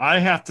here. I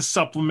have to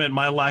supplement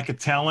my lack of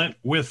talent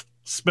with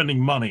spending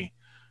money.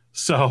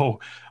 So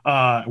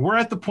we're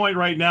at the point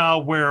right now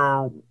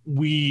where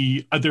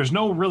there's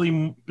no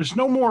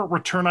more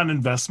return on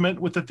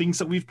investment with the things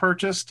that we've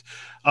purchased.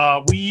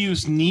 We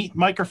use Neat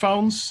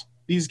microphones,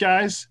 these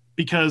guys,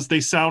 because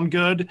they sound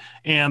good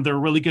and they're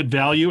really good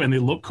value and they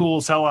look cool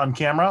as hell on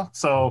camera.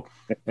 So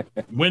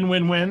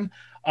win.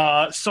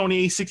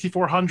 Sony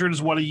A6400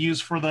 is what I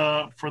use for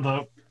the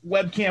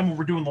webcam when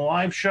we're doing the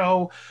live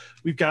show.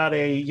 We've got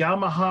a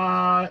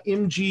Yamaha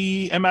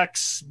MG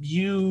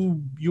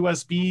MX-U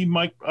USB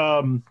mic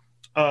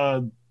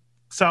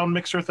sound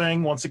mixer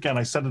thing. Once again,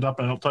 I set it up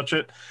and I don't touch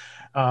it.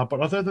 But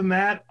other than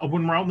that,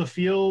 when we're out in the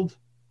field,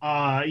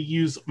 I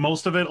use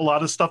most of it. A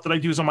lot of stuff that I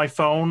do is on my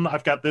phone.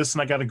 I've got this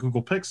and I got a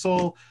Google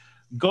Pixel,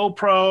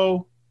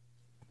 GoPro,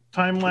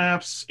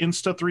 time-lapse,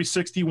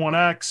 Insta360 One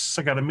X.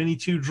 I got a Mini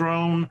 2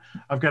 drone.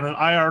 I've got an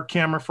IR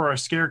camera for our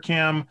scare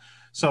cam.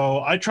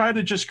 So I try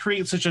to just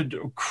create such a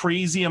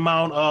crazy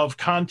amount of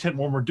content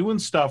when we're doing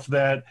stuff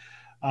that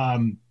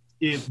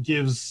it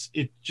just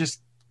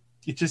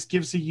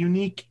gives a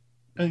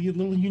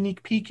little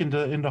unique peek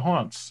into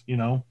haunts,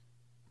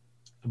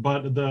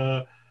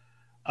 But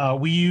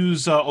we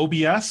use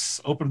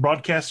OBS, Open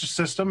Broadcaster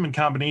System, in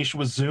combination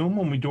with Zoom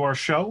when we do our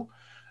show.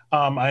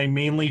 I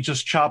mainly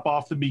just chop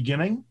off the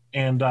beginning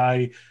and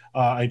I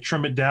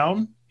trim it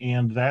down,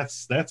 and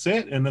that's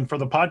it. And then for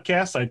the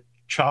podcast, I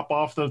chop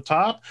off the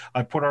top.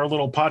 I put our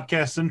little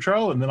podcast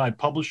intro, and then I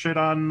publish it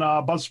on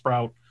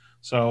Buzzsprout.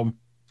 So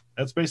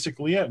that's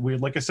basically it.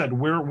 Like I said,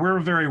 we're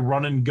a very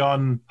run and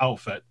gun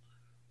outfit.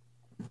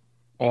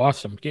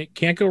 Awesome.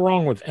 Can't go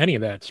wrong with any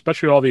of that,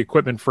 especially all the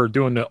equipment for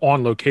doing the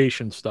on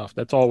location stuff.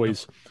 That's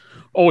always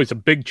a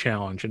big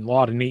challenge and a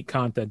lot of neat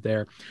content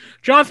there.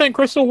 Jonathan,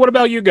 Crystal, what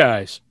about you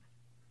guys?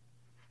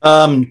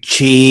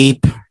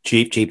 Cheap.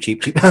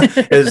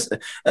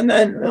 And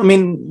then, I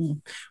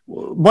mean,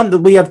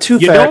 we have two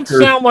You factors.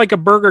 don't sound like a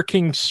Burger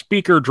King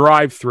speaker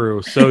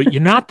drive-through, so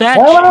you're not that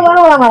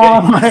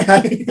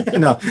cheap.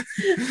 No.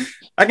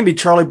 I can be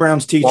Charlie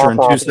Brown's teacher in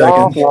 2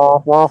 seconds.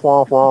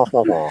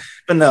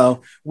 But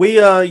no, we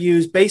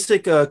use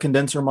basic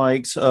condenser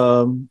mics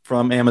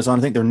from Amazon.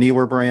 I think they're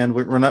Neewer brand.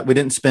 We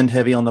didn't spend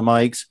heavy on the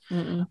mics.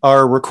 Mm-mm.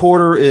 Our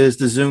recorder is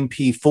the Zoom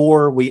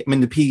P4.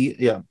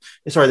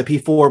 The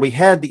P4. We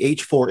had the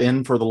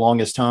H4n for the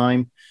longest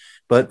time,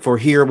 but for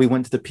here we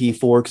went to the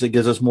P4 because it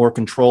gives us more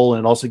control,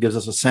 and it also gives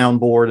us a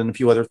soundboard and a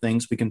few other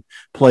things we can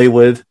play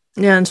with.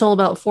 Yeah, until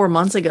about 4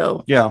 months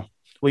ago. Yeah.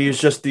 We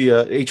use just the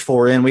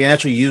H4n. We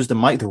actually use the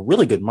mic. They're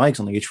really good mics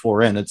on the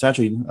H4n. It's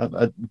actually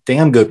a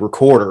damn good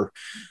recorder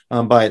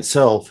by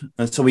itself.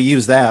 And so we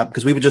use that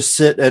because we would just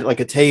sit at like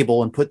a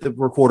table and put the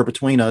recorder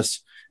between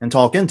us and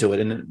talk into it.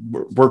 And it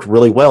worked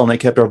really well. And it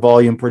kept our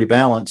volume pretty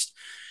balanced.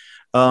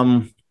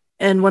 And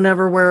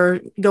whenever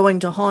we're going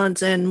to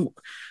haunts, and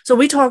so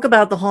we talk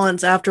about the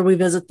haunts after we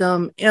visit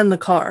them in the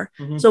car.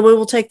 Mm-hmm. So we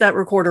will take that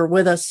recorder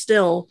with us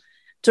still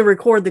to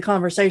record the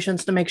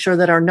conversations to make sure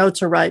that our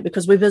notes are right,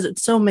 because we visit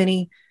so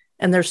many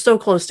and they're so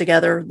close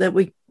together that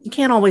we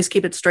can't always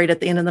keep it straight at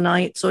the end of the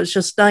night. So it's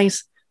just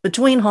nice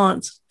between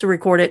haunts to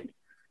record it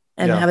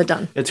and have it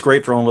done. It's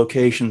great for on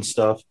location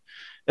stuff.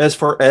 As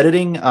for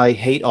editing, I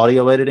hate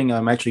audio editing.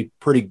 I'm actually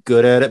pretty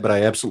good at it, but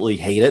I absolutely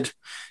hate it.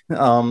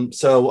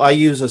 So I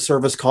use a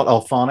service called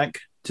Alphonic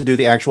to do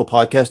the actual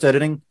podcast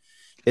editing.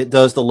 It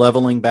does the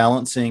leveling,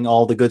 balancing,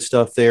 all the good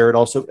stuff there. It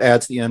also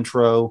adds the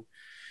intro.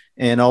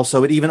 And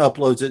also it even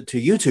uploads it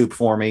to YouTube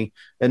for me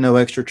at no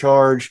extra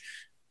charge.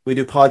 We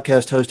do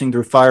podcast hosting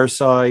through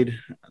Fireside,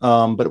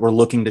 but we're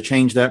looking to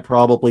change that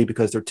probably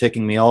because they're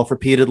ticking me off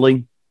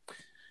repeatedly.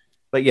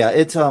 But yeah,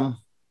 it's and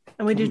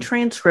we do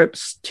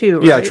transcripts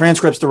too. Yeah, right?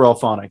 transcripts through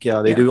Alphonic.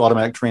 Yeah, they do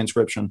automatic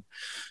transcription.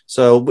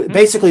 So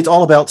basically, it's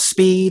all about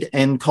speed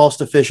and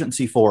cost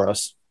efficiency for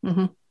us.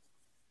 Mm-hmm.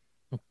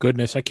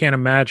 Goodness, I can't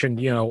imagine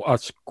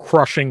us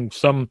crushing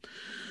some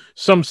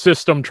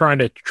system trying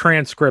to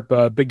transcript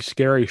a big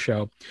scary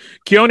show.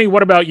 Keone,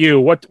 what about you?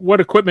 What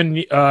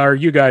equipment are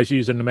you guys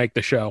using to make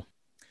the show?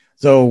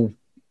 So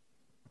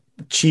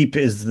cheap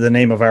is the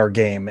name of our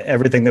game.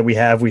 Everything that we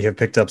have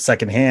picked up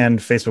secondhand,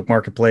 Facebook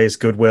Marketplace,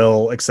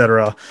 Goodwill,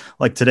 etc.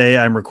 Like today,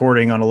 I'm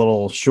recording on a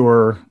little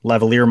Shure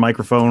lavalier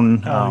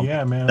microphone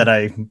that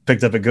I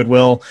picked up at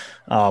Goodwill.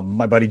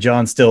 My buddy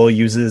John still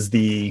uses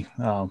the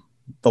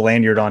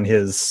lanyard on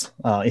his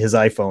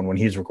iPhone when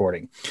he's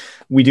recording.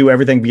 We do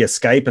everything via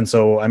Skype, and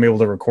so I'm able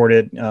to record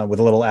it with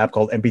a little app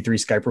called MP3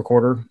 Skype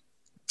Recorder,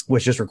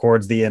 which just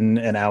records the in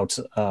and out,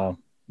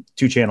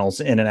 2 channels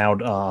in and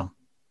out.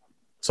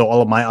 So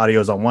all of my audio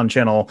is on one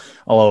channel,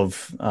 all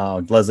of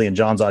Leslie and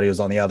John's audio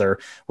is on the other,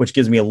 which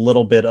gives me a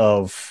little bit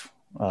of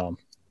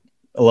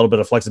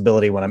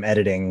flexibility when I'm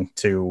editing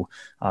to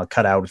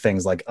cut out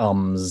things like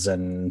ums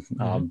and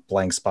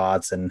blank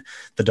spots and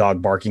the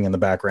dog barking in the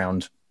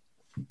background.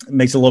 It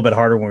makes it a little bit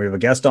harder when we have a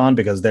guest on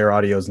because their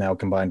audio is now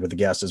combined with the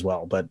guest as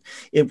well. But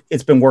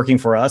it's been working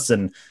for us,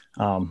 and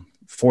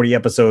 40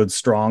 episodes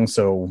strong.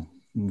 So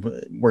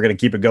we're going to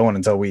keep it going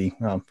until we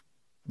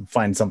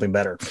find something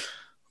better.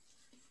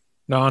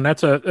 No, and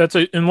that's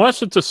a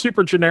unless it's a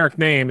super generic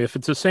name. If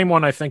it's the same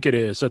one, I think it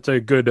is. That's a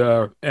good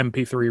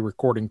MP3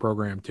 recording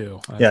program too.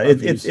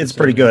 It's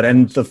pretty good.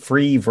 And the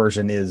free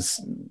version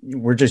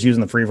we're just using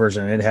the free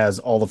version, and it has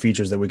all the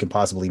features that we could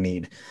possibly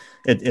need.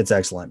 It's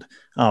excellent.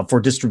 For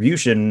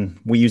distribution,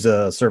 we use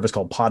a service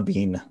called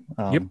Podbean.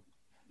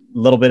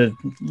 Little bit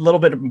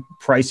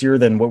pricier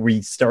than what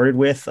we started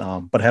with,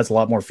 but has a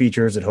lot more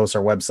features. It hosts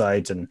our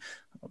website, and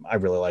I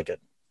really like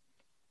it.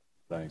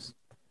 Nice.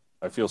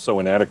 I feel so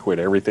inadequate.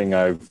 Everything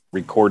I've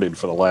recorded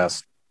for the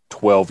last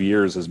 12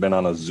 years has been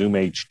on a Zoom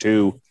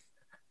H2.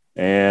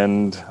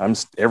 And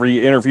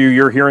every interview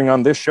you're hearing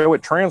on this show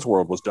at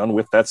Transworld was done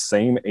with that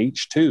same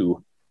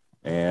H2.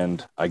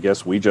 And I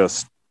guess we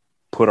just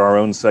put our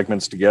own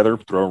segments together,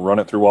 run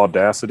it through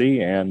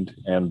Audacity, and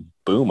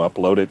boom,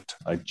 upload it.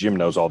 Jim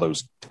knows all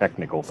those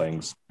technical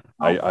things.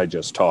 I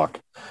just talk.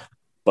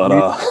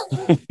 But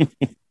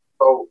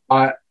so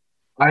I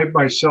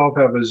myself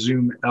have a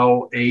Zoom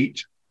L8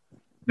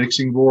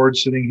 mixing board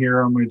sitting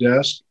here on my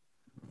desk.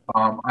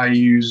 I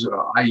used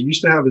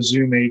to have a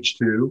Zoom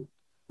H2,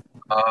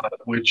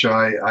 which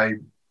I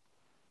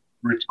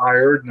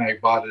retired, and I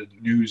bought a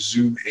new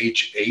Zoom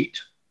H8.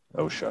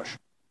 Oh, shush.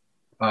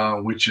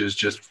 Which is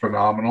just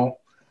phenomenal.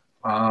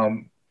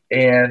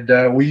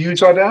 And we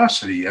use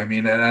Audacity. I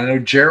mean, and I know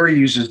Jerry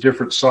uses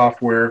different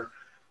software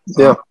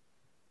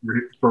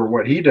for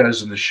what he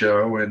does in the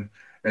show. And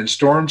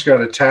Storm's got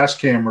a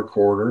Tascam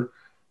recorder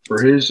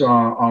for his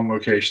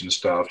on-location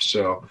stuff.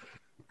 So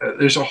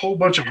there's a whole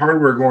bunch of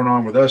hardware going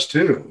on with us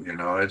too.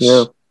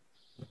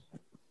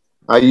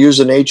 I use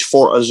a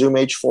Zoom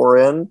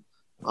H4n.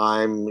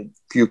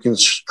 You can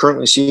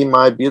currently see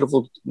my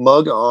beautiful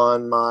mug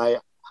on my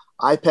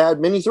iPad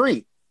Mini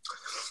 3.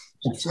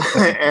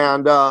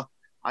 And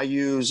I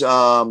use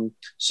Sony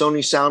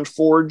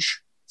SoundForge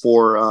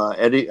for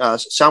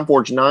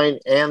SoundForge 9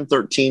 and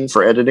 13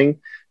 for editing,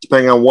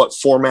 depending on what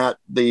format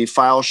the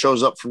file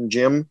shows up from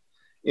Jim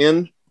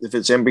in. If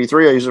it's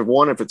MP3, I use it for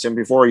one. If it's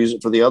MP4, I use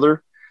it for the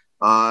other.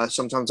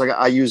 Sometimes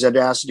I use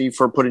Audacity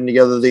for putting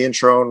together the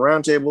intro and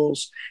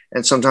roundtables,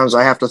 and sometimes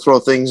I have to throw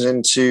things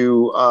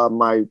into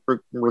my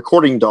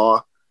recording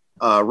DAW,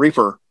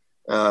 Reaper,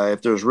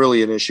 if there's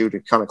really an issue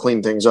to kind of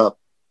clean things up.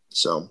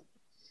 So,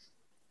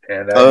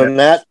 and other than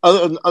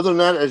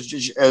that,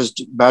 as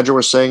Badger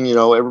was saying,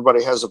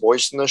 everybody has a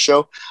voice in this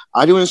show.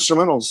 I do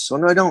instrumentals, so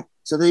no, I don't.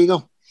 So there you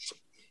go.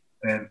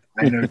 And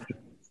I know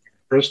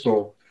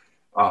Crystal,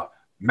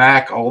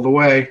 Mac all the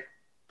way.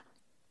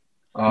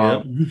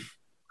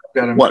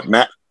 What,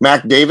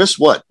 Mac Davis?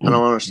 What? I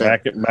don't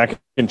understand. Mac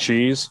and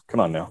cheese. Come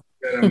on now.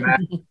 Got a Mac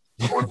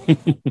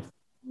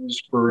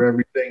for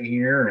everything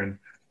here, and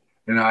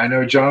I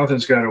know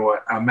Jonathan's got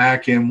a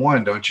Mac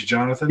M1, don't you,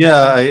 Jonathan?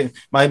 Yeah,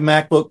 my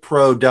MacBook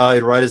Pro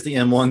died right as the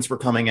M1s were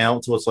coming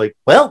out, so it's like,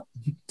 well,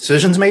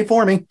 decisions made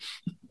for me.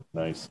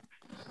 Nice.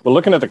 Well,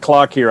 looking at the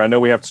clock here, I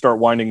know we have to start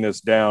winding this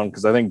down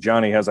because I think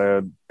Johnny has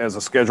a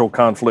schedule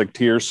conflict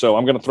here. So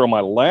I'm going to throw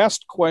my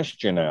last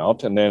question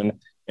out, and then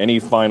any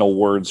final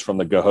words from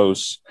the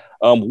hosts.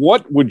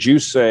 What would you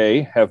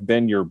say have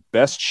been your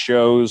best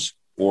shows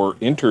or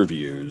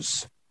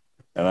interviews?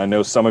 And I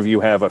know some of you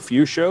have a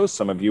few shows,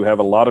 some of you have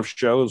a lot of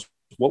shows.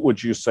 What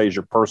would you say is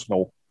your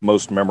personal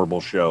most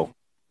memorable show?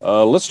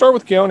 Let's start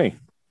with Keone.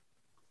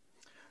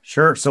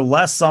 Sure. So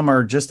last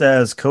summer, just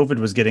as COVID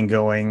was getting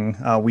going,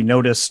 we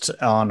noticed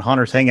on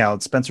Hunters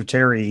Hangout, Spencer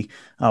Terry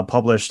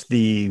published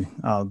the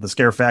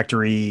Scare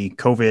Factory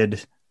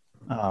COVID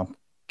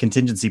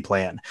contingency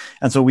plan.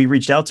 And so we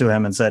reached out to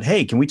him and said,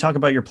 hey, can we talk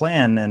about your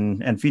plan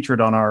and feature it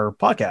on our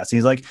podcast?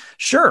 He's like,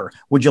 sure.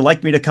 Would you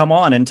like me to come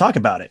on and talk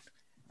about it?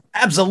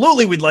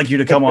 Absolutely. We'd like you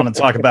to come on and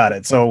talk about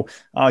it. So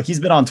he's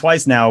been on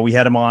twice now. We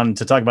had him on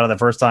to talk about it the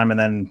first time and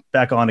then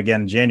back on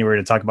again in January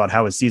to talk about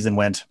how his season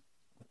went.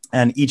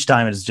 And each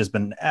time it's just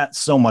been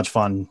so much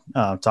fun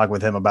talking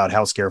with him about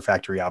how Scare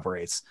Factory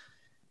operates.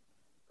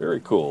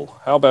 Very cool.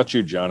 How about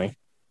you, Johnny?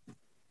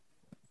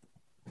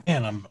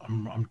 Man,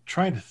 I'm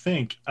trying to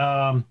think.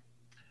 I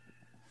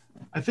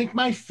think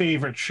my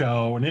favorite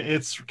show, and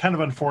it's kind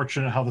of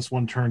unfortunate how this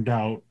one turned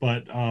out,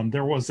 but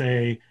there was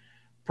a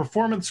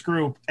performance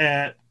group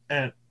at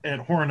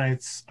Horror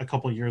Nights a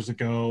couple of years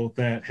ago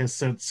that has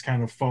since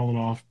kind of fallen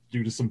off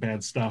due to some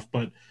bad stuff.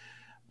 But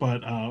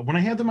when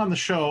I had them on the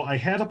show, I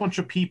had a bunch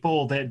of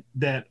people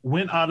that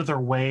went out of their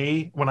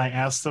way when I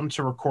asked them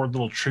to record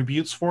little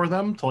tributes for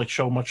them to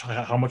show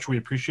how much we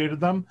appreciated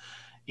them.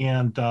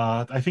 And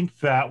I think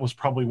that was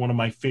probably one of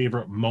my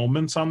favorite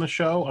moments on the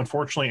show.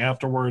 Unfortunately,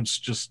 afterwards,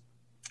 just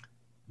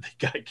they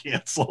got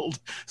canceled.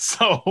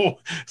 So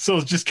it's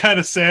just kind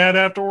of sad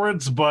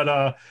afterwards.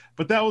 But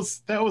that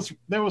was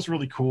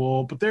really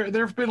cool. But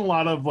there have been a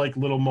lot of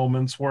little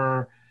moments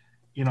where,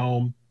 we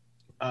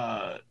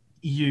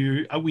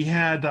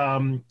had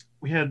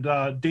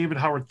David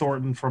Howard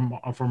Thornton from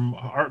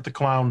Art the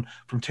Clown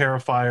from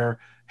Terrifier.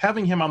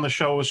 Having him on the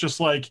show was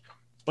just like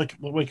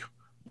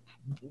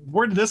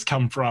where did this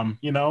come from?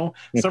 So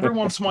every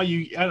once in a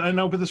while I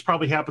know, but this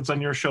probably happens on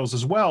your shows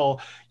as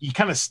well. You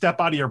kind of step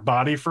out of your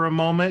body for a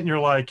moment and you're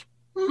like,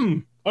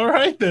 all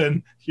right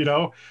then,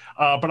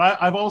 but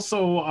I've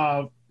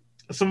also,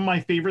 some of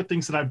my favorite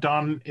things that I've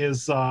done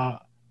is,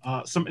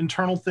 some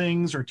internal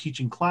things or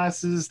teaching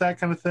classes, that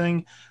kind of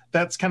thing.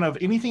 That's kind of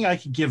anything I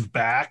could give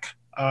back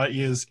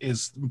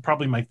is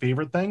probably my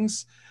favorite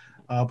things.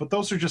 But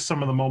those are just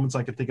some of the moments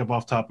I could think of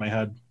off the top of my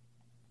head.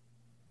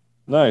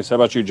 Nice. How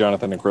about you,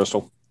 Jonathan and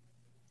Crystal?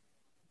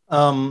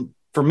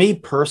 For me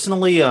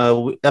personally,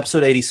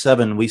 episode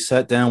 87, we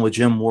sat down with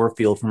Jim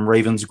Warfield from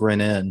Raven's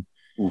Grin Inn.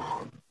 Oof.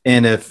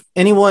 And if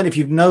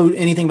you know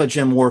anything about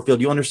Jim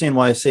Warfield, you understand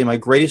why I say my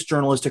greatest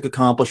journalistic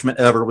accomplishment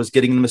ever was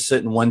getting him to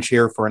sit in one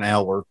chair for an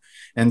hour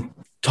and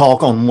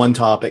talk on one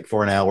topic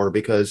for an hour,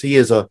 because he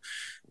is a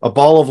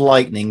ball of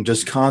lightning,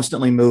 just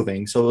constantly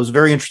moving. So it was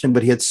very interesting,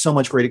 but he had so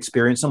much great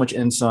experience, so much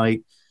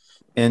insight,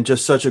 and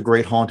just such a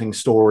great haunting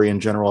story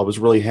in general. I was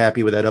really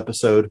happy with that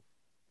episode.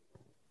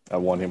 I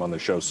want him on the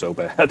show so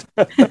bad.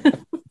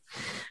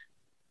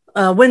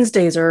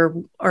 Wednesdays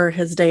are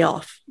his day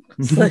off.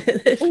 So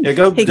yeah,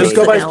 go by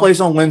his place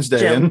on Wednesday.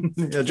 Jim.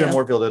 And Jim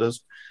Warfield, it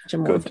is.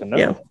 Jim Good Warfield, to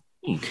know.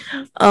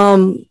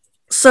 yeah.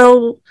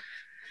 So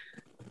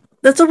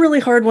that's a really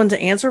hard one to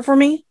answer for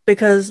me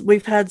because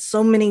we've had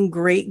so many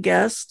great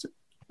guests.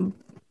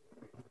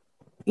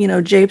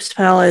 Japes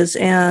Palace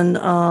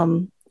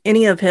and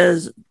any of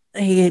his,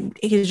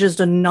 he's just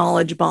a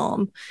knowledge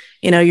bomb.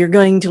 You're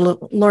going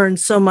to learn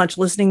so much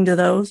listening to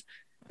those.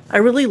 I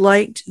really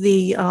liked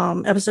the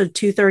episode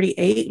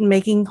 238,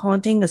 Making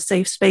Haunting a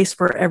Safe Space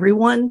for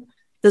Everyone.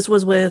 This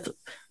was with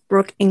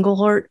Brooke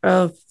Englehart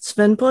of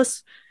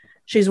Svenpuss.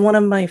 She's one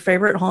of my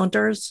favorite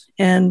haunters,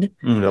 and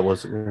that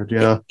was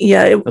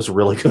yeah, it was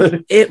really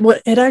good.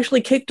 It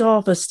actually kicked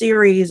off a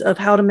series of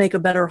how to make a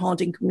better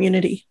haunting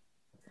community,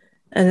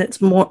 and it's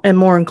more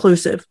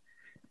inclusive.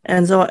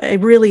 And so I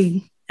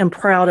really am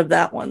proud of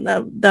that one.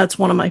 That's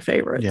one of my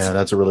favorites. Yeah,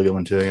 that's a really good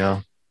one too.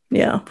 Yeah.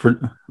 Yeah.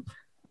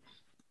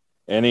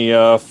 Any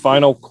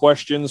final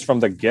questions from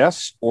the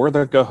guests or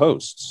the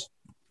hosts?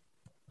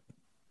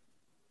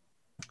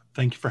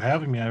 Thank you for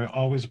having me. I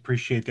always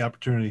appreciate the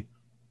opportunity.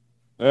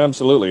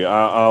 Absolutely.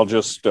 I'll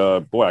just,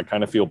 I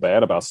kind of feel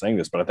bad about saying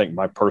this, but I think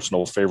my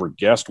personal favorite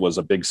guest was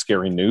a Big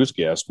Scary News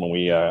guest when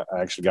we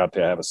actually got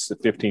to have a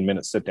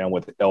 15-minute sit down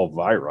with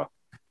Elvira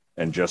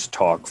and just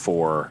talk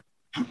for,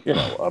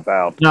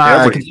 about. No,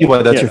 I can see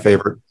why that's your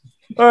favorite.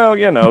 Well,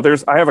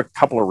 I have a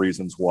couple of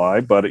reasons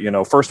why, but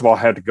first of all, I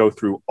had to go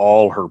through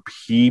all her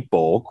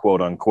people,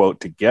 quote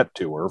unquote, to get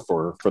to her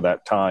for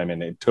that time.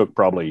 And it took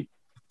probably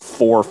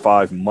 4 or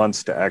 5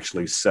 months to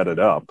actually set it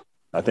up.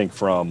 I think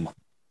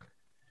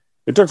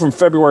it took from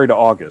February to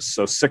August,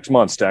 so 6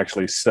 months to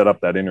actually set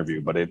up that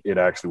interview, but it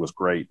actually was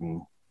great.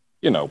 And,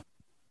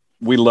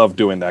 we love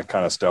doing that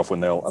kind of stuff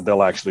when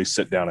they'll actually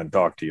sit down and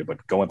talk to you,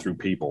 but going through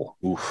people,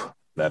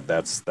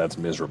 that's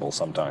miserable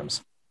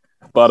sometimes.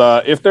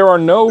 But if there are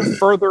no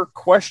further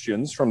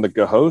questions from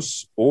the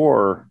hosts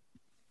or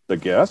the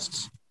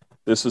guests,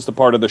 this is the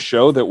part of the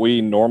show that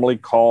we normally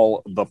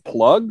call the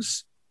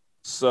plugs.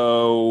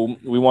 So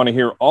we want to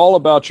hear all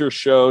about your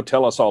show.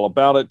 Tell us all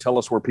about it. Tell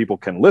us where people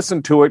can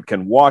listen to it,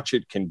 can watch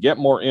it, can get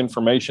more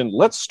information.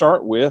 Let's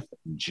start with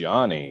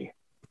Johnny.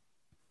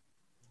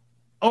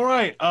 All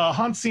right.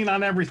 Haunt Scene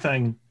on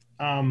everything.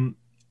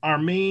 Our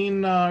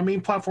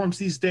main platforms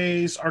these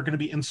days are going to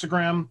be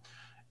Instagram.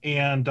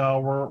 And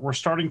we're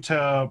starting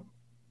to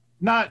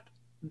not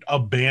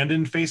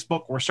abandon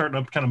Facebook. We're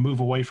starting to kind of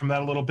move away from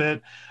that a little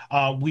bit.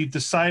 We've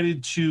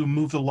decided to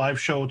move the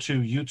live show to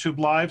YouTube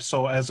Live.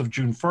 So as of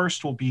June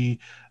 1st, we'll be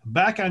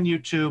back on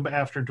YouTube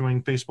after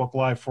doing Facebook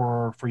Live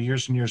for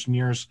years and years and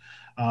years,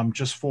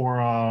 just for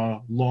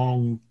a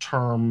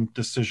long-term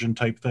decision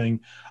type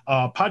thing.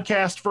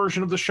 Podcast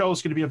version of the show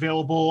is going to be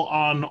available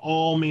on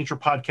all major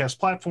podcast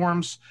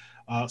platforms.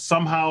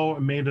 Somehow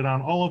made it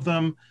on all of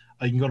them.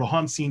 You can go to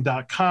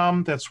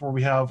hauntscene.com. That's where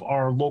we have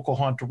our local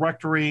haunt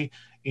directory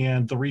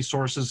and the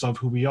resources of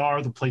who we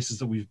are, the places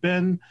that we've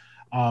been.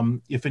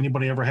 If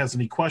anybody ever has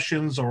any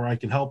questions or I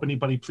can help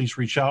anybody, please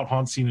reach out,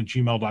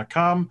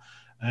 hauntscene@gmail.com.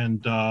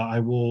 And I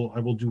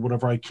will do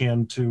whatever I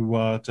can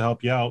to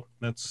help you out.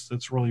 That's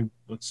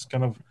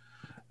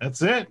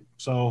it.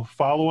 So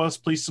follow us,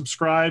 please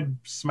subscribe,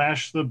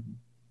 smash the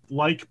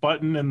like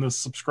button and the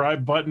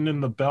subscribe button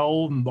and the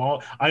bell and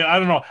all. I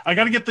don't know. I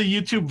got to get the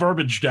YouTube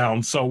verbiage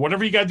down. So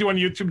whatever you got to do on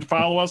YouTube to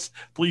follow us,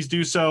 please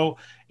do so.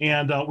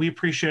 And we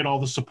appreciate all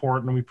the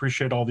support and we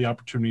appreciate all the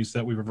opportunities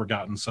that we've ever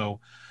gotten.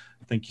 So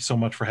thank you so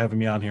much for having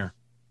me on here.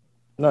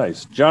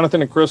 Nice.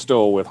 Jonathan and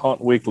Crystal with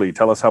Haunt Weekly.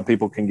 Tell us how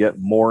people can get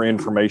more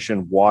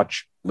information,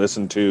 watch,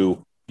 listen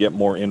to, get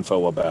more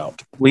info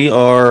about. We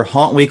are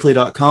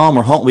hauntweekly.com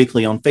or Haunt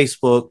Weekly on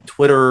Facebook,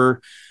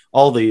 Twitter,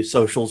 all the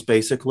socials,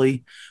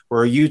 basically.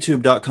 We're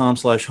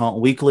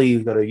youtube.com/hauntweekly.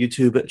 We've got a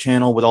YouTube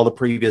channel with all the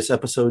previous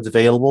episodes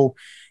available.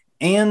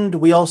 And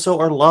we also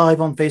are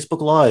live on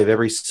Facebook Live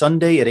every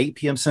Sunday at 8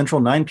 p.m.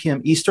 Central, 9 p.m.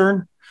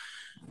 Eastern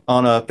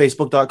on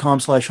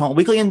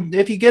facebook.com/hauntweekly. And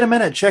if you get a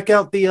minute, check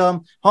out the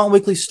Haunt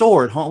Weekly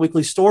store at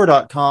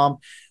hauntweeklystore.com.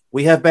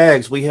 We have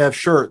bags. We have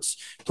shirts.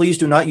 Please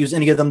do not use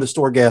any of them to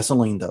store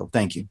gasoline, though.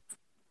 Thank you.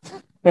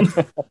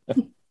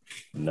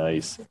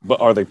 Nice.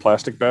 But are they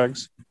plastic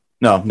bags?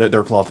 No,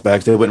 they're cloth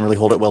bags. They wouldn't really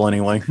hold it well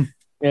anyway.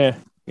 Yeah.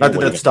 Not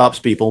that stops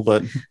people,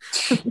 but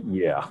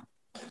yeah.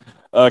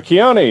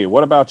 Keone,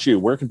 what about you?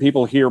 Where can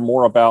people hear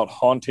more about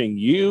Haunting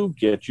You,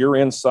 get your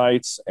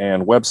insights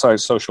and websites,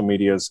 social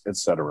medias,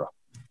 etc.?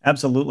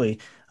 Absolutely.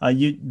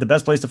 The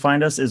best place to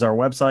find us is our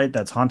website.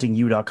 That's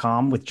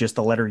hauntingyou.com with just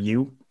the letter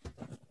U.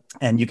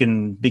 And you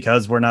can,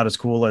 because we're not as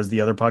cool as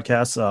the other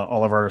podcasts,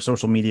 all of our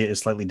social media is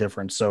slightly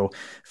different. So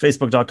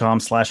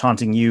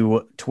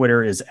facebook.com/hauntingyou,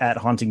 Twitter is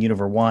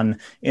 @hauntinguniver1,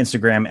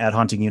 Instagram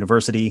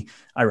 @hauntinguniversity.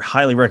 I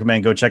highly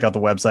recommend go check out the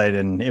website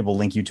and it will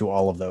link you to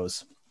all of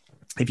those.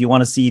 If you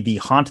want to see the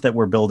haunt that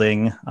we're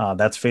building,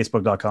 that's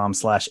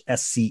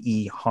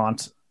facebook.com/SCE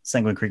haunt,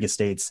 Sanguine Creek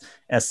Estates,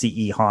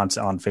 SCE haunt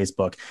on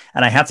Facebook.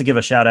 And I have to give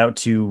a shout out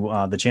to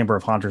the Chamber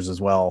of Haunters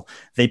as well.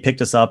 They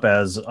picked us up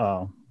as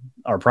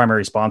our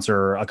primary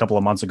sponsor a couple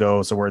of months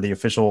ago. So we're the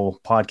official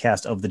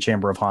podcast of the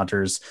Chamber of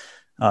Haunters.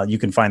 You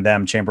can find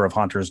them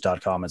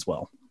chamberofhaunters.com as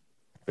well.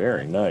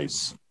 Very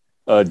nice.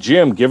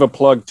 Jim, give a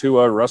plug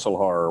to Wrestle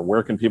Horror.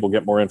 Where can people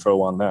get more info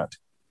on that?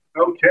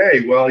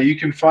 Okay, well, you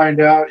can find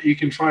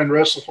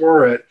Wrestle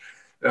Horror at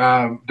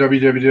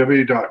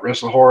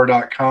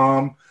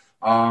www.wrestlehorror.com,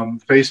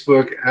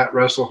 Facebook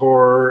 @Wrestle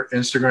Horror,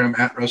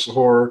 Instagram @Wrestle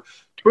Horror,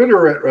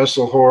 Twitter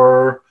 @Wrestle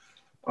Horror.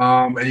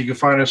 And you can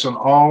find us on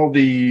all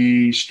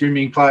the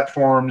streaming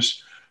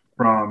platforms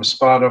from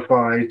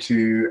Spotify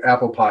to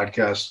Apple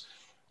Podcasts.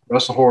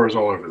 Wrestle Horror is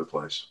all over the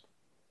place.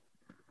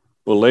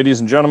 Well, ladies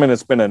and gentlemen,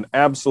 it's been an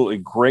absolutely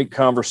great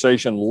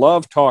conversation.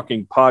 Love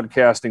talking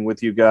podcasting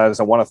with you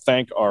guys. I want to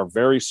thank our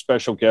very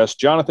special guests,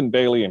 Jonathan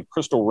Bailey and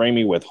Crystal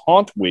Ramey with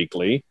Haunt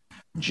Weekly,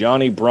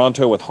 Johnny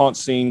Bronto with Haunt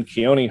Scene,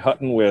 Keone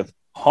Hutton with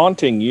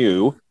Haunting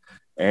You,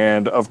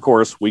 And, of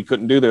course, we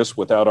couldn't do this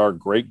without our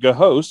great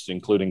hosts,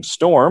 including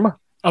Storm.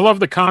 I love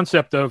the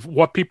concept of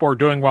what people are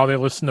doing while they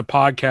listen to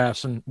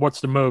podcasts and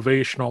what's the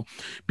motivational,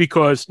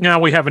 because now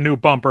we have a new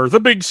bumper, The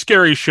Big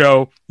Scary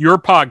Show, your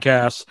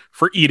podcast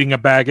for eating a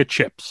bag of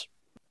chips.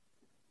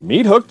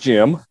 Meat Hook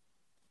Jim.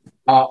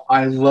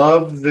 I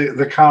love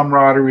the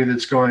camaraderie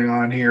that's going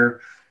on here.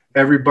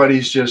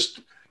 Everybody's just,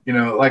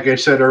 like I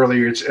said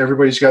earlier,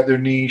 everybody's got their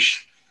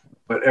niche,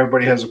 but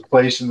everybody has a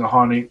place in the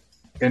haunting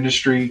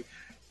industry,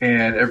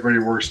 and everybody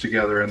works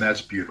together, and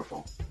that's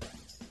beautiful.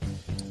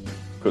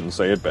 Couldn't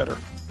say it better.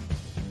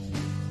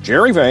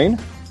 Jerry Vane.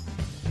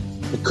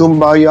 The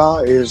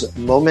kumbaya is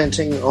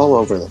momenting all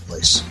over the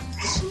place.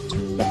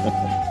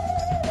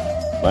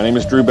 My name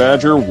is Drew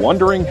Badger,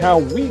 wondering how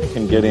we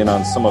can get in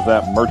on some of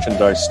that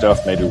merchandise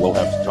stuff. Maybe we'll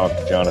have to talk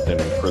to Jonathan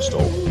and Crystal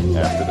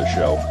after the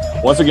show.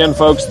 Once again,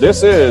 folks,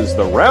 this is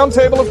the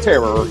Roundtable of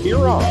Terror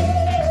here on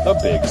The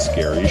Big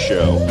Scary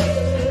Show.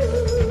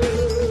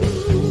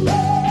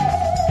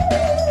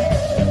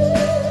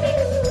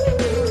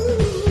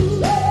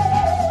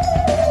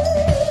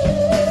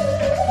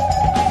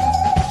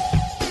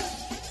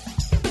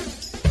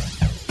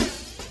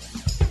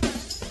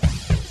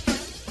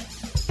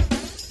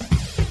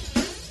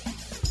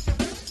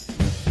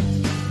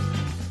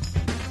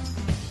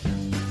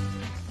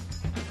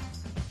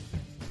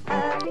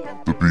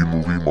 The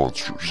B-Movie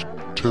Monsters,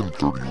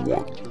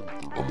 1031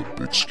 on The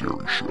Big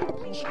Scary Show.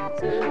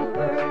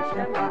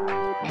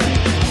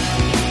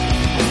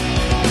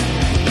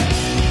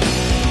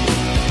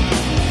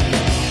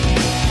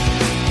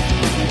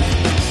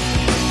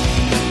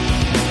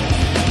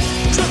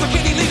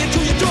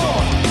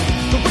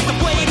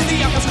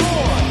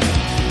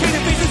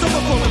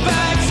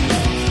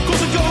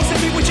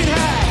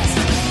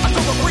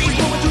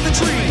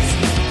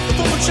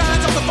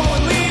 Shines on the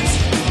fallen leaves,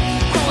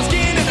 crawling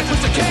skin and a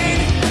twisted cane.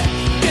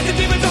 Get the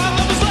demons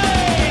off of his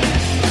lane.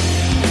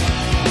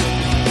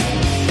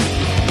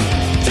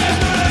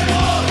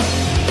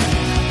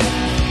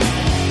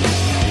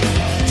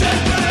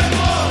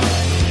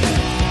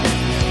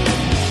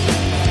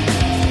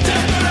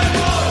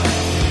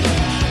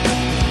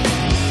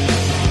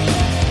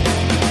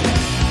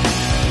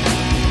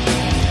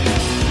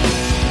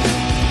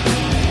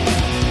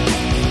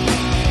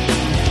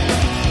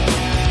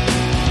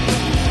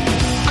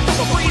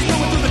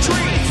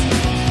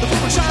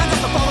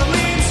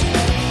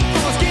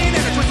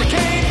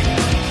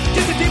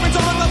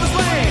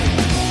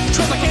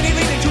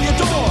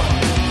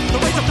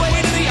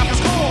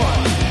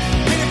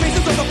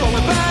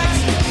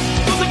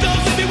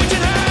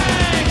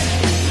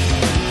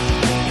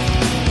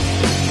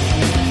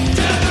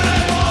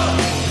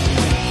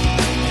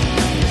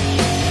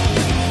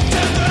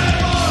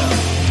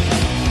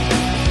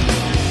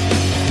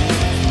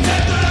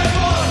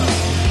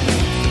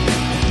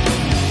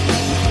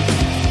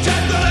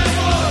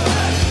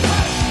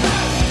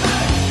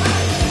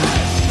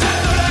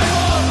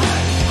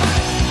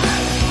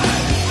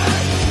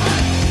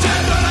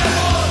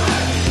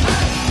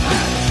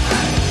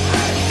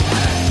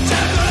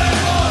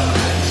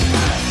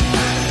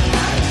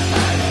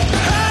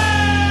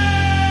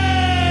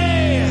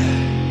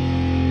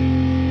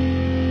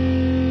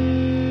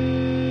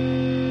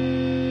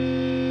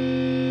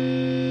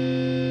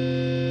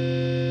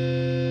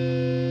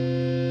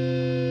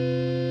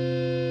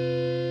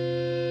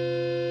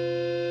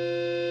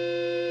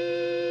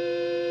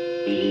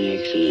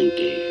 excellent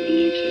day for an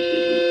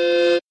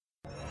exorcism.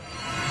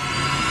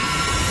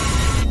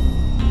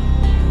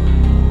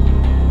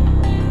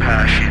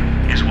 Passion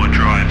is what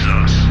drives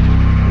us.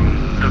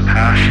 The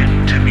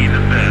passion to be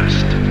the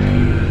best.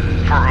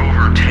 For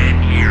over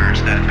 10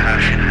 years, that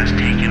passion has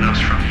taken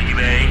us from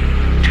eBay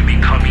to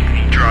becoming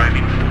the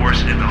driving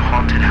force in the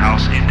haunted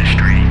house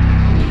industry.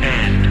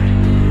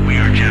 And we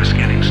are just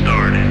getting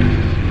started.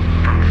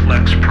 From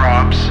flex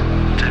props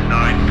to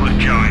 9-foot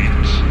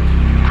giants.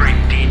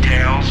 Great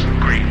details,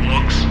 great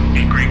looks,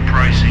 and great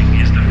pricing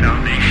is the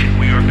foundation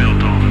we are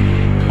built on.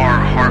 Our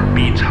heart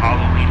beats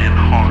Halloween and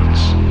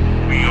haunts.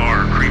 We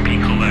are a creepy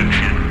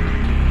collection.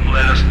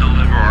 Let us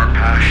deliver our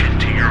passion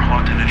to your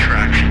haunted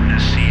attraction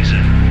this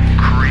season.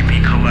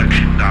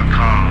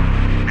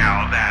 CreepyCollection.com.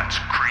 Now that's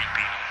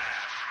creepy.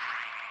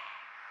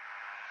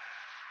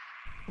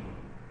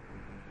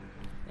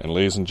 And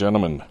ladies and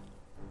gentlemen,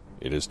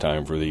 it is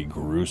time for the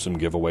gruesome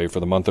giveaway for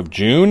the month of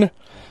June,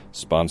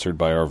 sponsored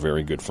by our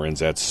very good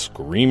friends at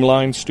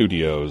Screamline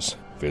Studios.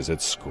 Visit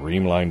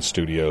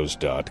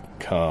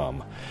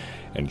ScreamlineStudios.com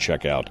and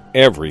check out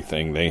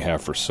everything they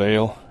have for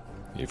sale.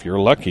 If you're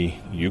lucky,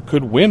 you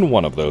could win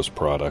one of those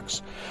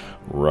products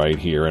right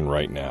here and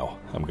right now.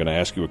 I'm going to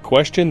ask you a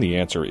question. The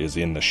answer is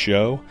in the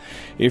show.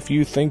 If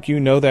you think you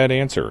know that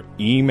answer,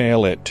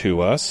 email it to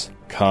us,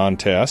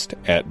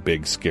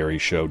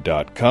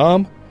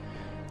 contest@BigScaryShow.com,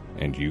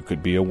 and you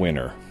could be a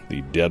winner.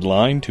 The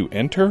deadline to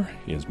enter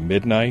is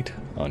midnight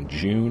on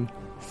June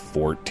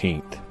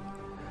 14th.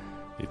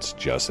 It's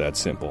just that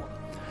simple.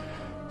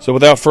 So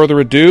without further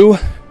ado,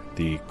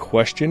 the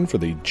question for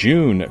the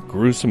June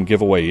gruesome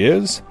giveaway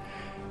is,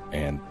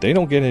 and they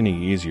don't get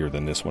any easier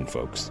than this one,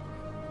 folks.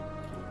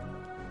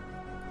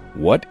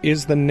 What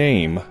is the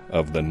name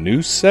of the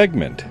new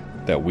segment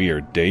that we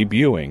are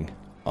debuting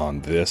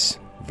on this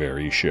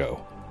very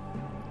show?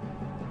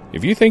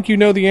 If you think you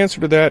know the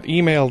answer to that,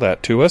 email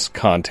that to us,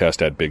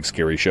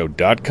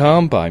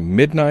 contest@bigscaryshow.com by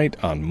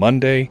midnight on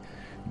Monday,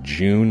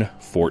 June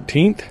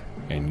 14th,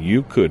 and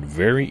you could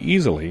very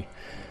easily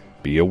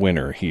be a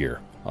winner here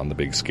on The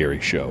Big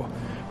Scary Show.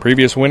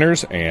 Previous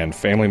winners and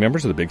family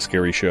members of The Big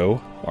Scary Show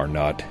are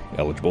not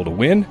eligible to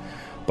win,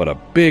 but a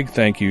big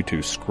thank you to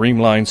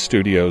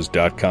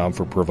ScreamlineStudios.com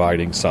for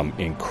providing some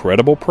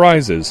incredible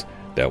prizes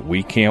that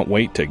we can't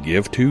wait to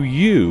give to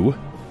you,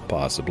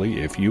 possibly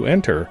if you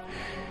enter,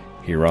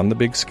 here on The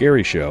Big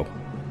Scary Show.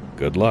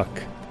 Good luck.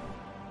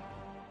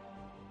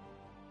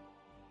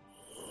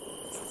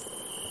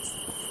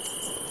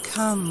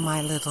 Come,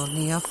 my little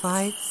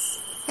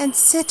neophytes, and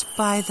sit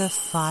by the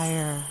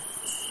fire.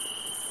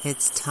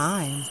 It's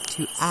time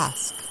to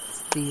ask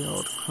the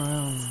old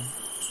crone.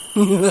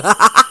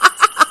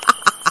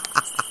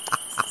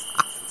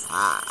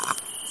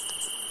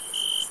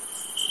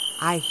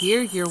 I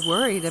hear you're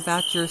worried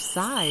about your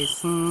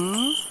size,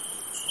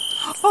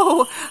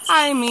 Oh,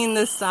 I mean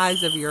the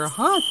size of your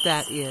haunt,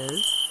 that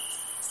is.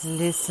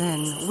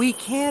 Listen, we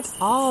can't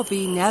all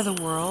be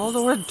Netherworld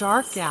or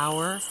Dark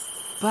Hour,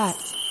 but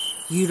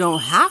you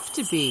don't have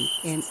to be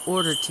in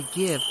order to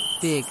give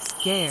big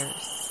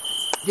scares.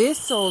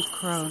 This old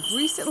crone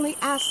recently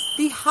asked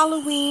the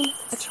Halloween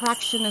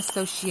Attraction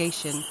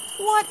Association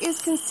what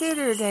is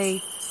considered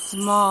a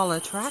small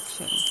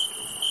attraction.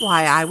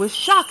 Why, I was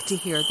shocked to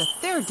hear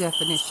that their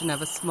definition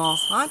of a small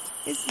haunt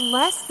is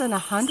less than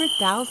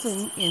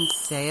 100,000 in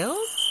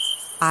sales.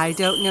 I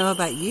don't know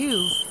about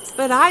you,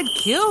 but I'd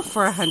kill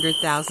for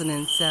 100,000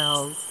 in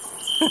sales.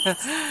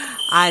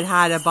 I'd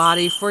hide a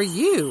body for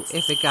you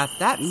if it got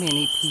that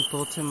many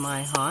people to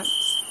my haunt.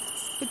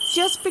 But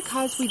just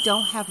because we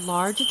don't have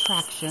large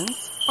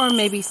attractions, or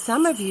maybe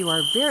some of you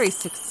are very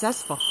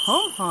successful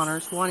home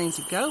haunters wanting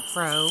to go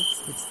pro,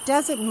 it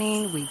doesn't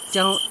mean we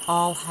don't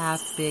all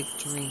have big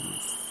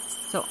dreams.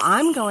 So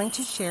I'm going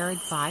to share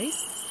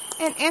advice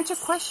and answer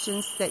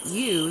questions that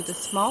you, the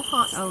small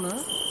haunt owner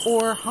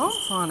or home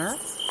haunter,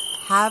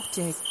 have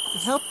to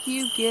help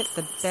you get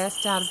the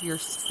best out of your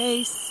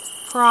space,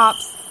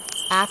 props,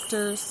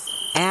 actors,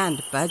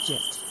 and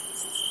budget.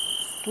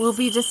 We'll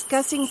be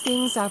discussing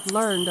things I've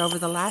learned over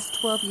the last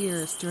 12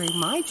 years during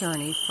my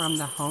journey from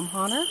the home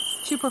haunter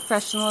to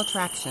professional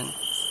attraction,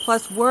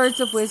 plus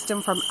words of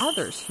wisdom from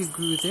others who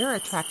grew their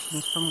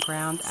attractions from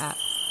ground up.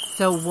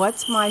 So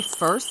what's my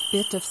first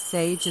bit of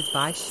sage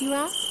advice, you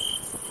ask?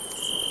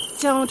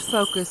 Don't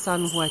focus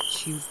on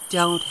what you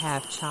don't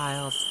have,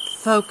 child.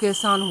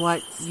 Focus on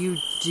what you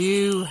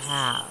do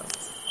have.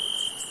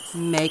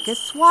 Make a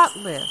SWOT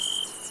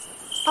list.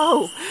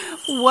 Oh,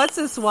 what's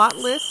a SWOT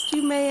list,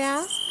 you may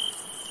ask?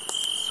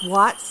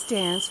 SWOT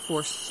stands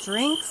for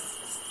strengths,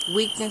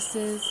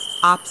 weaknesses,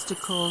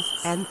 obstacles,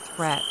 and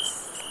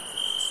threats.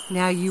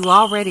 Now you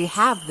already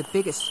have the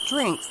biggest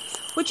strength,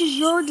 which is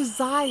your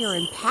desire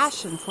and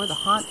passion for the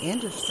haunt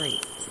industry.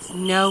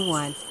 No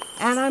one,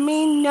 and I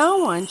mean no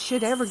one,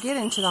 should ever get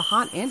into the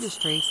haunt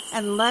industry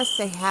unless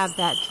they have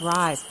that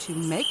drive to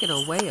make it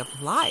a way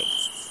of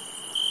life.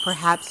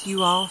 Perhaps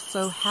you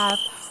also have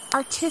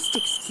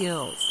artistic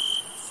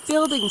skills,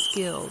 building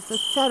skills,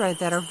 etc.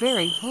 that are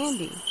very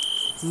handy.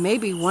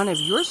 Maybe one of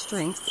your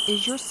strengths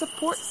is your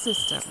support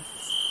system.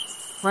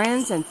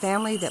 Friends and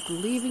family that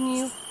believe in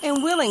you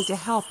and willing to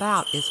help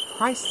out is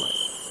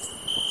priceless.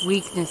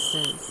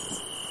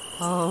 Weaknesses.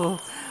 Oh,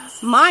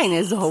 mine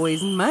is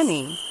always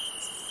money.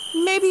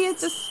 Maybe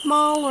it's a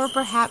small or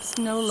perhaps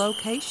no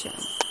location.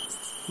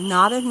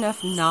 Not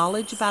enough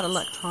knowledge about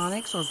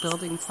electronics or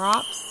building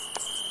props.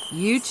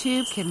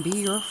 YouTube can be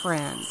your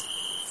friend.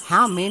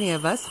 How many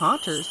of us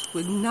haunters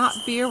would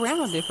not be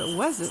around if it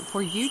wasn't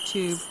for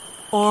YouTube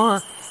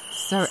or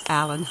Sir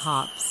Alan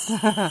Hops?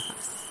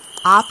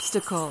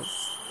 Obstacles.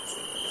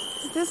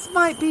 This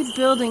might be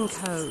building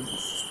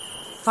codes,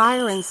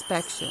 fire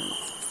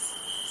inspections,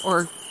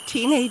 or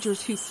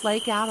teenagers who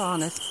flake out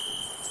on us.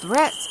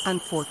 Threats,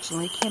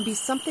 unfortunately, can be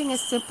something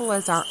as simple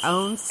as our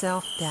own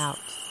self-doubt.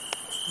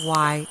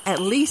 Why, at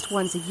least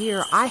once a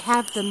year, I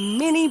have the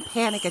mini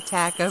panic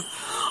attack of,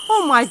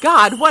 oh my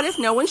God, what if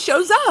no one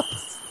shows up?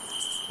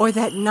 Or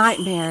that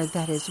nightmare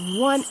that is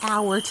 1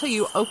 hour till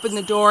you open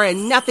the door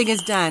and nothing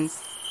is done,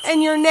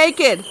 and you're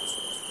naked.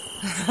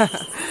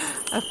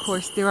 Of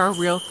course, there are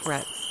real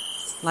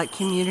threats, like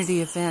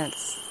community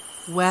events,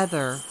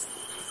 weather,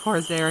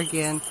 or there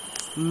again,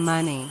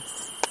 money.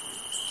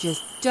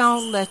 Just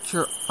don't let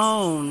your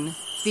own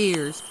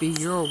fears be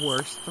your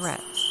worst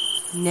threat.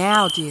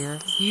 Now, dear,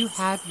 you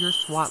have your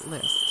SWOT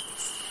list.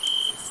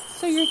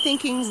 So you're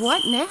thinking,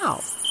 what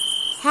now?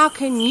 How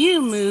can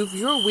you move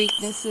your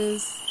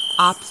weaknesses,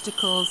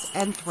 obstacles,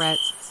 and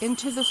threats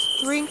into the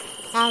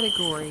strength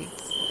category?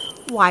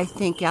 Why,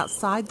 think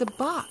outside the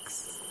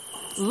box.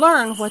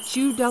 Learn what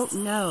you don't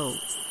know.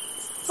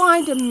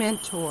 Find a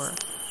mentor.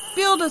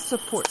 Build a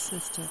support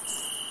system.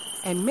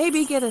 And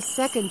maybe get a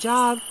second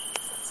job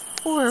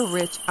or a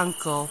rich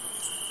uncle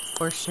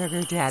or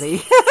sugar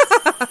daddy.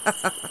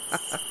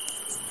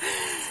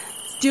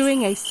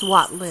 Doing a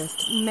SWOT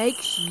list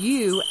makes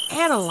you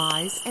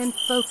analyze and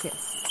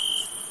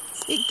focus.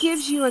 It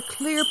gives you a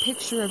clear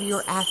picture of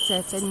your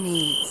assets and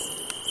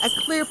needs, a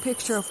clear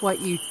picture of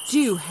what you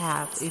do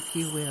have, if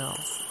you will.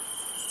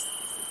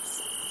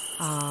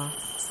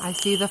 I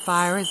see the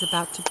fire is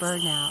about to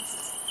burn out.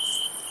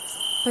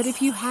 But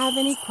if you have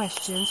any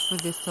questions for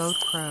this old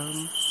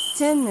crone,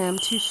 send them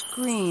to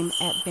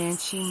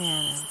scream@Banshee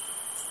Manor.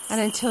 And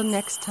until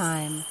next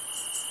time,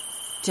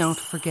 don't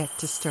forget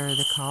to stir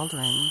the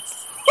cauldron.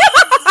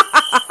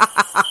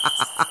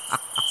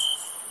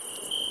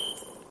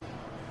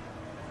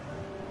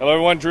 Hello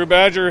everyone, Drew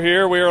Badger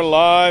here. We are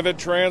live at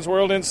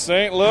Transworld in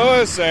St.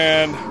 Louis,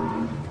 and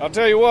I'll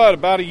tell you what,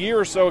 about a year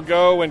or so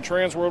ago when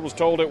Transworld was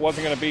told it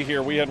wasn't going to be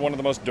here, we had one of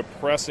the most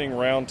depressing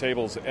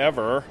roundtables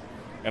ever,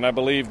 and I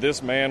believe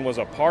this man was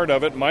a part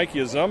of it, Mike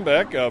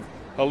Yazumbek of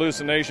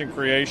Hallucination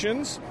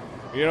Creations.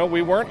 You know,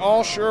 we weren't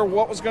all sure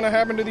what was going to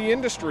happen to the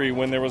industry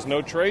when there was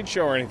no trade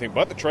show or anything,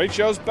 but the trade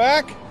show's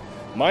back.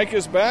 Mike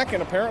is back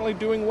and apparently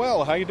doing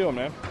well. How you doing,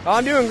 man?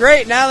 I'm doing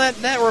great now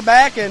that we're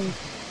back and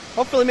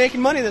hopefully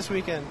making money this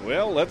weekend.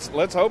 Well,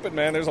 let's hope it,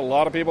 man. There's a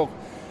lot of people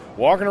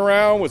walking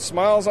around with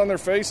smiles on their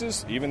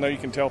faces, even though you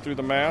can tell through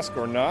the mask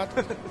or not.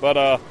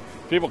 But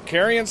people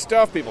carrying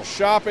stuff, people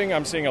shopping.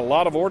 I'm seeing a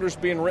lot of orders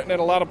being written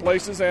at a lot of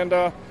places. And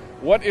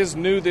what is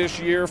new this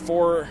year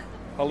for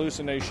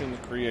Hallucination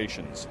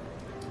Creations?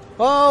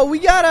 Well, we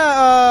got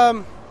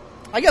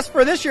I guess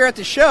for this year at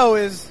the show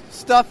is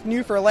stuff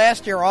new for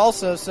last year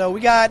also. So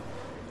we got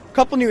a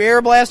couple new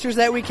air blasters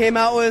that we came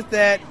out with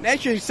that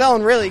actually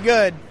selling really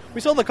good. We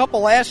sold a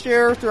couple last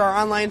year through our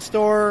online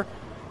store,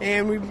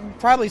 and we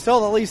probably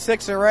sold at least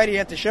 6 already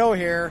at the show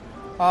here,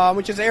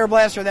 which is an air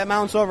blaster that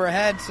mounts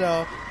overhead.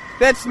 So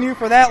that's new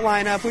for that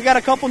lineup. We got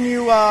a couple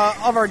new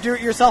of our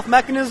do-it-yourself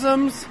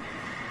mechanisms.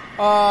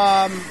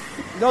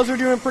 Those are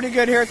doing pretty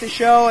good here at the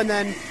show. And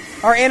then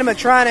our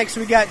animatronics,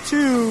 we got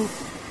 2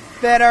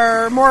 that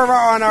are more of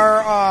on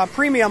our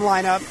premium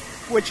lineup,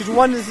 which is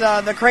one is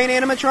the crane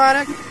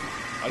animatronic.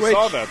 I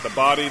saw that, the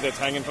body that's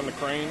hanging from the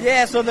crane.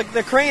 Yeah, so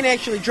the crane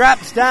actually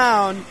drops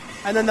down,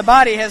 and then the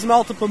body has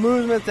multiple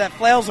movements that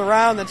flails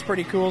around. That's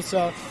pretty cool.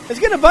 So it's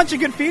getting a bunch of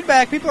good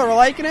feedback. People are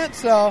liking it,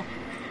 so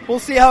we'll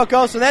see how it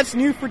goes. So that's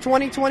new for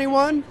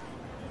 2021.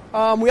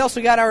 We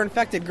also got our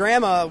Infected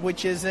Grandma,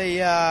 which is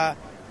a...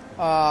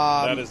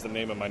 that is the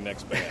name of my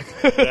next band.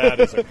 That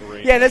is a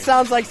great Yeah, that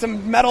sounds like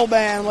some metal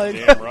band. Like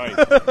damn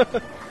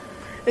right.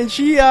 And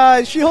she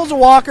holds a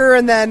walker,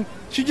 and then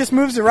she just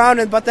moves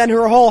around, but then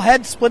her whole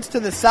head splits to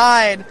the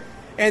side,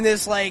 and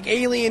this like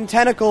alien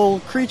tentacle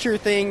creature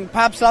thing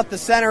pops out the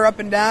center, up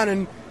and down,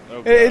 and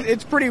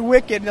it's pretty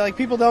wicked. Like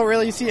people don't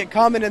really see it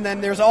coming, and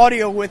then there's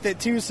audio with it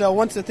too. So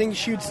once the thing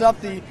shoots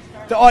up, the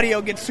audio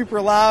gets super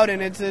loud,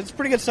 and it's a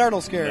pretty good startle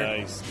scare.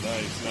 Nice.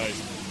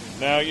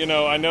 Now you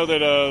know I know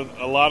that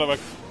a lot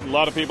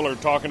of people are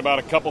talking about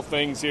a couple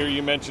things here.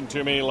 You mentioned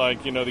to me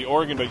like the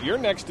organ, but you're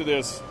next to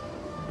this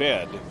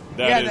bed.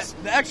 The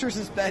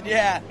Exorcist bed,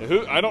 yeah.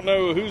 I don't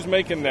know who's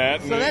making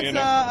that. So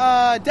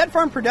that's Dead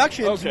Farm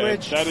Productions, okay,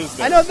 which that is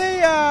I know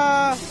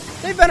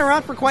they've been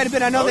around for quite a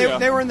bit. I know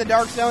they were in the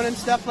Dark Zone and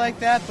stuff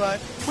like that,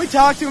 but we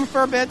talked to them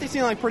for a bit. They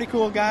seem like pretty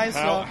cool guys.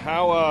 How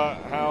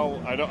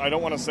I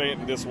don't want to say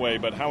it this way,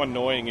 but how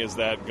annoying is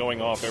that going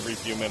off every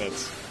few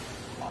minutes?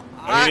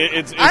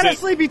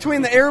 Honestly,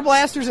 between the air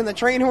blasters and the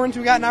train horns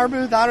we got in our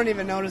booth, I don't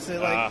even notice it.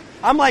 Like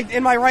I'm like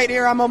in my right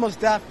ear, I'm almost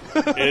deaf.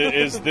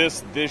 Is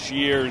this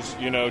year's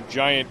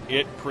giant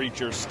it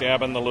creature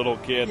stabbing the little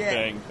kid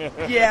thing?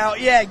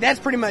 yeah,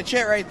 that's pretty much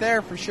it right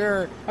there for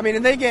sure. I mean,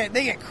 and they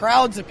get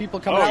crowds of people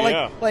coming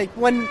out. Like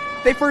when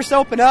they first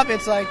open up,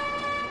 it's like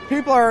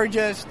people are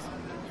just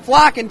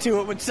flocking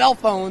to it with cell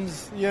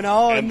phones,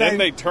 and then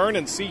they turn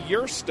and see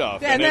your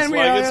stuff. Yeah, and then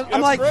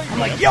I'm like,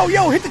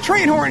 yo, hit the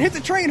train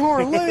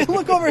horn,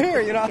 look over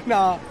here,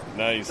 No.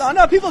 Nice. So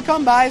no, people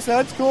come by, so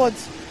it's cool.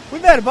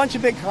 We've had a bunch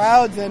of big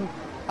crowds, and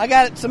I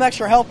got some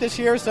extra help this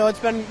year, so it's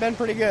been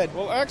pretty good.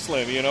 Well,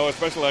 excellent.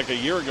 Especially like a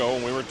year ago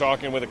when we were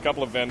talking with a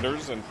couple of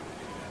vendors, and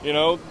it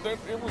was,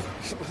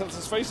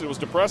 let's face it was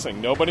depressing.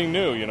 Nobody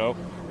knew,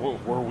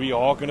 were we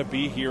all going to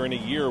be here in a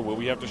year? Will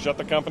we have to shut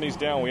the companies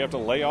down? We have to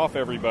lay off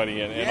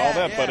everybody and all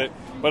that. Yeah.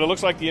 But it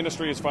looks like the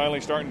industry is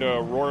finally starting to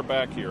roar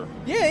back here.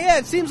 Yeah,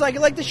 it seems like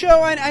it. Like the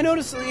show, I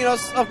noticed,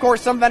 of course,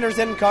 some vendors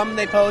didn't come.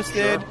 They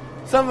posted. Sure.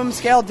 Some of them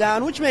scaled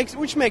down, which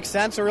makes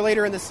sense. Or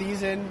later in the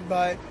season,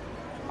 but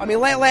I mean,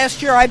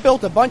 last year I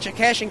built a bunch of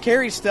cash and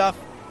carry stuff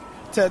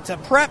to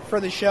prep for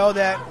the show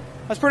that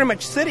I was pretty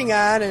much sitting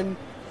on, and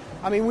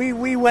I mean,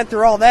 we went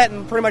through all that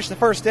in pretty much the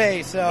first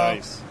day, so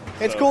nice.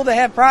 It's cool to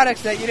have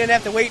products that you didn't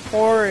have to wait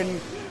for, and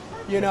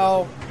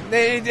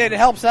it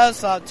helps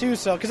us out too.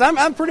 So because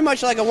I'm pretty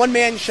much like a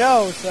one-man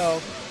show,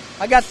 so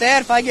I got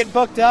that. If I get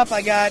booked up,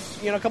 I got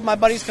a couple of my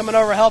buddies coming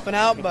over helping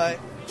out, but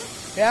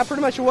Yeah,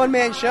 pretty much a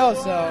one-man show,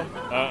 so.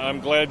 I'm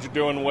glad you're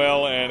doing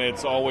well, and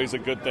it's always a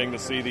good thing to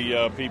see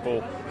the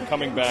people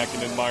coming back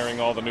and admiring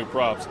all the new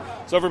props.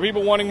 So for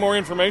people wanting more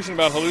information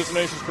about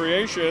Hallucinations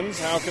Creations,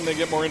 how can they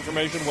get more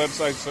information,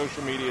 websites,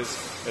 social medias,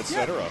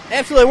 etc.?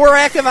 Absolutely. We're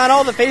active on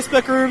all the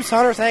Facebook groups,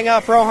 Hunters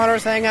Hangout, Pro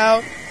Hunters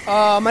Hangout.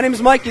 My name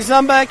is Mike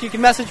Zumbek. You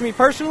can message me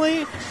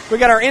personally. We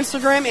got our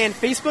Instagram and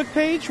Facebook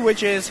page,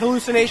 which is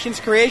Hallucinations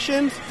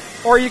Creations,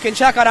 or you can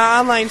check out our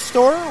online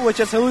store, which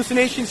is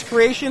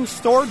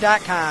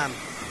hallucinationscreationsstore.com.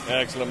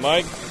 Excellent,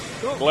 Mike.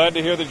 Glad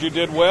to hear that you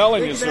did well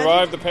and you Thank you,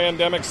 survived the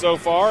pandemic so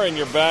far, and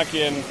you're back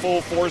in full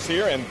force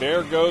here, and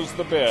there goes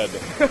the bed.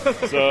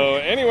 So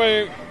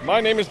anyway, my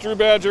name is Drew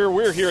Badger.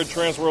 We're here at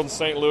Transworld in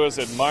St. Louis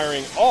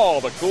admiring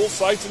all the cool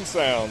sights and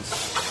sounds.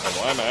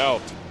 So I'm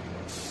out.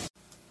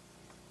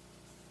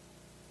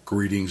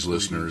 Greetings,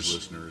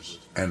 listeners,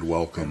 and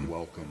welcome.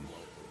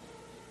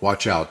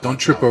 Watch out, don't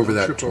trip over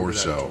that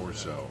torso.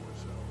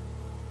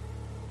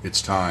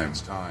 It's time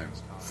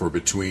for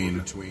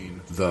Between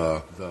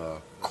the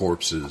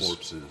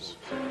Corpses.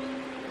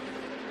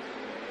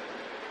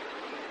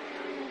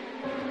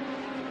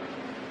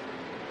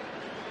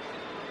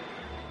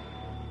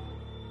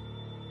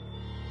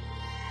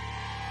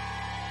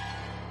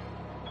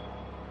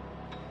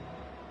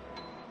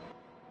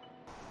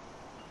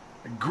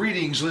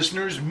 Greetings,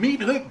 listeners. Meat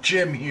Hook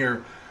Jim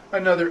here.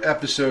 Another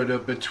episode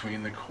of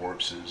Between the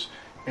Corpses.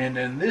 And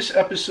in this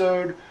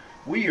episode,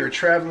 we are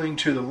traveling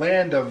to the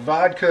land of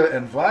vodka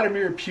and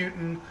Vladimir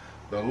Putin,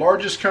 the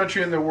largest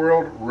country in the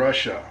world,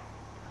 Russia.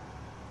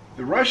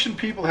 The Russian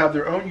people have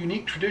their own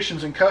unique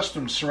traditions and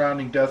customs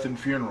surrounding death and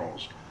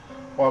funerals.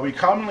 While we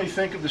commonly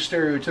think of the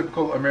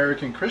stereotypical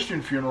American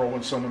Christian funeral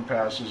when someone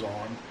passes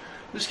on,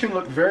 this can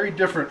look very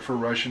different for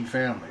Russian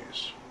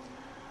families.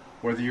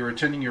 Whether you're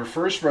attending your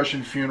first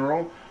Russian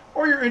funeral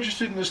or you're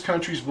interested in this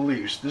country's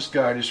beliefs, this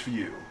guide is for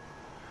you.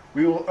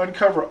 We will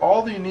uncover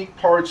all the unique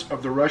parts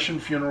of the Russian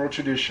funeral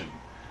tradition,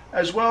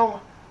 as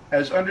well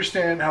as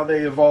understand how they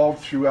evolved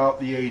throughout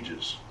the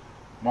ages.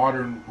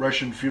 Modern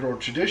Russian funeral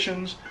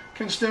traditions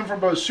can stem from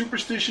both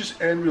superstitious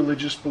and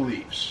religious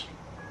beliefs.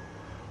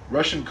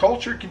 Russian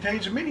culture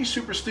contains many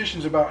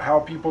superstitions about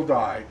how people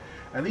die,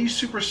 and these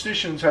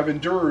superstitions have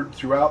endured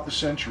throughout the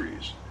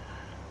centuries.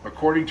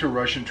 According to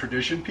Russian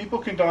tradition, people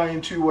can die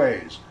in two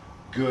ways,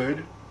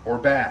 good or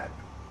bad.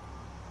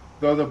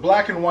 Though the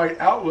black and white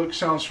outlook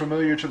sounds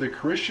familiar to the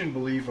Christian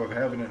belief of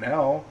heaven and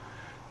hell,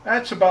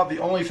 that's about the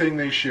only thing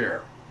they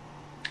share.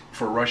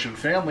 For Russian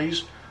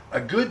families,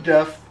 a good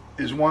death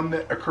is one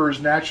that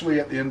occurs naturally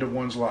at the end of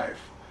one's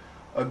life.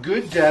 A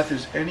good death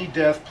is any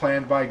death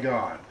planned by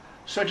God,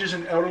 such as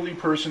an elderly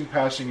person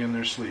passing in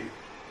their sleep.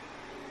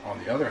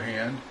 On the other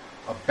hand,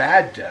 a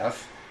bad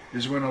death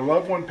is when a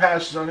loved one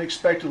passes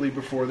unexpectedly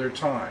before their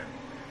time.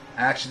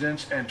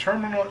 Accidents and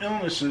terminal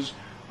illnesses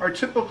are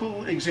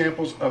typical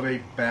examples of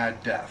a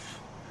bad death.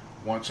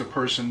 Once a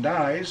person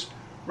dies,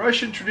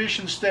 Russian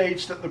tradition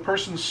states that the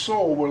person's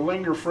soul will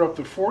linger for up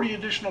to 40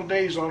 additional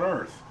days on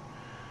earth.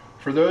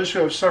 For those who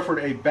have suffered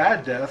a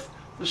bad death,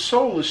 the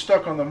soul is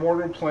stuck on the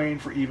mortal plane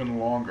for even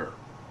longer.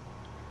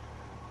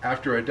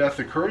 After a death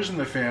occurs in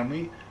the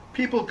family,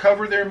 people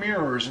cover their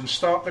mirrors and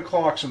stop the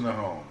clocks in the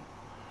home.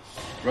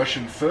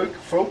 Russian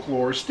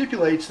folklore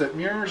stipulates that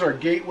mirrors are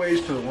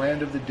gateways to the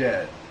land of the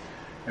dead,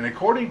 and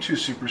according to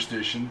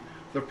superstition,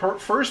 the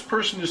first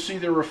person to see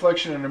their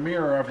reflection in a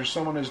mirror after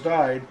someone has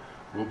died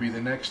will be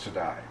the next to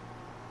die.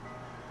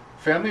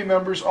 Family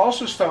members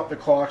also stop the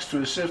clocks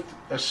to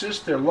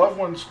assist their loved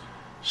one's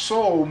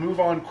soul move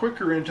on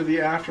quicker into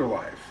the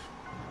afterlife.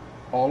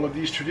 All of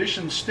these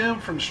traditions stem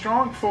from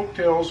strong folk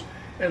tales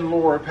and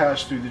lore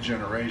passed through the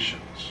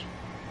generations.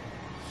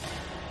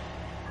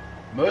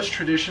 Most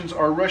traditions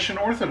are Russian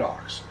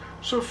Orthodox,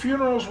 so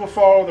funerals will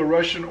follow the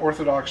Russian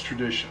Orthodox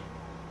tradition.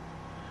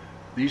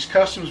 These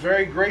customs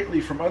vary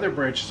greatly from other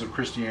branches of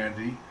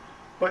Christianity,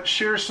 but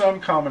share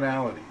some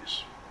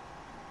commonalities.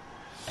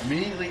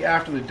 Immediately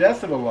after the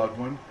death of a loved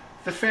one,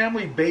 the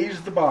family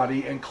bathes the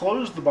body and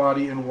clothes the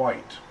body in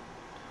white.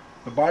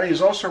 The body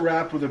is also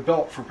wrapped with a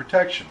belt for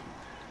protection,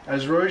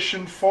 as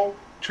Russian folk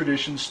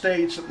tradition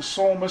states that the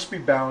soul must be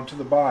bound to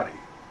the body.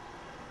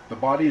 The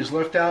body is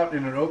left out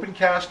in an open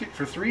casket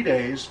for 3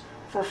 days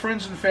for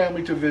friends and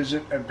family to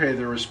visit and pay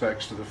their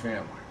respects to the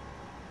family.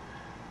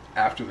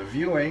 After the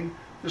viewing,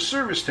 the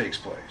service takes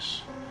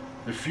place.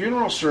 The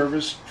funeral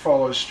service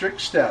follows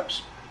strict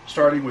steps,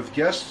 starting with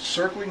guests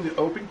circling the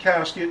open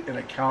casket in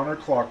a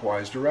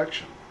counterclockwise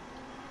direction.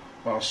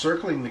 While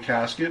circling the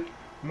casket,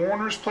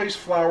 mourners place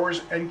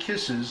flowers and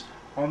kisses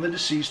on the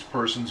deceased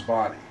person's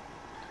body.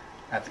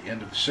 At the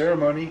end of the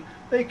ceremony,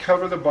 they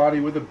cover the body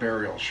with a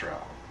burial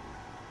shroud.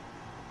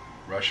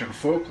 Russian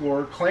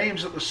folklore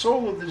claims that the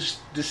soul of the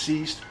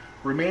deceased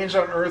remains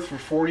on earth for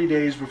 40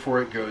 days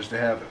before it goes to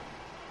heaven.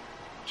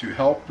 To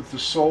help with the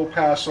soul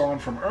pass on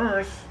from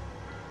earth,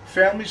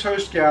 families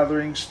host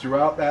gatherings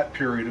throughout that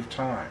period of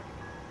time.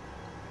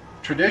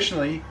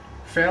 Traditionally,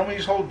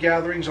 families hold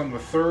gatherings on the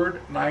 3rd,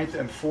 9th,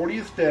 and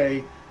 40th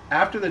day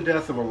after the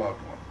death of a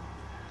loved one.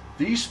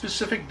 These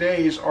specific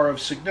days are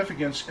of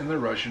significance in the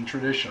Russian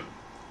tradition.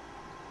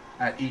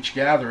 At each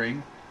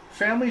gathering,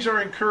 families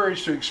are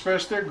encouraged to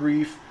express their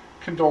grief,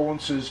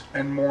 condolences,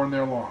 and mourn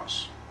their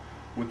loss.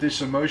 With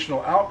this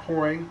emotional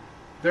outpouring,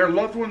 their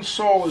loved one's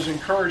soul is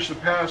encouraged to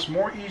pass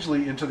more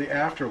easily into the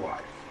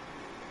afterlife.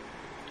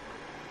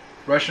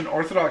 Russian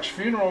Orthodox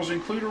funerals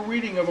include a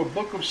reading of a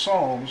book of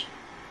Psalms,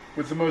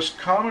 with the most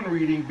common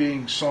reading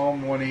being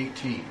Psalm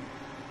 118.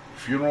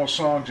 Funeral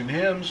songs and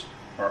hymns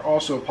are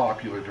also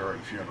popular during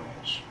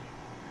funerals.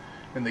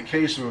 In the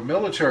case of a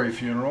military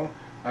funeral,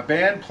 a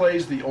band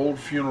plays the Old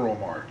Funeral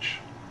March.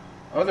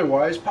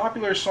 Otherwise,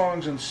 popular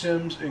songs and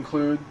hymns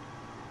include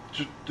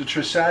the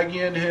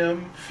Tresagian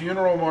Hymn,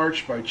 Funeral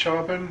March by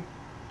Chopin,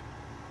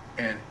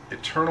 and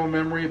Eternal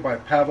Memory by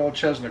Pavel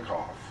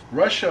Chesnikov.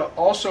 Russia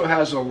also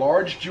has a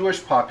large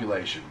Jewish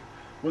population,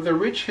 with a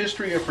rich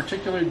history of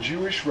particular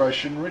Jewish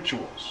Russian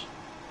rituals.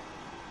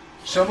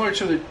 Similar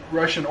to the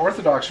Russian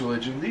Orthodox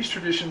religion, these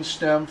traditions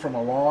stem from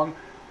a long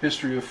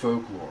history of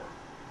folklore.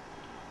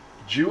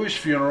 Jewish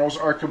funerals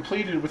are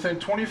completed within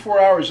 24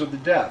 hours of the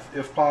death,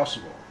 if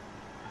possible.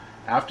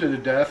 After the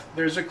death,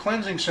 there's a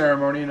cleansing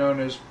ceremony known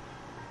as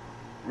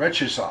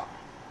Rechisah.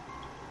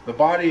 The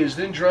body is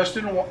then dressed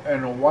in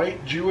a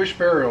white Jewish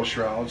burial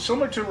shroud,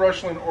 similar to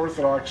Russian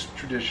Orthodox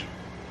tradition.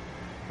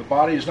 The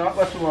body is not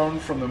left alone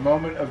from the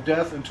moment of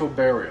death until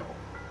burial.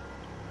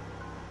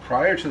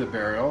 Prior to the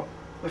burial,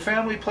 the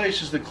family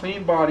places the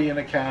clean body in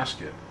a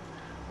casket.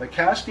 The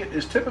casket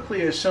is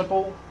typically a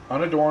simple,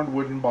 unadorned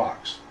wooden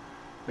box.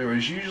 There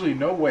is usually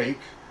no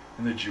wake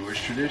in the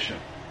Jewish tradition.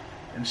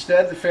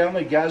 Instead, the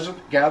family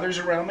gathers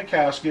around the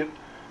casket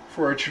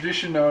for a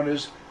tradition known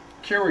as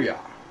Kiryah.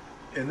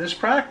 In this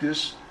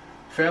practice,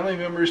 family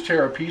members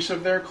tear a piece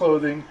of their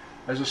clothing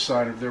as a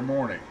sign of their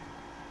mourning.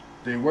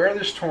 They wear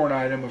this torn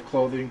item of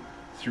clothing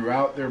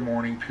throughout their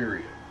mourning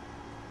period.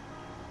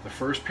 The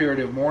first period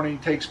of mourning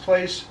takes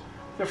place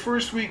the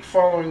first week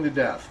following the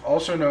death,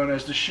 also known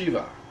as the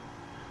Shiva.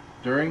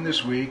 During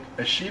this week,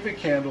 a Shiva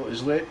candle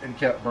is lit and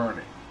kept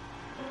burning.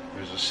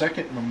 There's a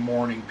second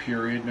mourning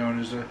period known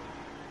as the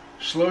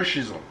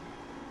Shloshism.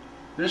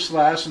 This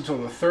lasts until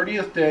the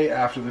 30th day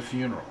after the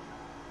funeral.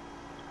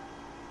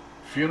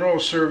 Funeral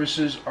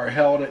services are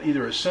held at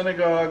either a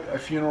synagogue, a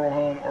funeral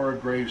home, or a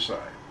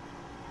graveside.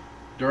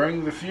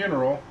 During the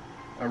funeral,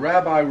 a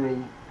rabbi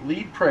will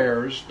lead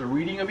prayers, the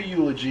reading of a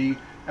eulogy,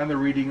 and the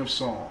reading of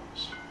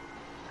psalms.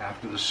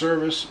 After the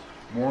service,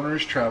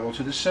 mourners travel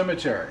to the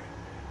cemetery.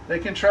 They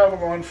can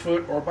travel on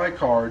foot or by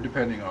car,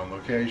 depending on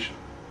location.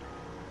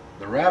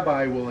 The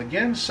rabbi will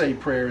again say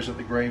prayers at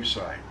the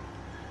gravesite.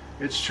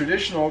 It's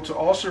traditional to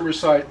also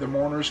recite the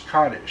mourner's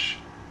Kaddish,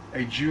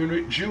 a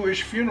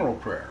Jewish funeral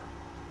prayer.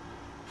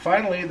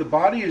 Finally, the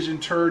body is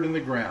interred in the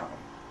ground.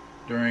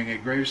 During a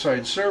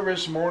graveside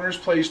service, mourners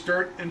place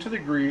dirt into the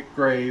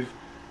grave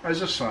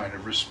as a sign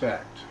of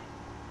respect.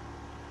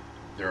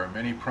 There are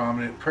many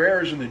prominent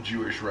prayers in the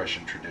Jewish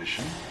Russian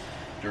tradition.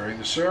 During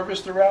the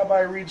service, the rabbi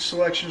reads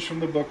selections from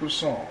the Book of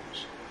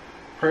Psalms.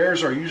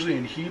 Prayers are usually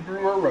in Hebrew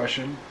or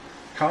Russian.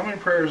 Common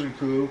prayers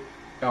include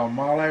El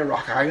Malay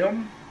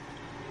Rachayim,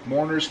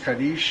 Mourner's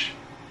Kaddish,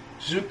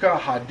 Zuka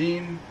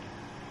Hadin,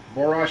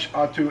 Borash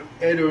Atu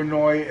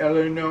Edonoi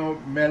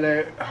Eleno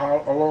Mele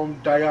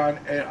Halom Dayan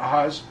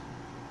Ahaz.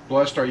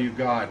 Blessed are you,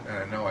 God, and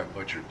I know I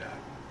butchered that.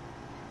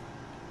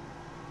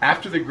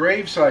 After the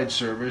graveside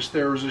service,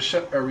 there is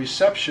a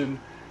reception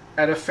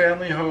at a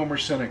family home or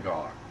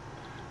synagogue.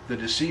 The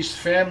deceased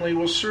family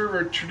will serve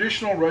a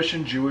traditional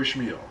Russian Jewish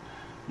meal,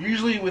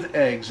 usually with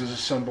eggs as a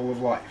symbol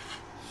of life.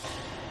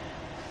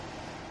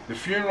 The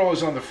funeral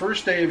is on the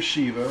first day of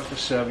Shiva, the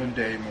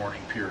 7-day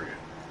mourning period.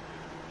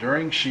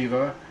 During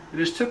Shiva, it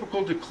is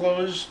typical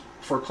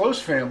for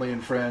close family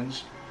and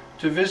friends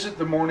to visit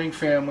the mourning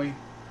family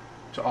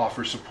to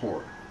offer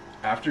support.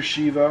 After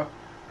Shiva,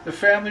 the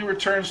family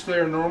returns to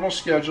their normal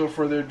schedule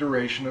for their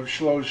duration of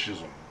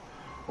Shloshism,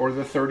 or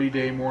the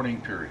 30-day mourning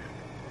period.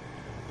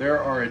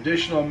 There are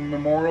additional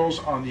memorials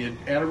on the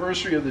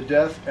anniversary of the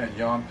death and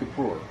Yom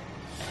Kippur.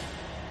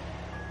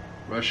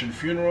 Russian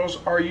funerals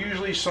are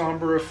usually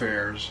somber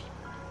affairs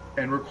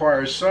and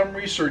require some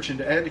research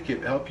into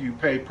etiquette to help you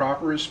pay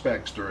proper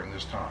respects during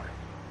this time.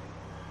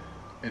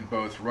 In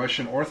both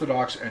Russian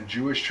Orthodox and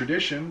Jewish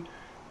tradition,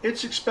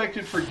 it's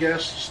expected for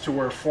guests to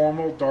wear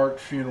formal, dark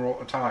funeral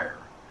attire.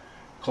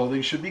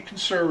 Clothing should be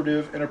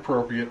conservative and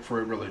appropriate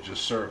for a religious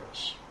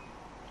service.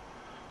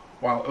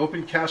 While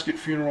open casket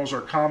funerals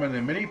are common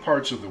in many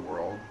parts of the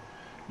world,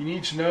 you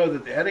need to know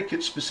that the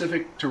etiquette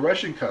specific to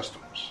Russian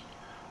customs.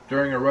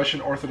 During a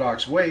Russian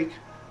Orthodox wake,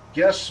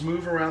 guests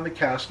move around the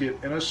casket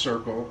in a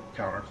circle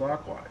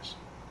counterclockwise.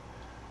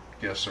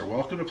 Guests are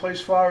welcome to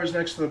place flowers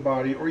next to the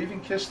body or even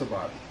kiss the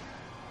body.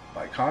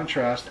 By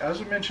contrast,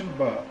 as I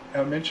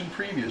mentioned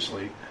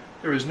previously,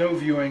 there is no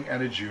viewing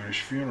at a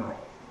Jewish funeral.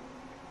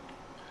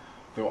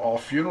 Though all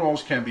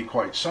funerals can be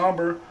quite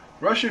somber,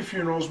 Russian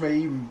funerals may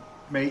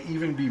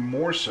even be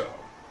more so.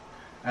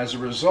 As a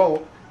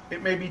result,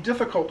 it may be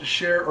difficult to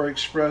share or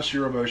express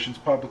your emotions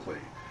publicly,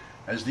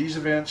 as these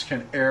events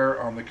can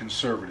err on the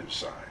conservative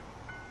side.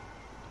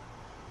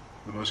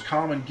 The most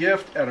common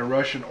gift at a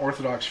Russian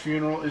Orthodox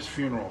funeral is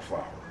funeral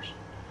flowers.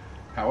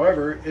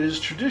 However, it is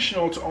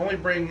traditional to only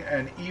bring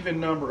an even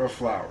number of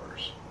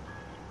flowers.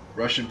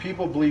 Russian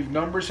people believe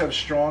numbers have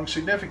strong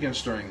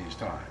significance during these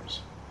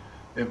times.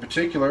 In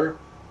particular,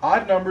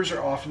 odd numbers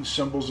are often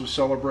symbols of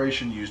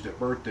celebration used at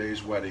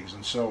birthdays, weddings,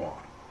 and so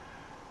on.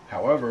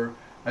 However,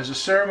 as the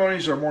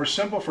ceremonies are more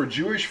simple for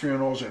Jewish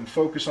funerals and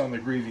focus on the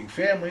grieving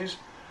families,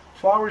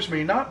 flowers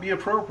may not be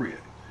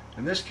appropriate.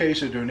 In this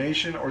case, a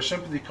donation or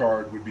sympathy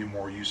card would be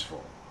more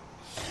useful.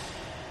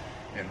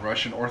 In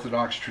Russian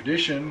Orthodox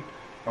tradition,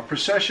 a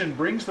procession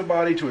brings the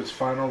body to its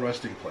final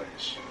resting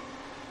place.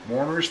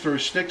 Mourners throw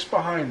sticks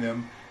behind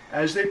them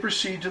as they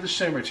proceed to the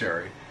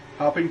cemetery,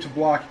 helping to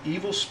block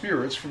evil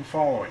spirits from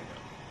following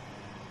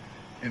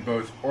them. In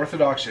both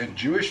Orthodox and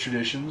Jewish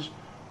traditions,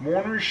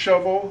 mourners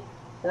shovel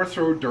or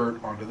throw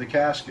dirt onto the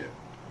casket.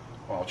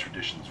 While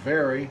traditions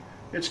vary,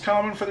 it's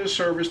common for the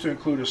service to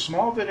include a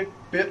small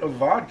bit of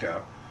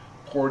vodka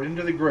poured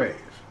into the grave.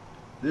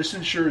 This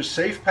ensures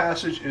safe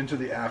passage into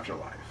the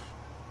afterlife.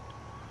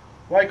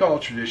 Like all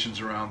traditions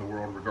around the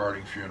world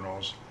regarding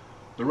funerals,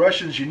 the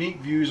Russians' unique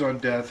views on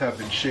death have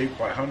been shaped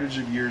by hundreds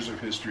of years of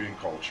history and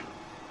culture.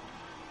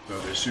 Though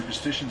their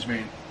superstitions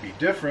may be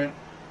different,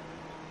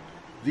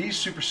 these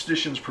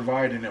superstitions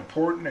provide an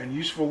important and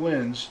useful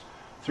lens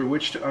through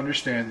which to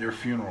understand their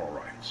funeral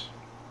rites.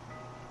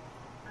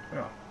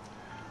 Well,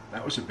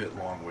 that was a bit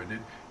long-winded,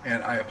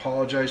 and I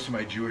apologize to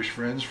my Jewish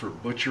friends for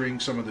butchering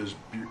some of those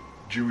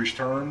Jewish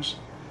terms.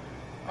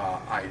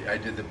 I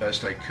did the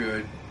best I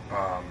could,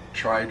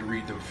 tried to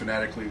read them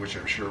phonetically, which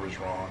I'm sure was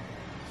wrong.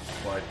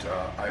 But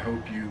I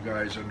hope you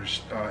guys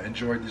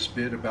enjoyed this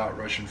bit about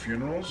Russian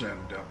funerals, and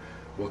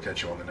we'll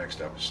catch you on the next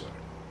episode.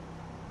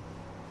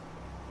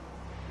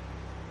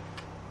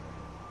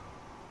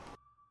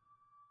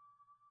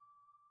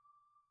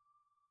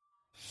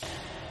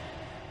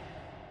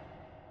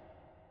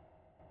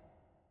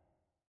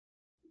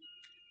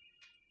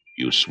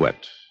 You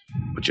sweat,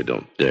 but you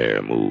don't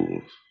dare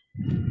move.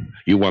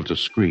 You want to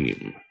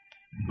scream,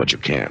 but you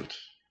can't.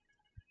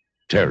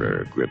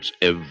 Terror grips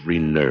every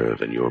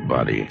nerve in your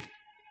body,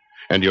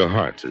 and your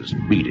heart is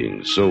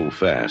beating so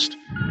fast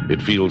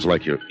it feels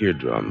like your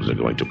eardrums are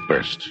going to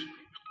burst.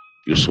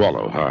 You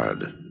swallow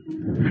hard,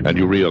 and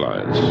you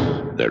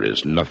realize there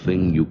is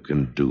nothing you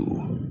can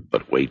do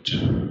but wait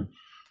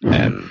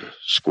and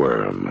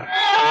squirm.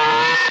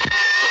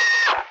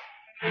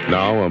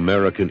 Now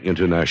American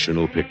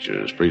International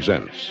Pictures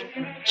presents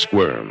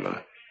Squirm,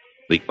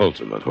 the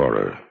ultimate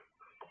horror.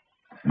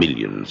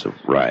 Millions of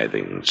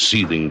writhing,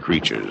 seething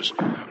creatures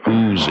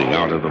oozing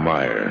out of the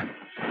mire,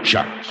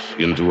 shocked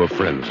into a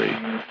frenzy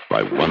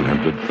by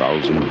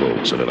 100,000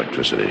 volts of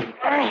electricity,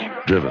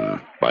 driven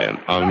by an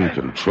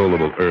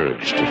uncontrollable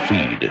urge to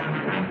feed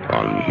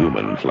on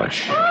human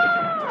flesh.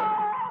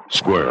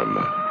 Squirm,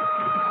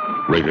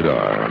 rated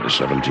R, under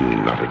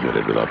 17, not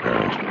admitted without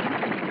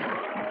parent.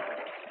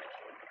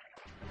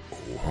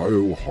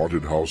 Ohio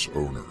Haunted House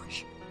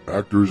owners,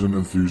 actors, and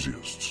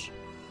enthusiasts,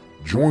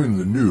 join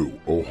the new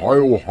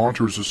Ohio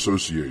Haunters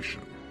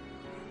Association.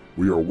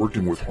 We are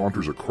working with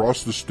haunters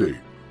across the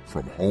state,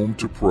 from home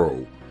to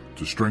pro,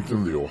 to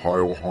strengthen the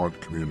Ohio haunt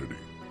community.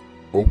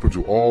 Open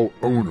to all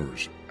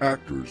owners,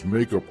 actors,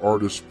 makeup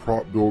artists,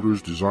 prop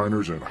builders,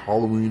 designers, and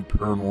Halloween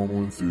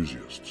paranormal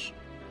enthusiasts.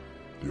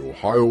 The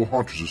Ohio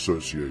Haunters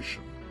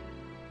Association,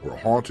 where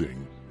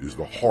haunting is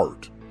the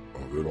heart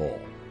of it all.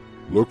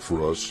 Look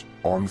for us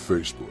on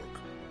Facebook.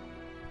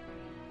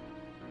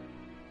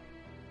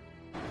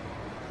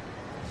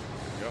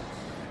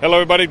 Hello,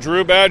 everybody.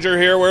 Drew Badger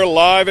here. We're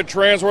live at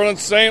Transworld in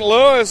St.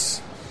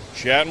 Louis,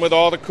 chatting with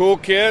all the cool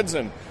kids,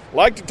 and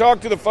like to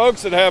talk to the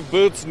folks that have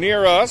booths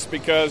near us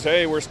because,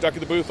 hey, we're stuck in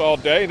the booth all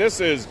day.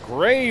 This is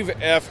Grave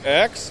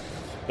FX.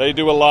 They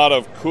do a lot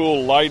of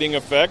cool lighting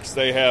effects.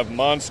 They have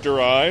monster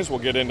eyes. We'll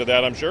get into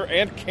that, I'm sure,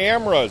 and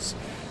cameras.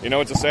 You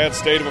know, it's a sad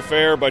state of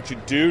affair, but you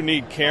do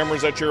need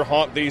cameras at your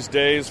haunt these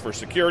days for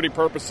security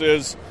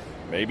purposes.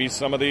 Maybe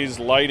some of these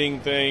lighting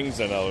things,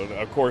 and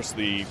of course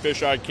the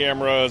fisheye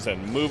cameras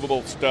and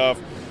movable stuff.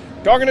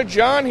 Talking to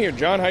John here.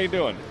 John, how you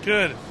doing?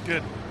 Good.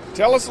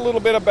 Tell us a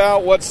little bit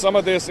about what some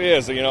of this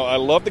is. You know, I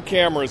love the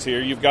cameras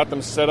here. You've got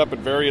them set up at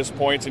various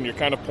points, and you're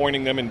kind of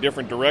pointing them in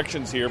different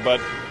directions here,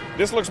 but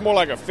this looks more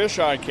like a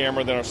fisheye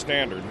camera than a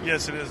standard.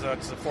 Yes, it is.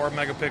 It's a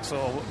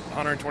 4-megapixel,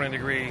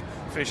 120-degree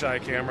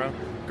fisheye camera.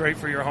 Great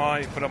for your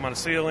haunt. You put them on the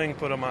ceiling,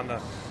 put them on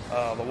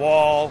the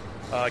wall.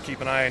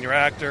 Keep an eye on your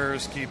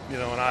actors. Keep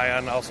an eye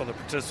on also the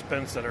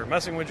participants that are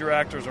messing with your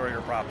actors or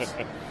your props.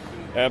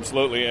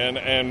 Absolutely,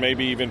 and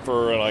maybe even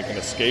for like an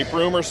escape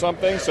room or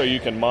something, so you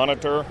can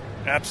monitor.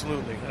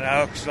 Absolutely. And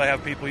I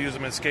have people use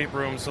them in escape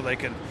rooms so they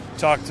can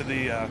talk to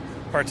the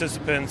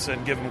participants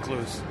and give them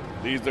clues.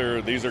 These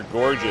are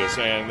gorgeous,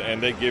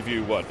 and they give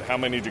you what? How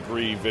many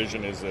degree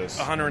vision is this?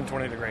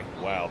 120 degree.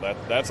 Wow,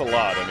 that's a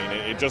lot. I mean,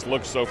 it just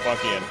looks so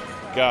funky, and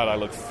God, I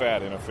look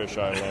fat in a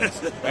fisheye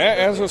lens.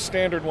 As a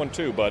standard one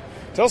too. But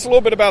tell us a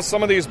little bit about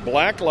some of these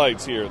black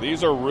lights here.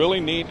 These are really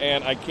neat,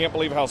 and I can't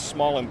believe how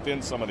small and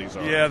thin some of these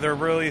are. Yeah, they're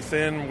really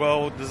thin,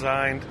 well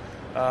designed.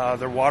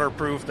 They're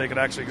waterproof. They could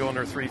actually go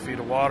under 3 feet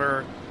of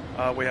water.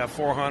 We have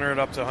 400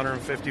 up to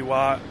 150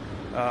 watt.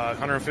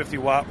 150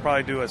 watt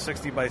probably do a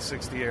 60 by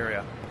 60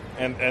 area.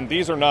 And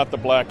these are not the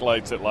black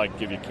lights that like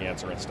give you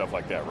cancer and stuff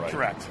like that, right?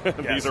 Correct. These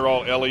Yes. are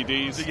all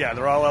LEDs? Yeah,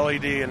 they're all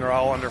LED and they're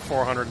all under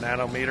 400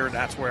 nanometer.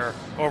 That's where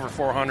over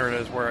 400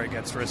 is where it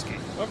gets risky.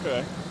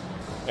 Okay.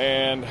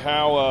 And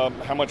how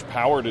much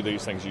power do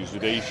these things use? Do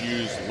they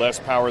use less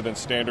power than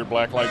standard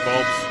black light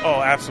bulbs?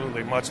 Oh,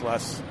 absolutely, much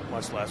less.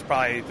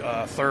 Probably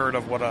a third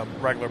of what a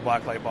regular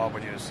black light bulb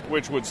would use.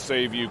 Which would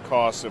save you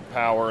costs of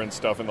power and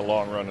stuff in the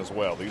long run as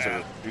well. These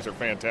are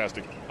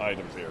fantastic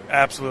items here.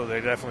 Absolutely,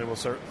 they definitely will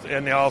serve.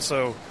 And they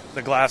also,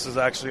 the glass is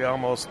actually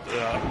almost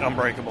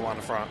unbreakable on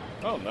the front.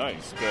 Oh,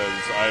 nice.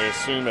 Because I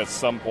assume at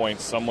some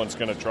point someone's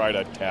going to try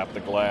to tap the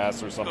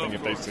glass or something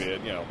if they see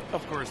it.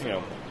 Of course.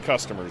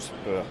 Customers.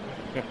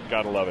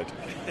 Gotta love it.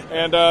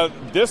 And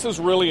this is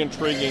really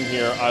intriguing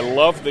here. I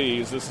love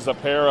these. This is a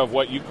pair of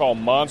what you call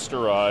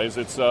monster eyes.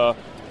 It's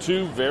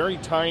two very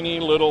tiny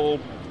little,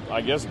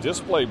 I guess,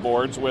 display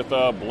boards with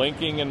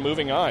blinking and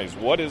moving eyes.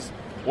 What is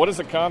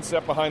the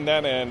concept behind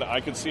that? And I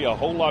could see a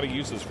whole lot of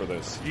uses for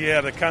this.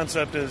 Yeah, the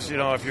concept is,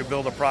 if you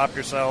build a prop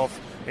yourself,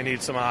 you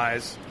need some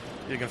eyes.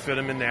 You can fit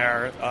them in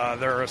there.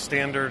 They're a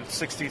standard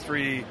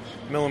 63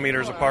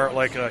 millimeters apart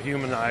like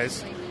human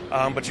eyes.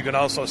 But you can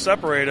also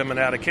separate them and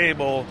add a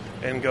cable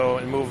and go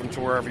and move them to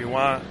wherever you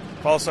want.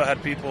 I've also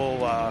had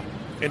people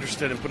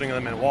interested in putting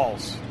them in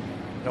walls.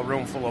 A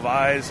room full of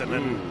eyes, and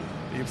then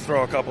you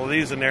throw a couple of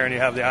these in there and you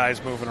have the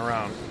eyes moving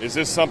around. Is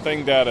this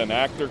something that an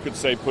actor could,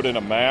 say, put in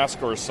a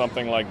mask or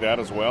something like that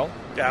as well?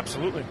 Yeah,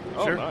 absolutely.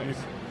 Oh, sure. Nice.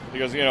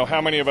 Because,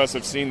 how many of us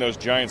have seen those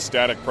giant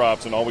static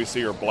props and all we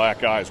see are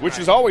black eyes, which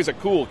is always a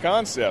cool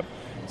concept.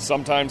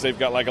 Sometimes they've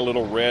got like a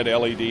little red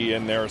LED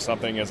in there or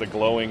something as a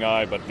glowing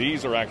eye, but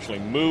these are actually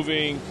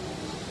moving.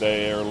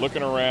 They're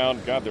looking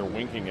around. God, they're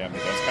winking at me.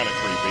 That's kind of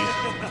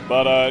creepy.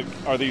 But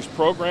are these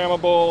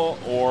programmable,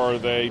 or are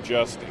they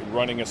just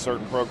running a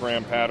certain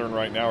program pattern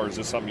right now, or is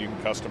this something you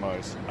can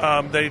customize?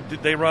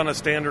 They run a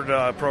standard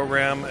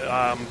program,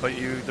 but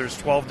there's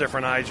 12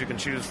 different eyes you can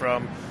choose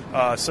from.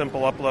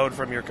 Simple upload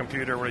from your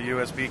computer with a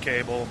USB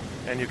cable,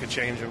 and you can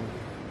change them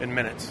in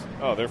minutes.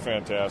 Oh, they're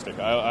fantastic.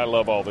 I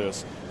love all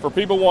this. For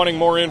people wanting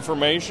more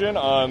information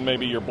on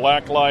maybe your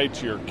black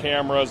lights, your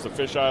cameras, the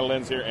fisheye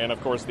lens here, and, of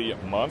course, the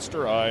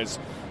monster eyes,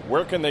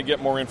 where can they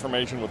get more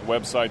information with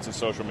websites and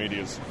social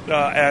medias?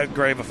 At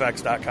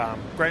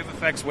GraveEffects.com.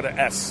 GraveEffects with an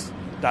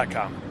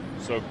S.com.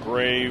 So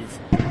Graves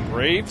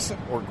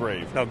or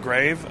Grave? No,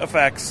 Grave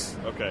Effects.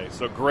 Okay,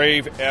 so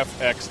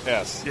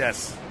GraveFXS.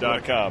 Yes.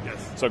 .com.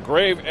 Yes. So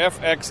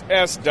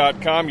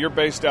GraveFXS.com. You're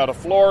based out of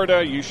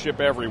Florida. You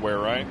ship everywhere,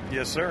 right?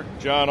 Yes, sir.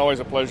 John,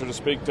 always a pleasure to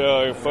speak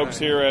to folks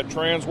here at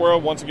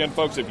Transworld. Once again,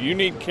 folks, if you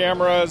need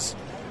cameras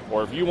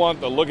or if you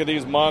want to look at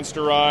these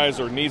monster eyes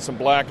or need some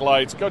black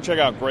lights, go check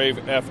out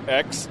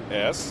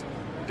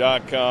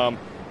GraveFXS.com.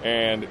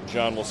 And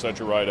John will set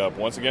you right up.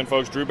 Once again,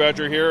 folks, Drew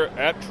Badger here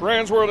at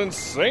Transworld in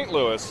St.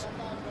 Louis,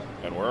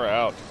 and we're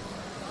out.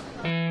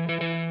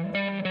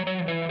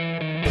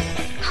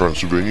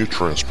 Transylvania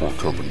Transport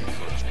Company,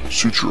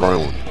 Suture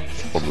Island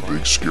on the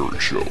Big Scary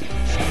Show.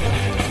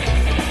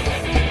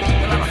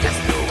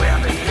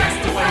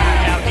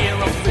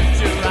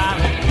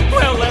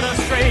 Well, led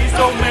astray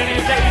so many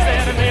days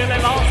that I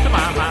nearly lost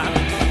my mind.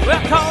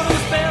 Well, caught in the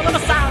spell of a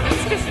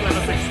silence, kissing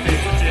little 6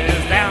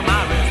 stitches down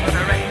my wrist, but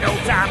there ain't no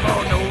time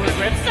for no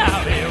regrets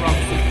out here on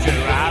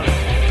Suture Island.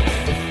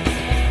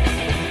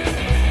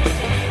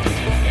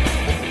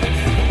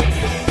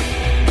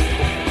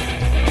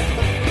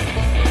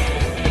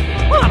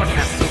 Well, I'm a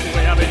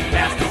castaway, I've been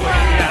cast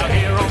away out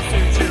here on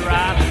Suture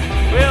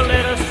Island. Well,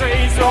 led astray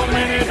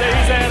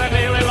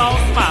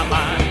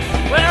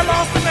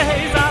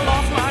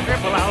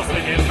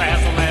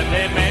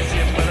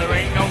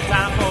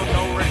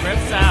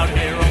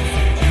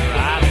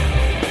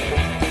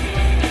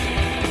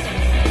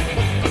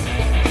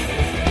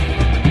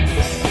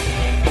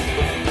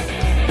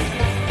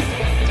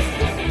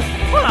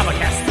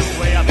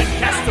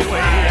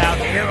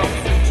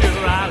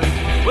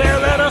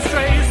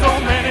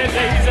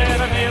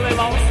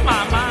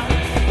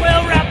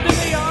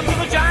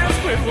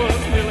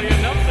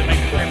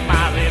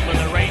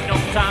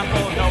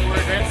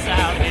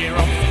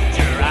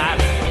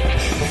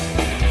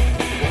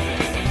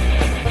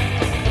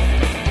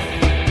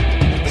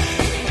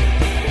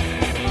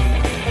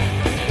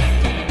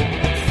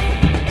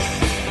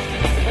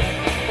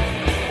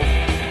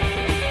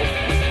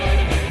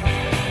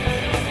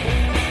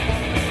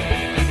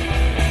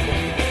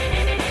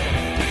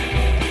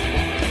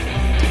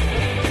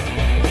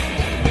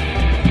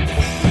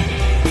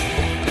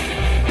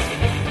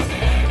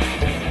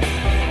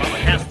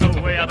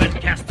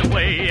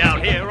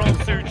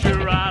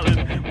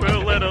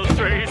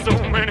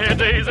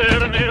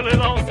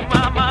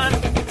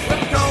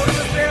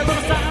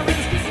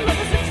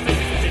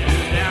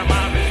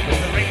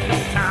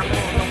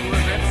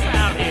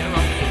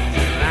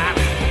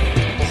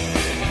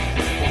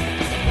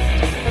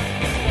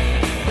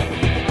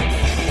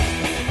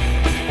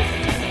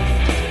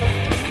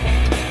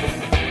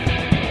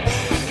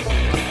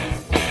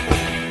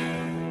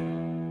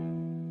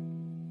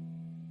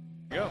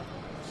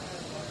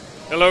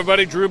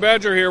everybody. Drew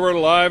Badger here. We're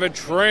live at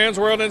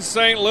Transworld in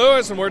St.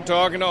 Louis, and we're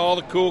talking to all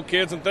the cool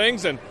kids and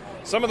things. And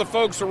some of the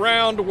folks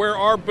around where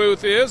our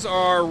booth is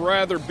are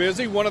rather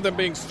busy, one of them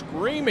being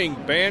Screaming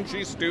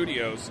Banshee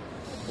Studios.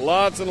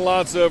 Lots and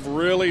lots of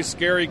really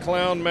scary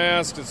clown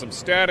masks and some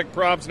static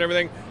props and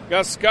everything.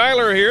 Got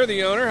Skylar here,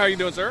 the owner. How you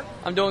doing, sir?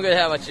 I'm doing good.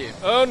 How about you?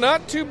 Oh,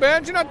 not too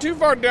bad. You're not too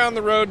far down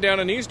the road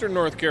down in eastern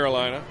North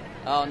Carolina.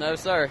 Oh, no,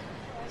 sir.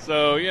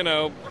 So,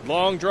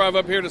 long drive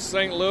up here to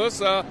St. Louis.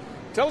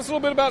 Tell us a little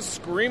bit about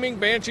Screaming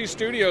Banshee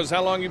Studios.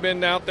 How long you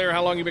been out there?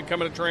 How long you been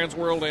coming to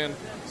Transworld, and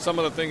some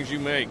of the things you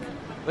make?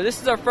 Well,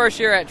 this is our first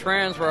year at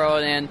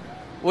Transworld, and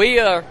we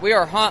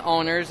are hunt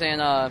owners,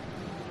 and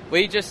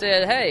we just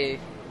said, hey,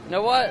 you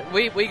know what?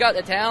 We got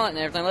the talent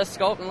and everything. Let's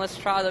sculpt and let's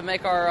try to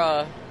make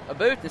our a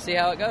booth and see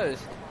how it goes.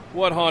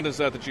 What haunt is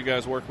that you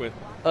guys work with?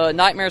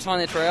 Nightmares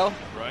Haunted Trail.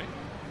 Right.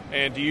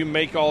 And do you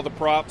make all the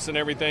props and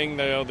everything?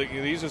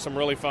 These are some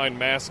really fine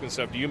masks and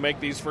stuff. Do you make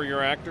these for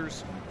your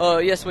actors?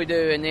 Yes, we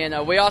do. And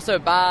then we also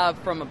buy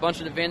from a bunch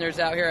of the vendors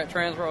out here at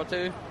Transworld,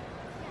 too.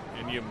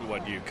 And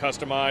do you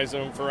customize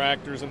them for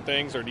actors and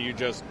things, or do you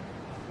just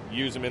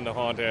use them in the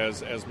haunt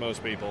as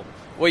most people?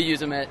 We use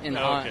them in the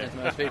haunt as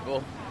most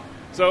people.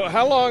 So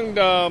how long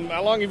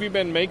have you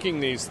been making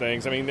these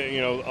things? I mean,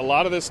 a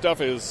lot of this stuff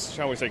is,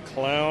 shall we say,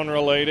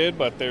 clown-related,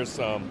 but there's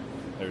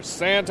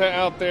Santa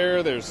out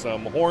there, there's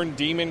some horned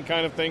demon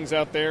kind of things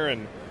out there,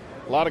 and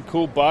a lot of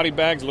cool body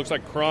bags. It looks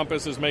like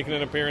Krampus is making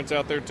an appearance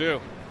out there,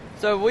 too.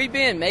 So we've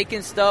been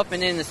making stuff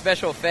and in the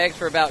special effects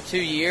for about 2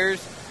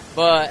 years,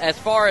 but as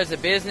far as a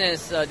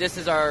business, this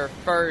is our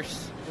first.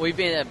 We've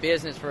been in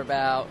business for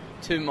about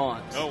 2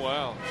 months. Oh,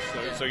 wow.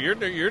 So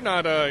you're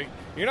not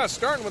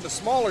starting with the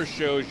smaller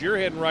shows. You're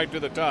heading right to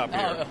the top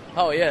here.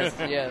 Oh yes.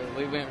 Yeah,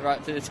 we went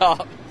right to the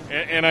top.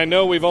 And I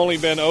know we've only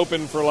been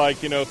open for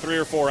 3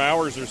 or 4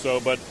 hours or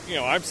so, but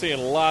I'm seeing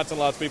lots and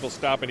lots of people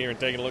stopping here and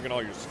taking a look at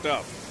all your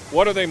stuff.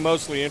 What are they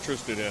mostly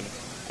interested in?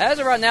 As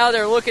of right now,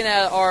 they're looking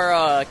at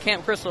our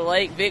Camp Crystal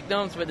Lake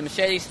victims with the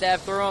machete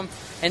stabbed through them,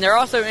 and they're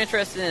also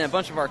interested in a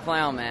bunch of our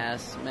clown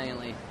masks,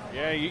 mainly.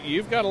 Yeah,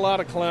 you've got a lot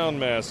of clown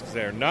masks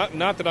there. Not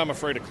that I'm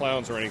afraid of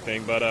clowns or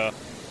anything, but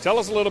tell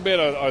us a little bit.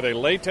 Are they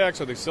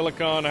latex? Are they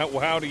silicone?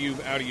 How do you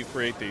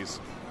create these?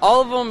 All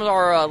of them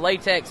are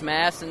latex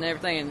masks and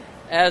everything. And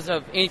as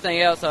of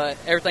anything else,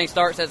 everything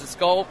starts as a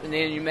sculpt, and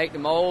then you make the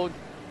mold,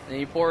 and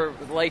then you pour it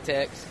with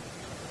latex.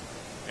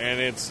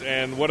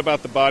 And what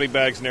about the body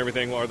bags and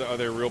everything? Are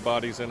there real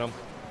bodies in them?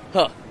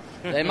 Huh.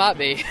 They might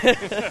be.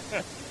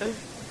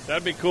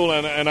 That'd be cool.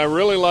 And I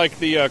really like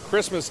the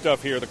Christmas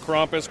stuff here. The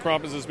Krampus.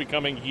 Krampus is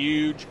becoming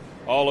huge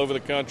all over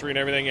the country and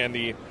everything.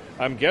 And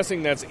I'm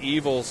guessing that's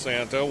Evil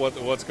Santa.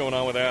 What's going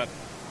on with that?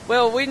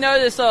 Well, we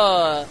noticed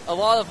a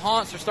lot of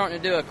haunts are starting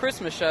to do a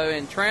Christmas show,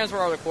 and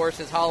Transworld, of course,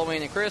 is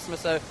Halloween and Christmas.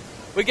 So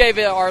we gave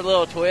it our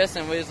little twist,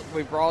 and we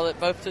brought it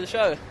both to the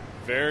show.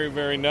 Very,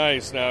 very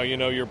nice. Now,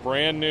 you're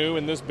brand new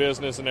in this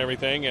business and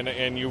everything,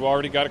 and you've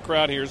already got a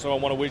crowd here, so I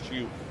want to wish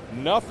you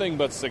nothing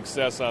but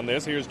success on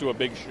this. Here's to a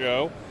big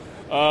show.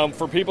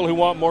 For people who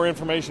want more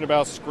information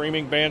about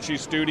Screaming Banshee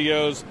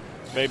Studios,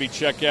 maybe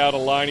check out a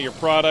line of your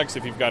products.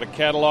 If you've got a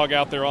catalog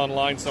out there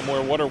online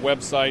somewhere, what are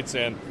websites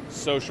and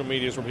social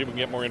medias where people can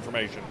get more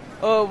information?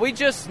 We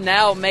just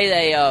now made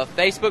a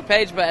Facebook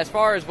page, but as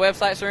far as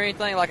websites or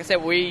anything, like I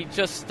said, we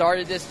just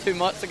started this 2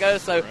 months ago,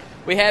 so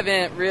we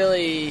haven't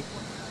really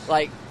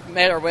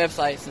made our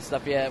websites and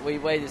stuff yet. We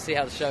waited to see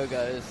how the show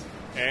goes.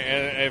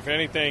 And if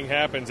anything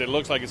happens, it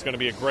looks like it's going to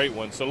be a great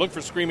one. So look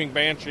for Screaming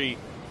Banshee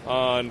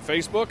on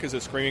Facebook. Is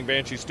it Screaming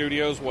Banshee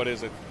Studios? What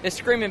is it? It's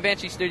Screaming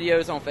Banshee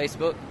Studios on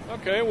Facebook.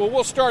 Okay, well,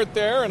 we'll start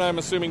there, and I'm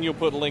assuming you'll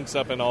put links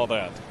up and all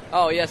that.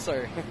 Oh, yes,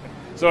 sir.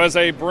 So as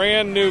a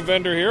brand new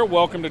vendor here,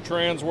 welcome to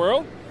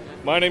Transworld.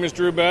 My name is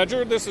Drew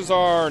Badger. This is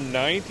our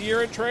 9th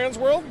year at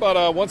Transworld,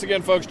 but once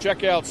again, folks,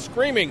 check out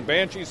Screaming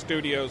Banshee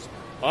Studios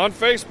on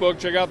Facebook.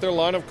 Check out their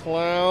line of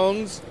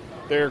clowns.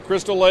 Their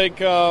Crystal Lake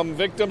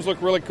victims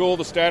look really cool,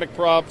 the static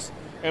props,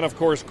 and, of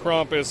course,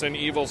 Krampus and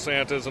Evil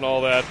Santas and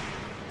all that.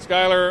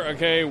 Skylar,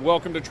 okay,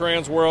 welcome to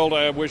Transworld.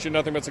 I wish you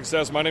nothing but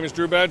success. My name is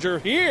Drew Badger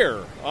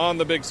here on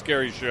The Big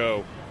Scary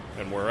Show,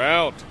 and we're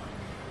out.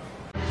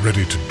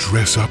 Ready to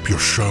dress up your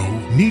show?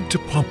 Need to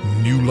pump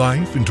new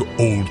life into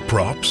old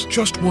props?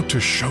 Just want to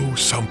show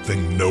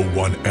something no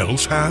one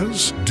else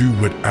has? Do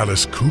what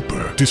Alice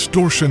Cooper,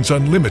 Distortions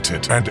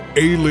Unlimited, and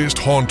A-list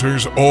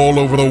haunters all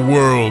over the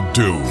world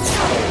do.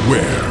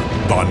 Wear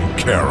Von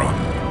Charon.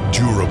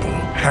 Durable,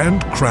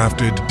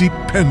 handcrafted,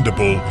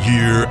 dependable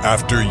year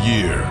after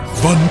year.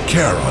 Von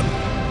Charon.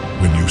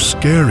 When you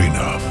scare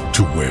enough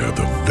to wear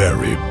the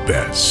very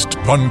best.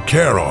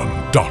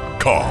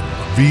 VonCharon.com.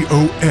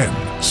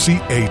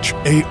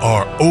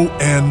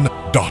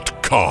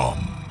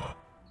 VonCharon.com.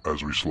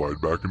 As we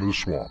slide back into the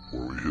swamp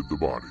where we hid the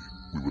body,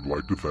 we would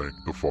like to thank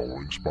the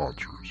following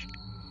sponsors: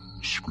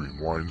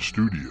 Screamline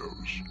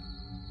Studios,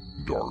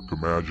 Dark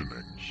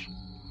Imaginings,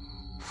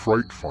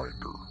 Fright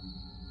Finder,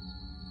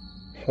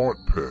 Haunt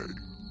Pay,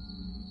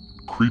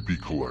 Creepy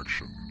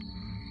Collection,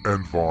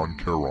 and Von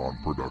Charon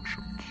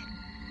Productions.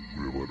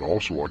 We would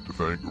also like to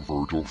thank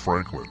Virgil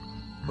Franklin,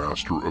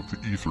 Master of the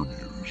Ether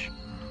Muse,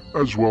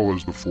 as well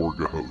as the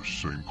Forga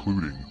hosts,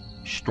 including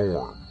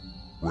Storm,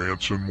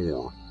 Rants and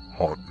More,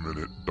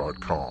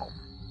 HauntMinute.com,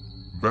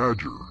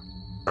 Badger,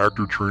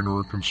 actor, trainer,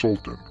 and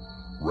consultant,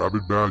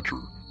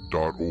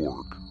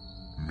 RabbitBadger.org,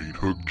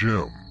 Meathook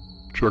Jim.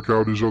 Check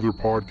out his other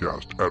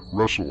podcast at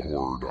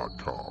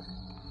WrestleHorror.com,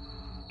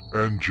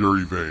 and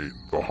Jerry Vane,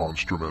 the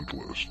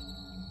Honstrumentalist,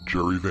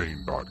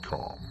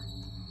 JerryVane.com,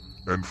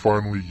 and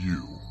finally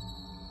you.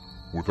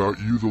 Without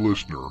you, the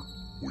listener,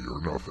 we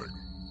are nothing.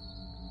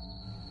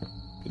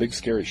 The Big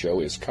Scary Show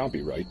is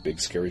copyright Big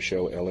Scary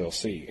Show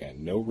LLC,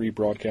 and no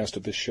rebroadcast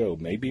of this show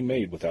may be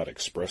made without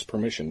express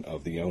permission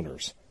of the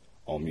owners.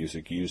 All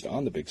music used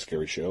on The Big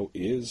Scary Show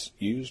is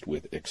used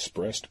with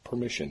expressed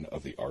permission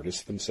of the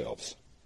artists themselves.